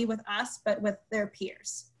not only with us, but with their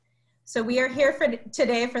peers. So we are here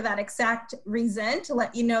today for that exact reason, to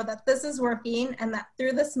let you know that this is working and that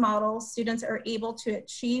through this model, students are able to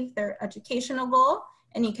achieve their educational goal.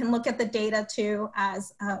 And you can look at the data too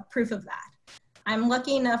as proof of that. I'm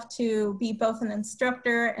lucky enough to be both an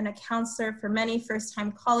instructor and a counselor for many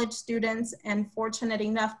first-time college students, and fortunate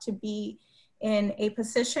enough to be in a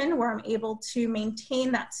position where I'm able to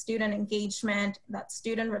maintain that student engagement, that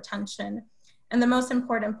student retention. And the most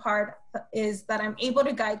important part is that I'm able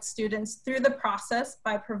to guide students through the process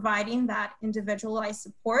by providing that individualized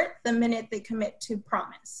support the minute they commit to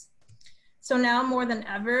Promise. So now more than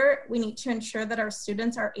ever, we need to ensure that our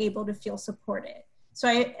students are able to feel supported. So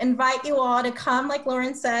I invite you all to come, like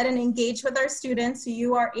Lauren said, and engage with our students so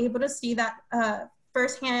you are able to see that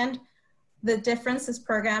firsthand the difference this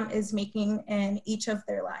program is making in each of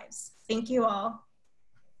their lives. Thank you all.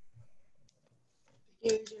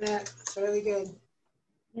 Thank you, Jeanette. It's really good.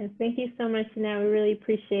 Yes, thank you so much, Jeanette. We really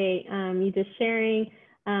appreciate you just sharing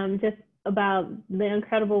just about the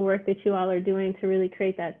incredible work that you all are doing to really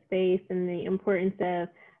create that space, and the importance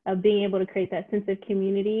of being able to create that sense of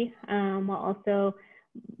community, while also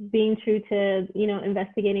being true to, you know,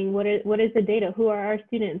 investigating what is the data, who are our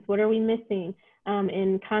students, what are we missing,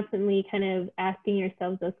 and constantly kind of asking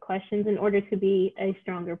yourselves those questions in order to be a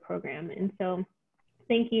stronger program. And so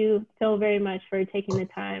thank you so very much for taking the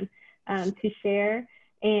time to share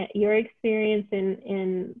and your experience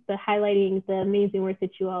in the highlighting the amazing work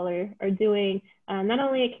that you all are doing, not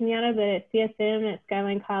only at Kenyatta, but at CSM, at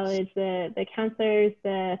Skyline College, the counselors,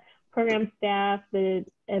 the program staff, the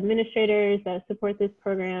administrators that support this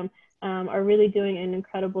program are really doing an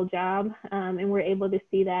incredible job. And we're able to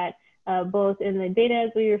see that both in the data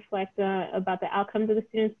as we reflect about the outcomes of the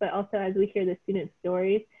students, but also as we hear the student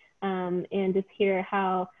stories, and just hear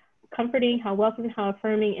how comforting, how welcoming, how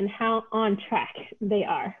affirming, and how on track they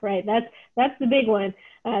are, right? That's the big one.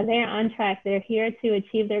 They're on track. They're here to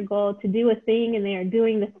achieve their goal, to do a thing, and they are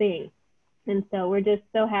doing the thing. And so we're just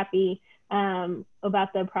so happy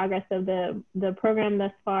about the progress of the program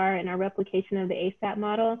thus far and our replication of the ASAP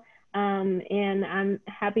model. And I'm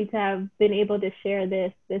happy to have been able to share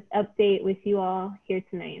this update with you all here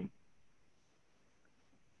tonight.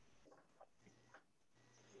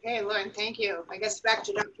 Okay, Lauren, thank you. I guess back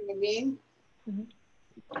to Dr. Naveen.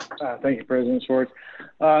 Thank you, President Schwartz.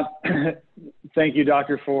 Thank you,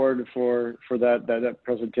 Dr. Ford, for that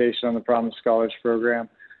presentation on the Promise Scholars Program.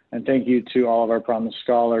 And thank you to all of our Promise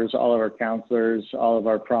Scholars, all of our counselors, all of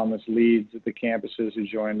our Promise leads at the campuses who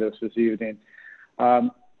joined us this evening.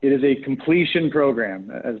 It is a completion program,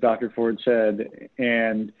 as Dr. Ford said,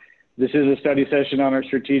 and this is a study session on our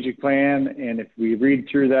strategic plan. And if we read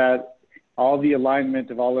through that, all the alignment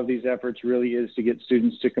of all of these efforts really is to get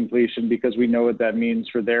students to completion, because we know what that means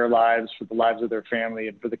for their lives, for the lives of their family,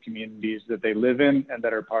 and for the communities that they live in and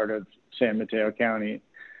that are part of San Mateo County.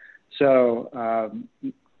 So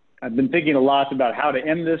I've been thinking a lot about how to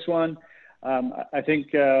end this one. I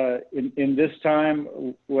think in this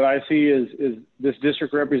time, what I see is this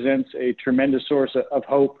district represents a tremendous source of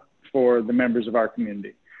hope for the members of our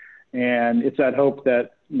community. And it's that hope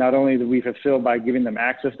that not only that we fulfill by giving them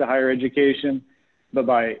access to higher education, but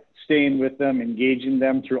by staying with them, engaging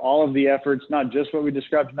them through all of the efforts, not just what we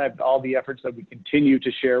described tonight, but all the efforts that we continue to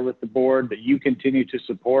share with the board, that you continue to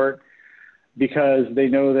support, because they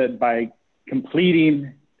know that by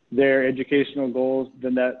completing their educational goals,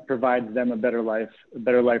 then that provides them a better life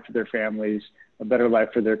for their families, a better life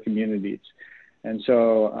for their communities. And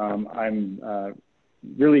so I'm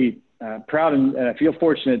really proud and I feel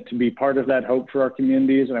fortunate to be part of that hope for our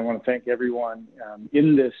communities. And I want to thank everyone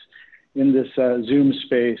in this Zoom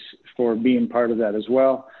space for being part of that as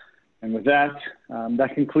well. And with that,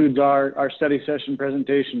 that concludes our study session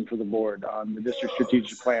presentation for the board on the district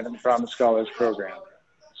strategic plan and the Promise Scholars program.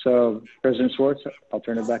 So President Schwartz, I'll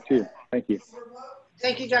turn it back to you. Thank you.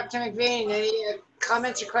 Thank you, Dr. McBean. Any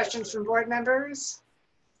comments or questions from board members?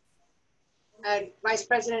 Vice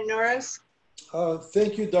President Norris.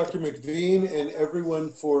 Thank you, Dr. McBean, and everyone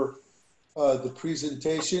for the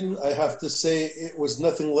presentation. I have to say it was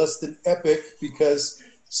nothing less than epic because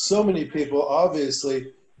so many people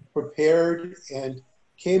obviously prepared and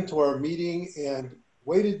came to our meeting and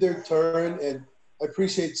waited their turn. And I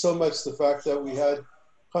appreciate so much the fact that we had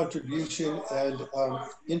contribution and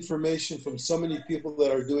information from so many people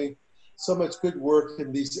that are doing so much good work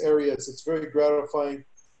in these areas. It's very gratifying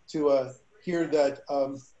to hear that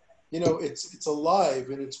you know, it's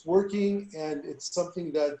alive and it's working, and it's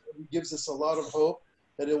something that gives us a lot of hope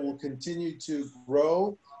that it will continue to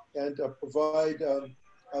grow and provide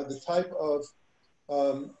the type of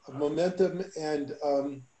momentum and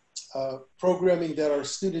programming that our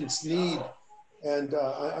students need. And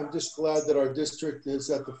I'm just glad that our district is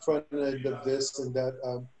at the front end of this, and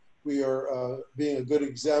that we are being a good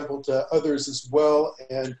example to others as well,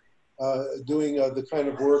 and doing the kind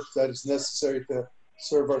of work that is necessary to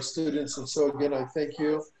serve our students. And so again, I thank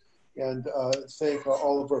you and thank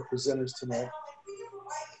all of our presenters tonight.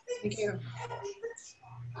 Thank you.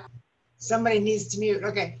 Somebody needs to mute.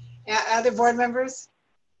 Okay. Other board members?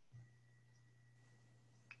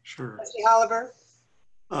 Sure. Trustee Oliver.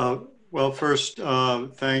 Well, first,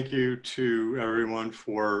 thank you to everyone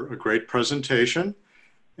for a great presentation,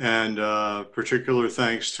 and particular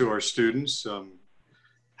thanks to our students. I'm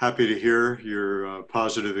happy to hear your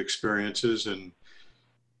positive experiences, and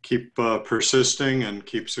keep persisting and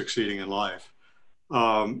keep succeeding in life.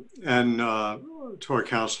 And to our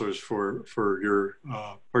counselors for your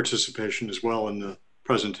participation as well in the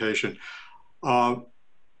presentation.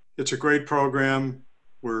 It's a great program.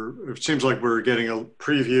 It seems like we're getting a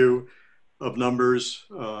preview of numbers,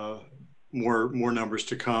 more numbers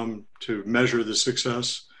to come to measure the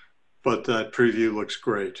success, but that preview looks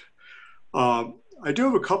great. I do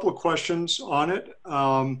have a couple of questions on it.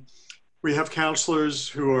 We have counselors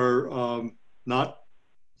who are not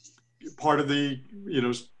part of the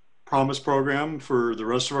Promise program for the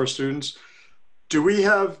rest of our students. Do we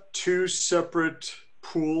have two separate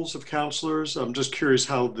pools of counselors? I'm just curious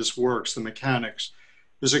how this works, the mechanics.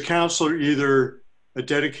 Is a counselor either a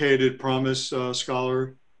dedicated Promise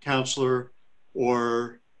Scholar counselor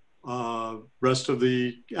or rest of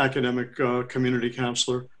the academic community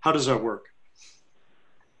counselor? How does that work?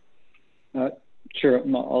 Sure,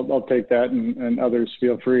 I'll take that, and others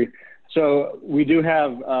feel free. So we do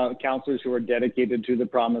have counselors who are dedicated to the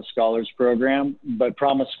Promise Scholars program, but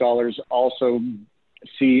Promise Scholars also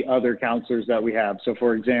see other counselors that we have. So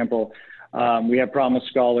for example, we have Promise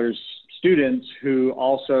Scholars students who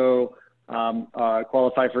also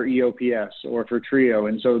qualify for EOPS or for TRIO.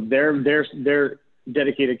 And so their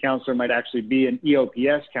dedicated counselor might actually be an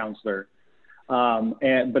EOPS counselor.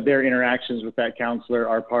 But their interactions with that counselor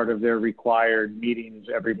are part of their required meetings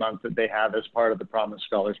every month that they have as part of the Promise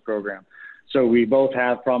Scholars program. So we both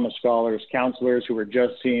have Promise Scholars counselors who are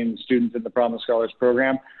just seeing students in the Promise Scholars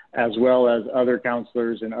program, as well as other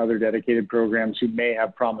counselors in other dedicated programs who may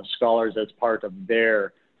have Promise Scholars as part of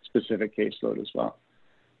their specific caseload as well.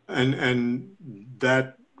 And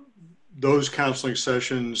those counseling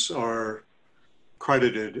sessions are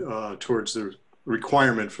credited towards the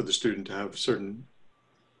requirement for the student to have a certain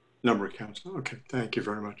number of counselors. Okay, thank you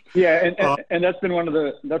very much. Yeah, and that's been one of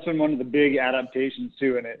the big adaptations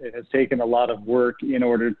too, and it has taken a lot of work in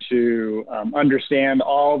order to understand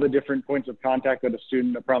all the different points of contact that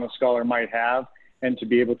a Promise Scholar might have, and to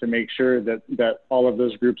be able to make sure that all of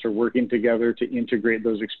those groups are working together to integrate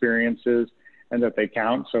those experiences and that they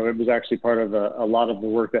count. So it was actually part of a lot of the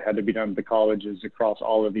work that had to be done at the colleges across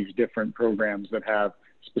all of these different programs that have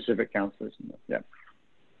specific counselors in them. Yeah.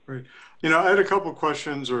 Great. I had a couple of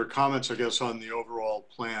questions or comments, I guess, on the overall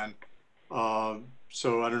plan.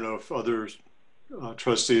 So I don't know if others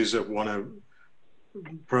trustees that want to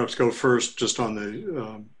perhaps go first just on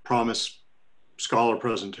the Promise Scholar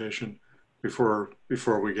presentation before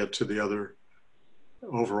we get to the other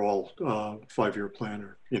overall 5-year plan,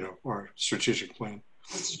 or our strategic plan.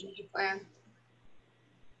 Strategic plan.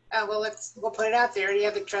 Well, we'll put it out there. Do you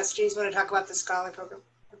have the trustees want to talk about the scholar program?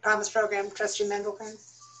 Promise Program, Trustee Mendelken.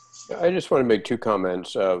 I just want to make two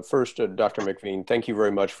comments. First, Dr. McVeen, thank you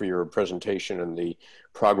very much for your presentation and the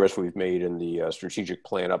progress we've made in the strategic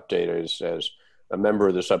plan update. As a member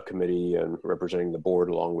of the subcommittee and representing the board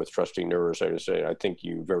along with Trustee Nurse, I think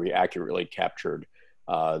you very accurately captured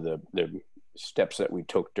the steps that we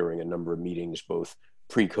took during a number of meetings, both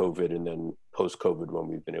pre-COVID and then post-COVID when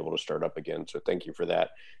we've been able to start up again. So thank you for that.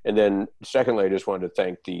 And then secondly, I just wanted to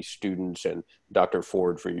thank the students and Dr.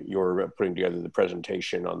 Ford for your putting together the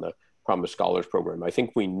presentation on the Promise Scholars Program. I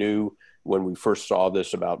think we knew when we first saw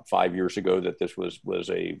this about 5 years ago that this was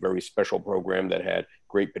a very special program that had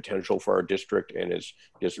great potential for our district, and it's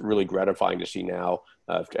just really gratifying to see now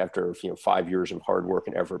after 5 years of hard work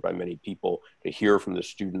and effort by many people to hear from the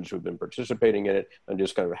students who have been participating in it and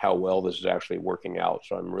just kind of how well this is actually working out.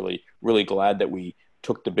 So I'm really glad that we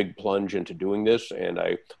took the big plunge into doing this, and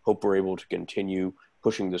I hope we're able to continue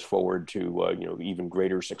pushing this forward to even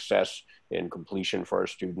greater success and completion for our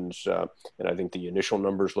students. And I think the initial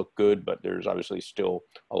numbers look good, but there's obviously still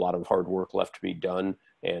a lot of hard work left to be done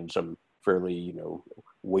and some fairly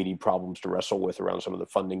weighty problems to wrestle with around some of the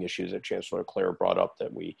funding issues that Chancellor Clare brought up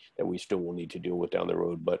that we still will need to deal with down the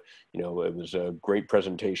road. But it was a great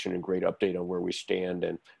presentation and great update on where we stand.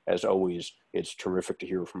 And as always, it's terrific to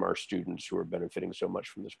hear from our students who are benefiting so much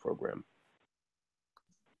from this program.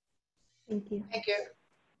 Thank you. Thank you.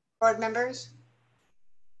 Board members?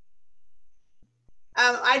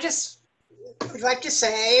 I just would like to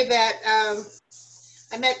say that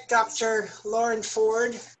I met Dr. Lauren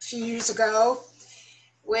Ford a few years ago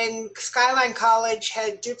when Skyline College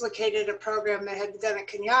had duplicated a program that had been done at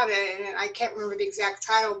Kenyatta, and I can't remember the exact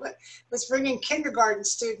title, but was bringing kindergarten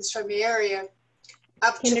students from the area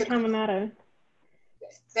up to the...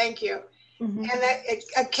 Thank you. Mm-hmm. And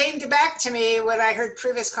it came back to me when I heard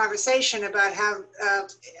previous conversation about how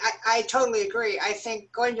I totally agree. I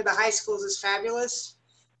think going to the high schools is fabulous.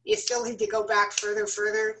 You still need to go back further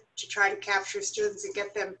to try to capture students and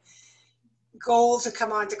get them goals to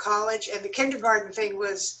come on to college. And the kindergarten thing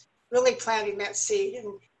was really planting that seed.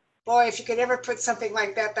 And boy, if you could ever put something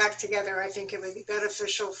like that back together, I think it would be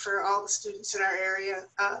beneficial for all the students in our area.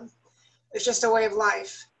 It's just a way of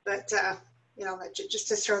life, but just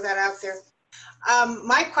to throw that out there.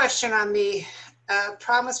 My question on the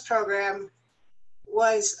Promise program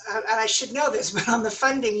was, and I should know this, but on the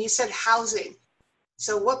funding, you said housing.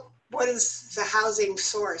 So what is the housing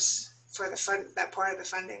source for the that part of the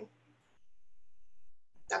funding?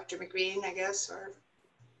 Dr. McVeen, I guess, or?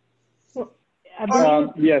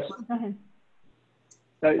 Yes. Go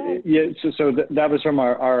ahead. Yeah, so that was from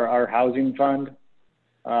our housing fund.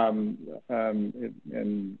 And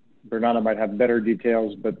Bernardo might have better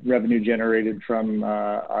details, but revenue generated from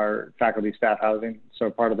our faculty staff housing. So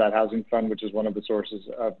part of that housing fund, which is one of the sources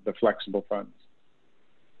of the flexible funds.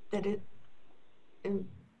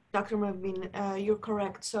 Dr. McVeen, you're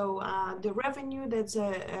correct. So the revenue that's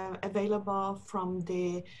available from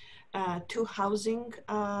the two housing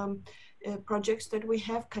projects that we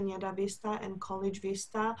have, Cañada Vista and College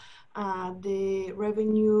Vista, the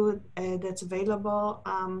revenue that's available,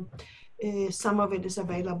 some of it is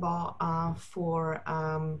available for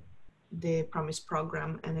the Promise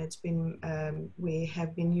program, and it's been we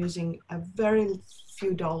have been using a very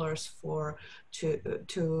few dollars to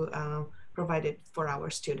provide it for our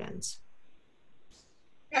students.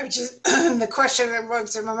 The question that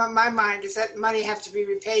runs in my mind is that money have to be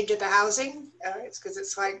repaid to the housing? It's because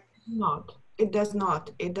it's like It does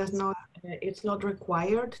not. It does not. It's not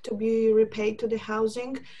required to be repaid to the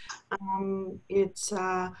housing. It's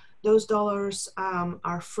those dollars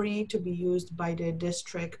are free to be used by the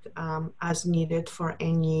district as needed for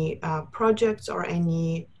any projects or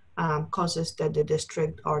any causes that the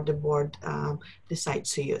district or the board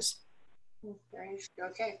decides to use.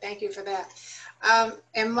 Okay, thank you for that.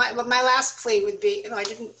 And my last plea would be, I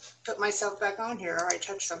didn't put myself back on here, or I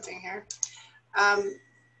touched something here.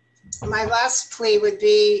 My last plea would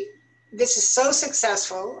be, this is so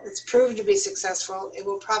successful, it's proved to be successful, it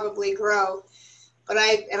will probably grow, but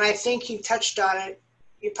I think you touched on it.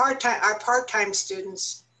 Our part-time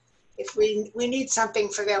students, if we need something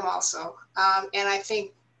for them also. And I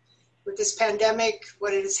think with this pandemic,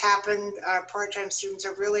 what has happened, our part-time students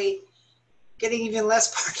are really getting even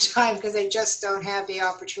less part-time because they just don't have the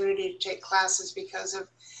opportunity to take classes because of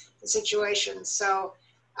the situation. So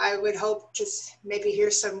I would hope to maybe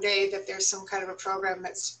hear someday that there's some kind of a program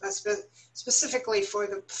that's specifically for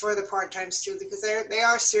the part-time student, because they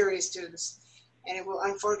are serious students, and it will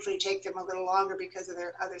unfortunately take them a little longer because of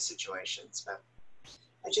their other situations. But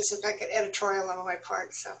I just think I could editorial on my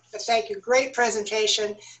part. So, but thank you, great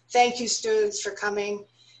presentation. Thank you, students, for coming.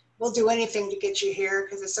 we'll do anything to get you here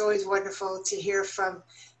because it's always wonderful to hear from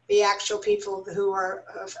the actual people who are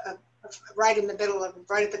right in the middle of,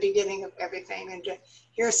 right at the beginning of everything, and to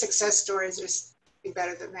hear success stories is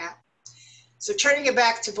better than that. So turning it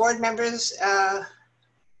back to board members,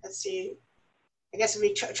 let's see, I guess it'd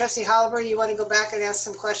be Trustee Holliver, you want to go back and ask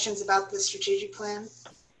some questions about the strategic plan?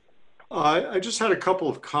 I just had a couple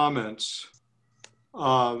of comments.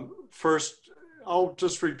 First, I'll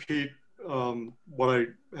just repeat what I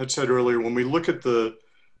had said earlier. When we look at the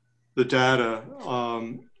data,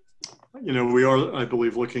 you know, we are, I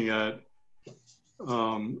believe, looking at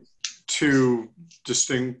two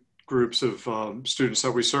distinct groups of students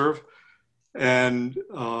that we serve. And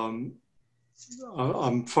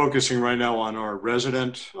I'm focusing right now on our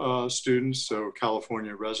resident students, so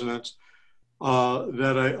California residents,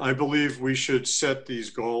 that I believe we should set these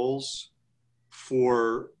goals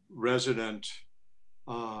for resident,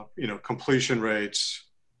 you know, completion rates,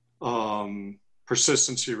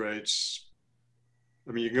 persistency rates.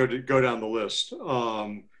 I mean, you can go down the list.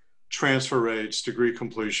 Transfer rates, degree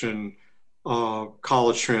completion,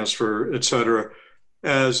 college transfer, et cetera,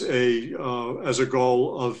 as a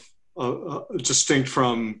goal of distinct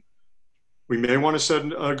from, we may want to set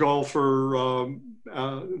a goal for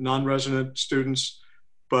non-resident students,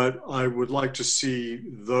 but I would like to see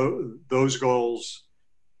those goals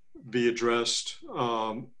be addressed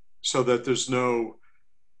so that there's no,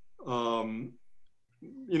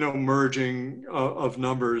 you know, merging of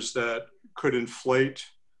numbers that could inflate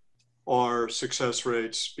our success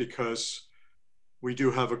rates, because we do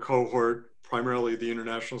have a cohort, primarily the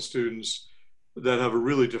international students, that have a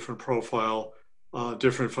really different profile,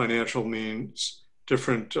 different financial means,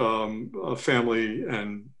 different family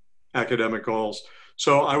and academic goals.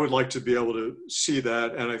 So I would like to be able to see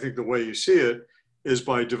that. And I think the way you see it is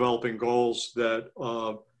by developing goals that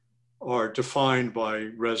are defined by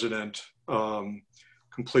resident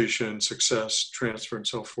completion, success, transfer, and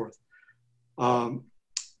so forth.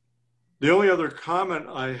 The only other comment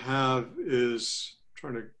I have is,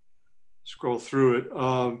 trying to scroll through it,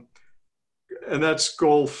 and that's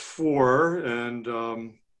goal 4. And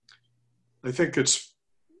I think it's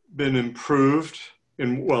been improved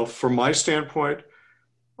in, well, from my standpoint,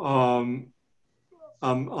 I'm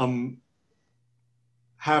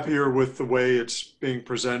happier with the way it's being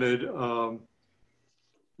presented.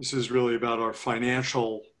 This is really about our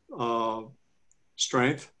financial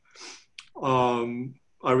strength.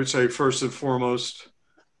 I would say first and foremost,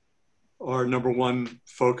 our number one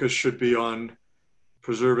focus should be on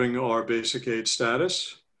preserving our basic aid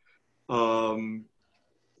status. So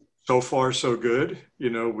far, so good.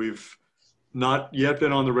 You know, we've not yet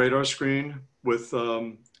been on the radar screen with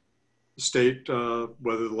the state,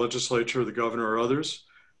 whether the legislature, the governor, or others.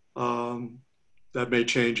 That may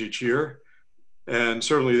change each year. And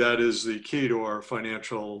certainly that is the key to our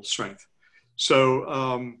financial strength.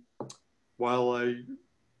 So while I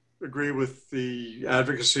agree with the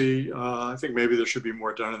advocacy, I think maybe there should be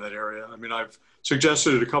more done in that area. I mean, I've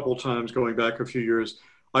suggested it a couple of times going back a few years.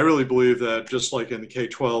 I really believe that just like in the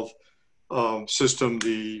K-12 system,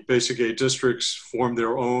 the basic aid districts form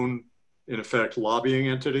their own, in effect, lobbying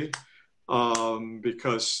entity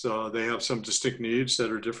because they have some distinct needs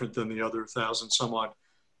that are different than the other 1,000 some odd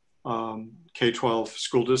K-12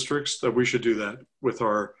 school districts, that we should do that with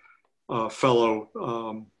our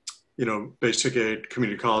fellow you know, basic aid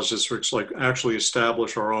community college districts, like actually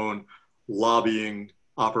establish our own lobbying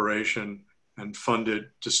operation and fund it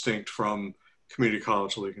distinct from community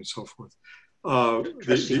college league and so forth.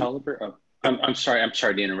 Trustee Holliver, I'm sorry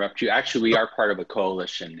to interrupt you. Actually, we are part of a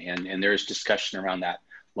coalition, and there's discussion around that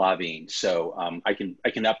lobbying. So I can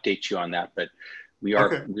update you on that, but we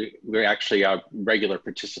are okay. We're actually regular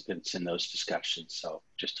participants in those discussions. So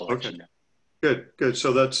just to let you know. Good.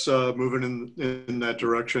 So that's moving in that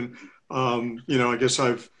direction. You know, I guess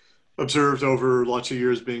I've observed over lots of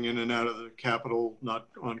years being in and out of the Capitol, not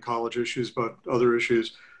on college issues, but other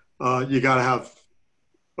issues. You got to have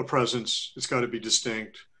a presence. It's got to be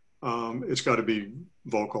distinct. It's got to be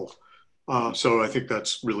vocal. So I think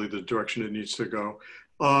that's really the direction it needs to go.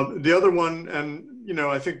 The other one, and, you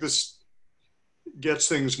know, I think this gets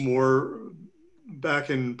things more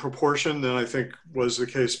back in proportion than I think was the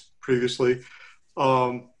case previously.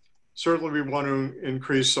 Certainly we want to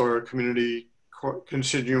increase our community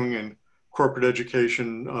continuing and corporate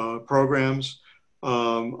education programs.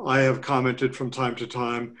 I have commented from time to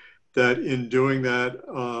time that in doing that,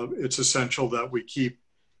 it's essential that we keep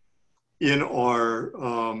in our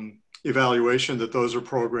evaluation that those are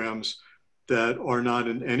programs that are not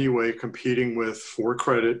in any way competing with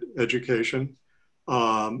for-credit education,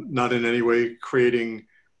 not in any way creating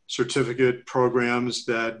certificate programs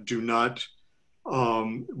that do not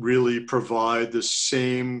really provide the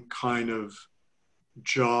same kind of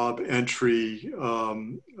job entry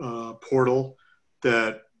portal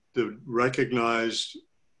that the recognized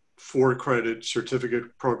 4-credit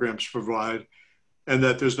certificate programs provide, and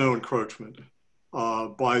that there's no encroachment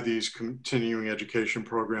by these continuing education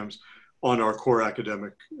programs on our core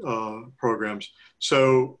academic programs.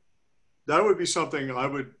 So that would be something I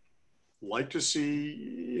would like to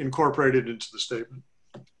see incorporated into the statement.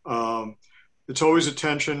 It's always a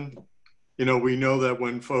tension. You know, we know that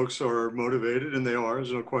when folks are motivated, and they are,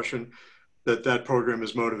 there's no question that that program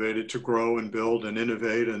is motivated to grow and build and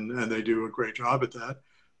innovate, and they do a great job at that.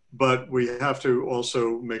 But we have to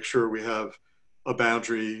also make sure we have a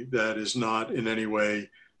boundary that is not in any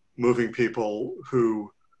way moving people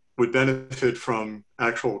who would benefit from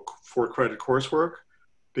actual 4-credit coursework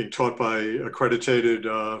being taught by accredited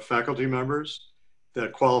faculty members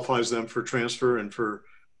that qualifies them for transfer and for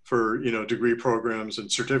you know, degree programs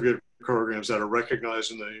and certificate programs that are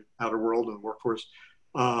recognized in the outer world and the workforce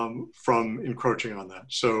from encroaching on that.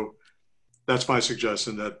 So that's my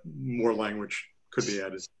suggestion, that more language could be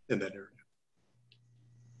added in that area.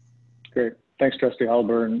 Great. Thanks, Trustee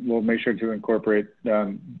Halliburton. We'll make sure to incorporate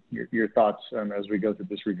your thoughts as we go through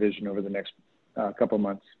this revision over the next couple of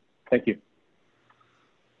months. Thank you.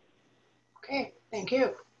 Okay, thank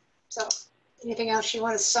you. So anything else you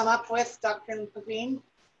want to sum up with, Dr. McBean?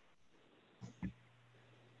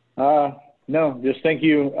 No, just thank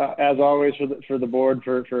you as always for the board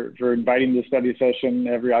for inviting the study session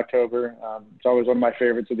every October. It's always one of my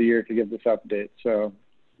favorites of the year to give this update. So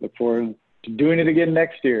look forward to doing it again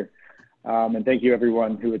next year. And thank you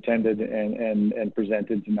everyone who attended and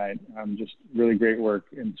presented tonight. Just really great work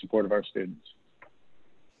in support of our students.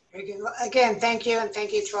 Very good. Again, thank you, and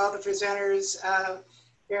thank you to all the presenters.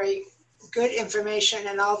 Very good information,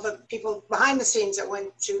 and all the people behind the scenes that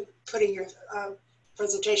went to putting your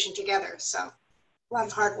presentation together. So a lot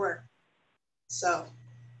of hard work. So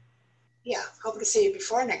yeah, hope to see you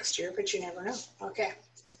before next year, but you never know. Okay.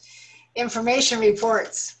 Information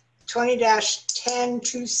reports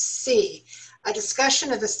 20-10-2C, a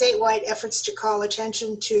discussion of the statewide efforts to call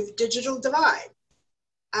attention to the digital divide.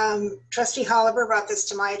 Trustee Holliber brought this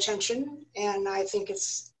to my attention, and I think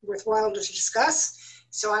it's worthwhile to discuss.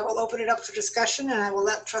 So I will open it up for discussion, and I will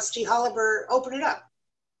let Trustee Holliber open it up.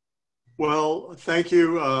 Well, thank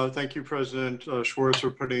you. Thank you, President Schwartz,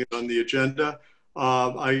 for putting it on the agenda.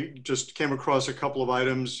 I just came across a couple of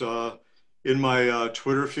items in my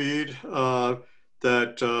Twitter feed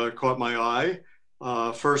that caught my eye.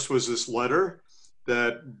 First was this letter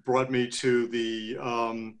that brought me to the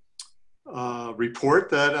report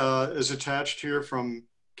that is attached here from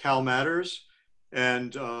Cal Matters.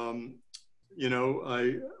 And, you know,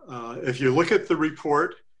 if you look at the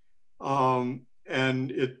report,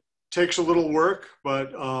 and it takes a little work,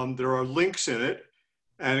 but there are links in it,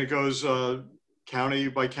 and it goes county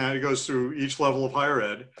by county, it goes through each level of higher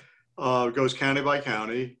ed, it goes county by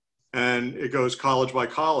county, and it goes college by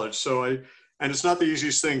college. So and it's not the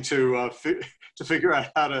easiest thing to figure out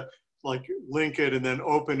how to like link it and then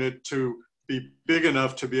open it to be big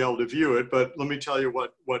enough to be able to view it. But let me tell you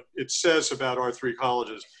what it says about our 3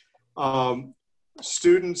 colleges.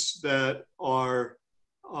 Students that are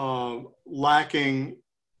lacking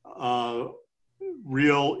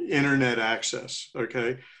real internet access,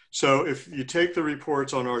 okay? So if you take the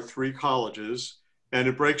reports on our 3 colleges, and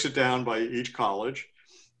it breaks it down by each college,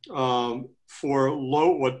 for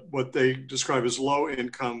what they describe as low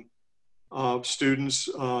income students,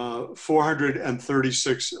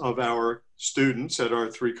 436 of our students at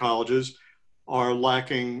our 3 colleges are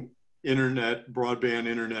lacking broadband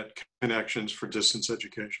internet connections for distance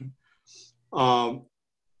education.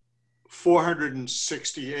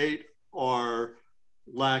 468 are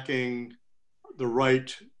lacking the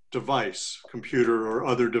right device, computer or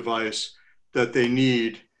other device that they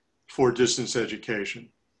need for distance education.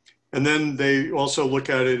 And then they also look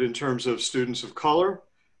at it in terms of students of color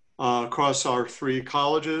across our 3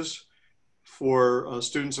 colleges. For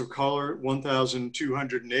students of color,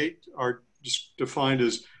 1,208 are defined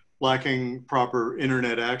as lacking proper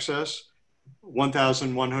internet access.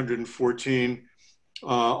 1,114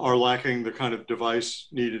 are lacking the kind of device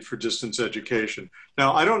needed for distance education.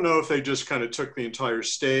 Now, I don't know if they just kind of took the entire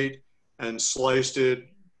state and sliced it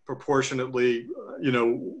proportionately, you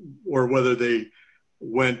know, or whether they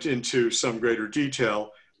went into some greater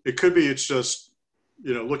detail. It could be it's just,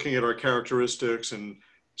 you know, looking at our characteristics and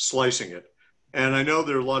slicing it. And I know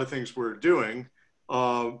there are a lot of things we're doing,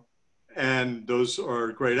 and those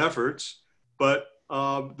are great efforts, but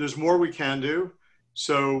there's more we can do.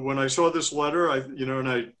 So when I saw this letter, and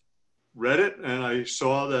I read it and I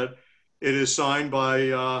saw that it is signed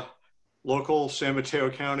by local San Mateo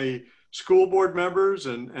County school board members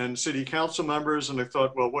and city council members. And I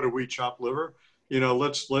thought, well, what are we, chopped liver? You know,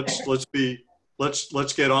 let's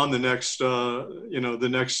get on the next, the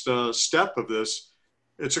next step of this.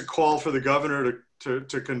 It's a call for the governor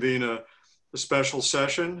to convene a special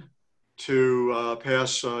session to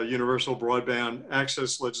pass universal broadband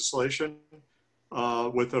access legislation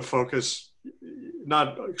with a focus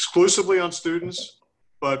not exclusively on students,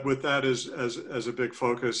 but with that as a big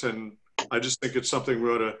focus. And I just think it's something we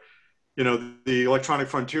ought to, the Electronic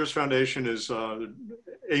Frontiers Foundation is a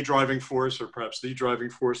driving force, or perhaps the driving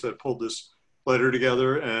force that pulled this letter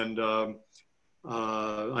together. And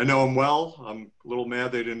I know them well. I'm a little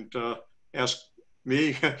mad they didn't ask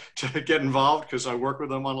me to get involved because I work with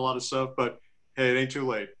them on a lot of stuff, but hey, it ain't too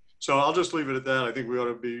late. So I'll just leave it at that. I think we ought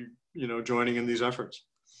to be, joining in these efforts.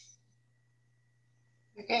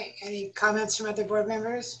 Okay, any comments from other board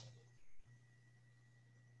members?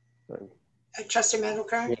 Trustee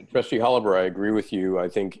Mendelkern? Yeah, Trustee Holliver, I agree with you. I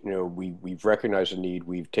think, we've recognized the need.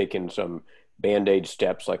 We've taken some Band-Aid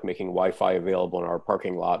steps like making Wi-Fi available in our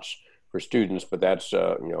parking lots for students, but that's,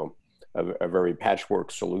 a very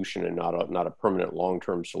patchwork solution and not a permanent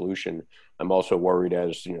long-term solution. I'm also worried,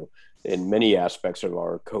 as in many aspects of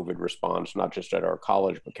our COVID response, not just at our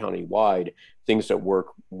college, but county-wide, things that work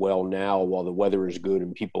well now while the weather is good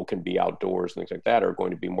and people can be outdoors and things like that are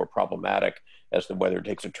going to be more problematic as the weather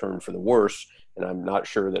takes a turn for the worse. And I'm not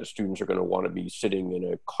sure that students are going to want to be sitting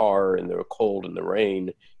in a car in the cold and the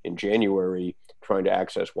rain in January trying to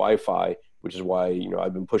access Wi-Fi, which is why,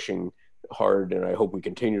 I've been pushing hard, and I hope we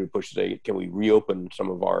continue to push today. Can we reopen some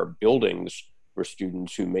of our buildings for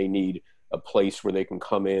students who may need a place where they can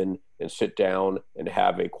come in and sit down and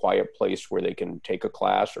have a quiet place where they can take a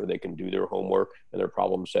class or they can do their homework and their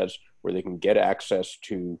problem sets, where they can get access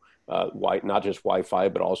to not just Wi-Fi,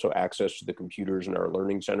 but also access to the computers in our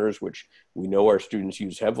learning centers, which we know our students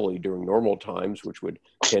use heavily during normal times, which would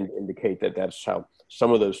tend to indicate that that's how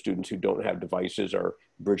some of those students who don't have devices are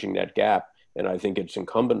bridging that gap. And I think it's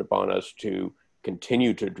incumbent upon us to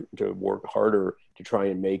continue to work harder to try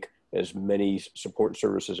and make as many support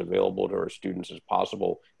services available to our students as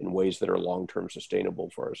possible in ways that are long-term sustainable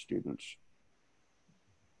for our students.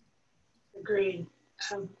 Agreed.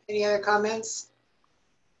 Any other comments?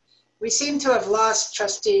 We seem to have lost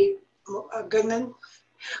Trustee Goodman.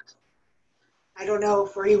 I don't know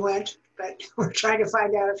where he went, but we're trying to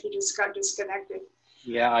find out if he just got disconnected.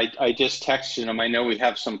 Yeah, I just texted him. I know we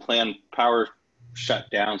have some planned power shut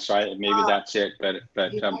down, so maybe that's it. But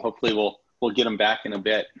hopefully we'll get him back in a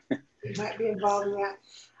bit. You might be involved in that.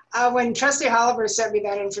 When Trustee Holliver sent me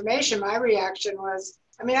that information, my reaction was,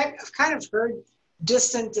 I've kind of heard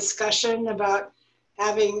distant discussion about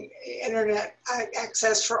having internet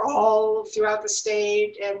access for all throughout the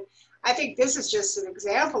state. And I think this is just an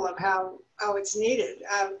example of how it's needed.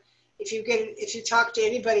 If you talk to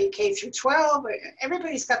anybody K through 12,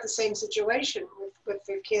 everybody's got the same situation with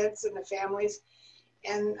their kids and the families.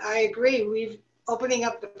 And I agree, opening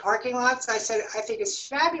up the parking lots, I think is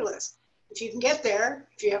fabulous. If you can get there,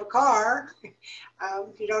 if you have a car,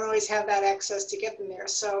 you don't always have that access to get them there.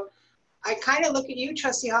 So I kind of look at you,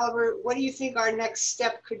 Trustee Holliver, what do you think our next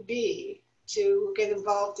step could be to get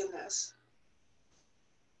involved in this?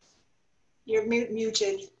 You're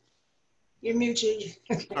muted. You're muted.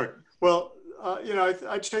 All right. Well,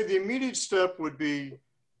 I'd say the immediate step would be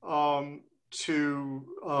to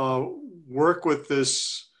work with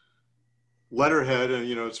this letterhead, and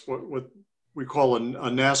it's what we call a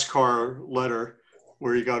NASCAR letter,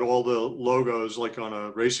 where you got all the logos like on a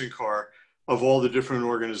racing car of all the different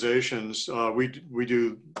organizations. We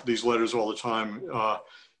do these letters all the time. I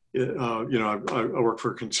work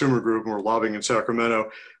for a consumer group and we're lobbying in Sacramento.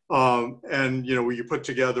 And you put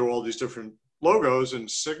together all these different logos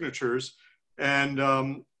and signatures. And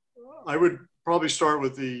I would probably start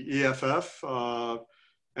with the EFF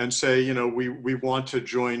and say, we want to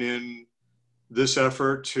join in this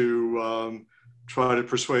effort to try to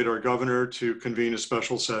persuade our governor to convene a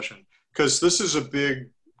special session, because this is a big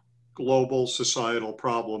global societal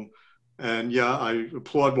problem. And yeah, I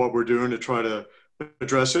applaud what we're doing to try to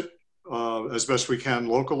address it as best we can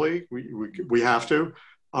locally. We have to,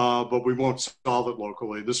 but we won't solve it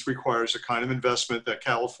locally. This requires a kind of investment that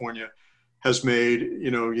California has made.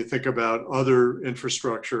 You think about other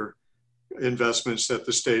infrastructure investments that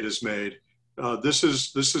the state has made. This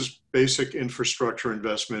is basic infrastructure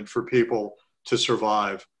investment for people to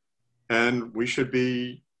survive, and we should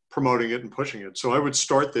be promoting it and pushing it. So I would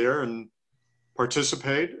start there and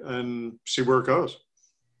participate and see where it goes.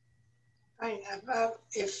 Right.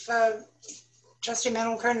 If Trustee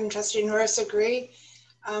Mendelkern and Trustee Norris agree.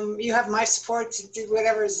 You have my support to do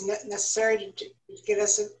whatever is necessary to get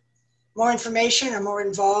us more information or more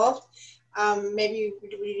involved. Maybe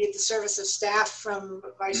we need the service of staff from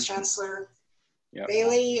Vice Chancellor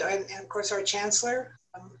Bailey and of course our Chancellor.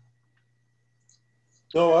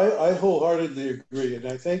 No, I wholeheartedly agree. And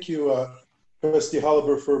I thank you, Trustee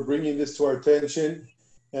Holliber, for bringing this to our attention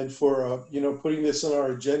and for, putting this on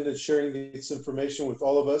our agenda, sharing this information with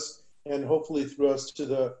all of us, and hopefully through us to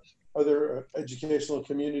the other educational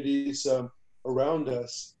communities around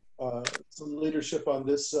us. Some leadership on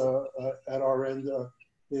this at our end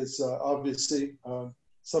is obviously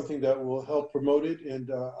something that will help promote it.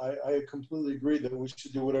 And I completely agree that we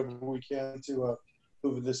should do whatever we can to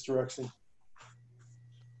move in this direction.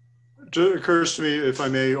 It occurs to me, if I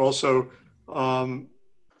may also, why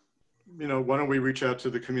don't we reach out to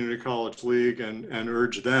the Community College League and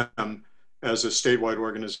urge them as a statewide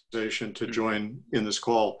organization to join in this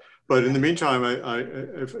call. But in the meantime,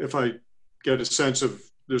 if I get a sense of,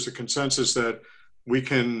 there's a consensus that we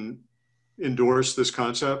can endorse this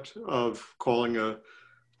concept of calling a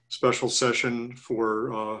special session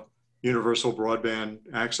for universal broadband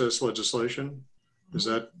access legislation. Is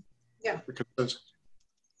that the consensus?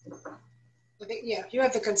 I think, yeah, you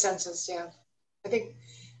have the consensus, yeah. I think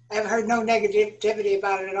I have heard no negativity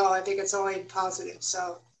about it at all. I think it's only positive.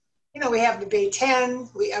 So, we have the Bay 10.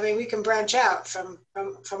 We can branch out from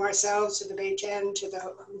ourselves to the Bay 10 to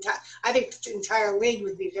the, I think the entire league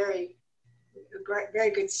would be very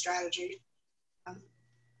good strategy.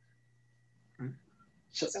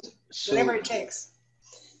 So whatever it takes.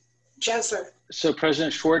 Chancellor. So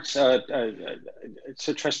President Schwartz, so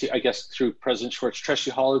Trustee, I guess through President Schwartz,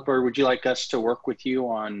 Trustee Holliber, would you like us to work with you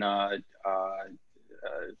on, a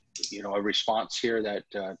response here that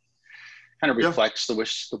kind of reflects the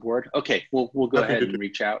wishes of the board? Okay, we'll go ahead and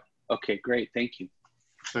reach out. Okay, great, thank you.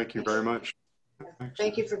 Thank you very much.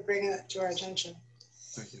 Thank you for bringing it to our attention.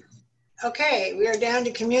 Thank you. Okay, we are down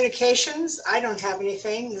to communications. I don't have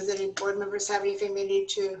anything. Does any board members have anything they need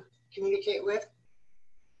to communicate with?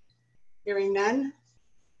 Hearing none.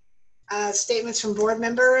 Statements from board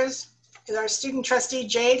members. Is our student trustee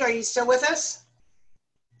Jade, are you still with us?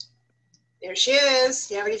 There she is.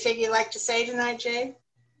 Do you have anything you'd like to say tonight, Jade?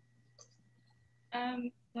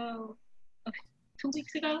 So 2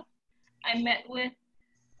 weeks ago, I met with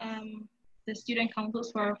the student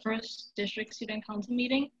councils for our first district student council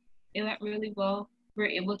meeting. It went really well. We were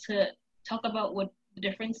able to talk about what the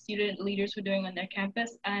different student leaders were doing on their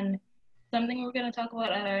campus, and something we're going to talk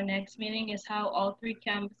about at our next meeting is how all 3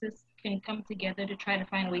 campuses can come together to try to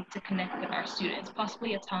find a way to connect with our students,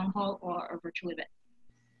 possibly a town hall or a virtual event.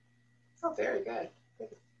 Oh, very good.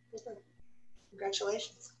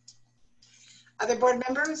 Congratulations. Other board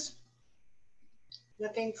members?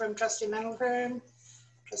 Nothing from Trustee Mendelkern,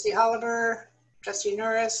 Trustee Holliber, Trustee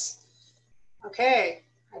Norris. Okay,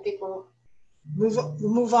 I think we'll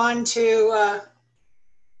move on to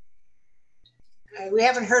we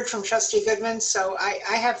haven't heard from Trustee Goodman, so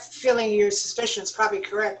I have a feeling your suspicion is probably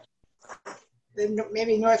correct. Then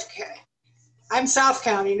maybe I'm South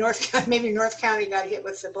County, maybe North County got hit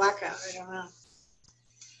with the blackout, I don't know.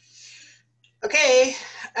 Okay,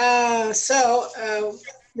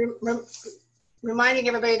 reminding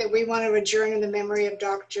everybody that we want to adjourn in the memory of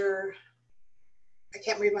Dr. I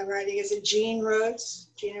can't read my writing, is it Gina Rhodes?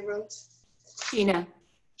 Gina Rhodes? Gina,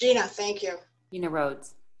 thank you. Gina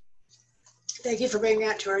Rhodes. Thank you for bringing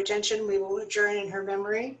that to our attention. We will adjourn in her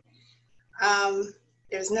memory.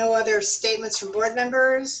 There's no other statements from board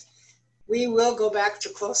members. We will go back to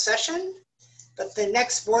closed session, but the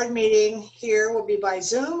next board meeting here will be by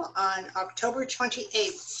Zoom on October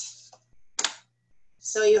 28th.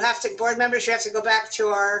 So board members, you have to go back to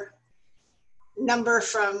our number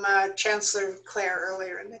from Chancellor Claire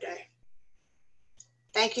earlier in the day.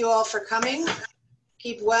 Thank you all for coming.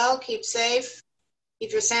 Keep well, keep safe,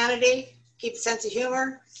 keep your sanity. Keep a sense of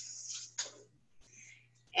humor,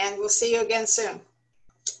 and we'll see you again soon.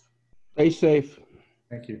 Stay safe.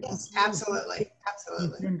 Thank you. Yes, absolutely,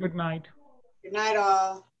 absolutely. Good night. Good night,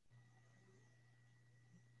 all.